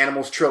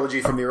Animals trilogy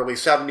from the early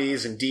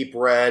 70s and Deep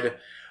Red.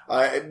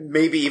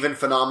 Maybe even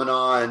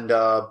Phenomena and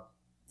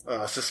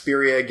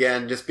Suspiria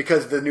again, just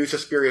because the new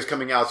Suspiria is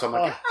coming out. So I'm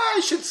like,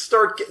 I should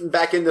start getting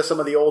back into some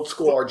of the old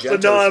school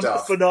Argento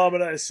stuff.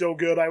 Phenomena is so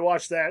good. I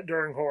watched that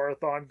during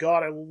Horrorthon.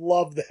 God, I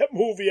love that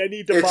movie. I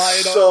need to buy it.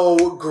 It's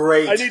so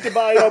great. I need to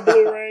buy it on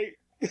Blu-ray.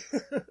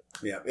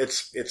 Yeah,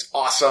 it's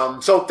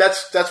awesome. So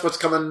that's what's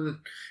coming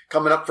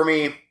up for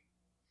me.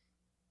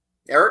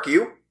 Eric,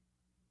 you?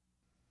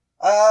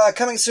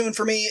 Coming soon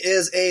for me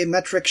is a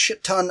metric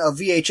shit ton of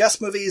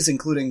VHS movies,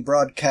 including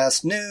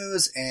Broadcast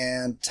News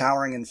and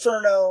Towering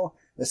Inferno,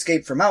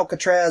 Escape from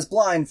Alcatraz,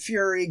 Blind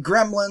Fury,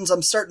 Gremlins.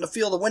 I'm starting to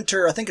feel the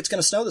winter. I think it's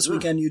going to snow this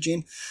weekend,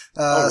 Eugene.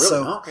 Really?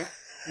 So Okay.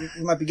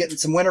 You might be getting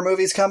some winter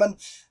movies coming.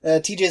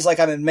 TJ's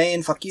like, I'm in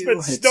Maine. Fuck you. It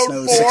It snowed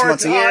snows 6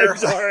 months a year.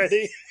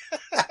 already.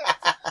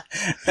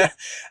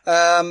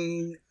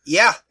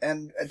 Yeah,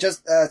 and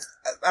just,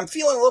 I'm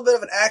feeling a little bit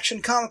of an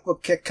action comic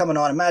book kick coming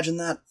on. Imagine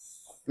that.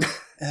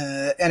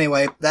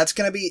 Anyway, that's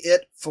gonna be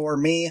it for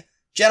me.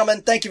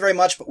 Gentlemen, thank you very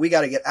much, but we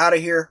gotta get out of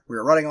here.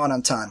 We're running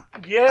on time.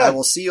 Yeah. I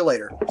will see you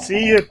later.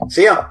 See you.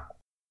 See ya.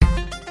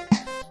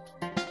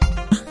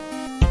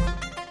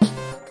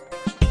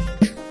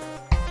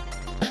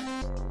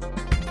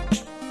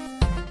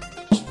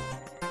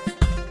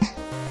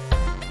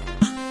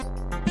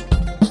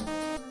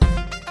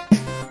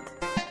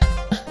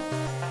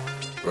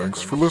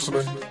 Thanks for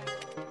listening.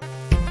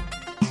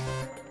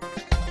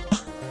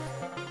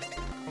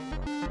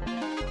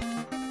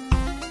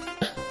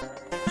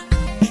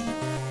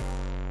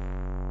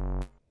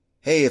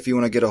 Hey, if you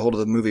want to get a hold of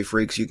the Movie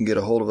Freaks, you can get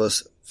a hold of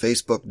us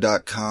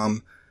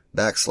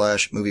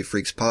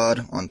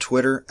facebook.com/moviefreakspod, on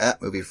Twitter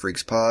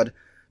 @moviefreakspod.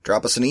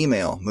 Drop us an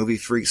email,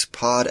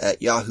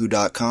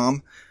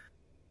 moviefreakspod@yahoo.com.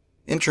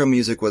 Intro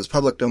music was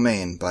public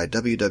domain by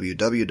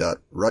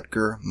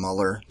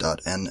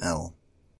www.rutgermuller.nl.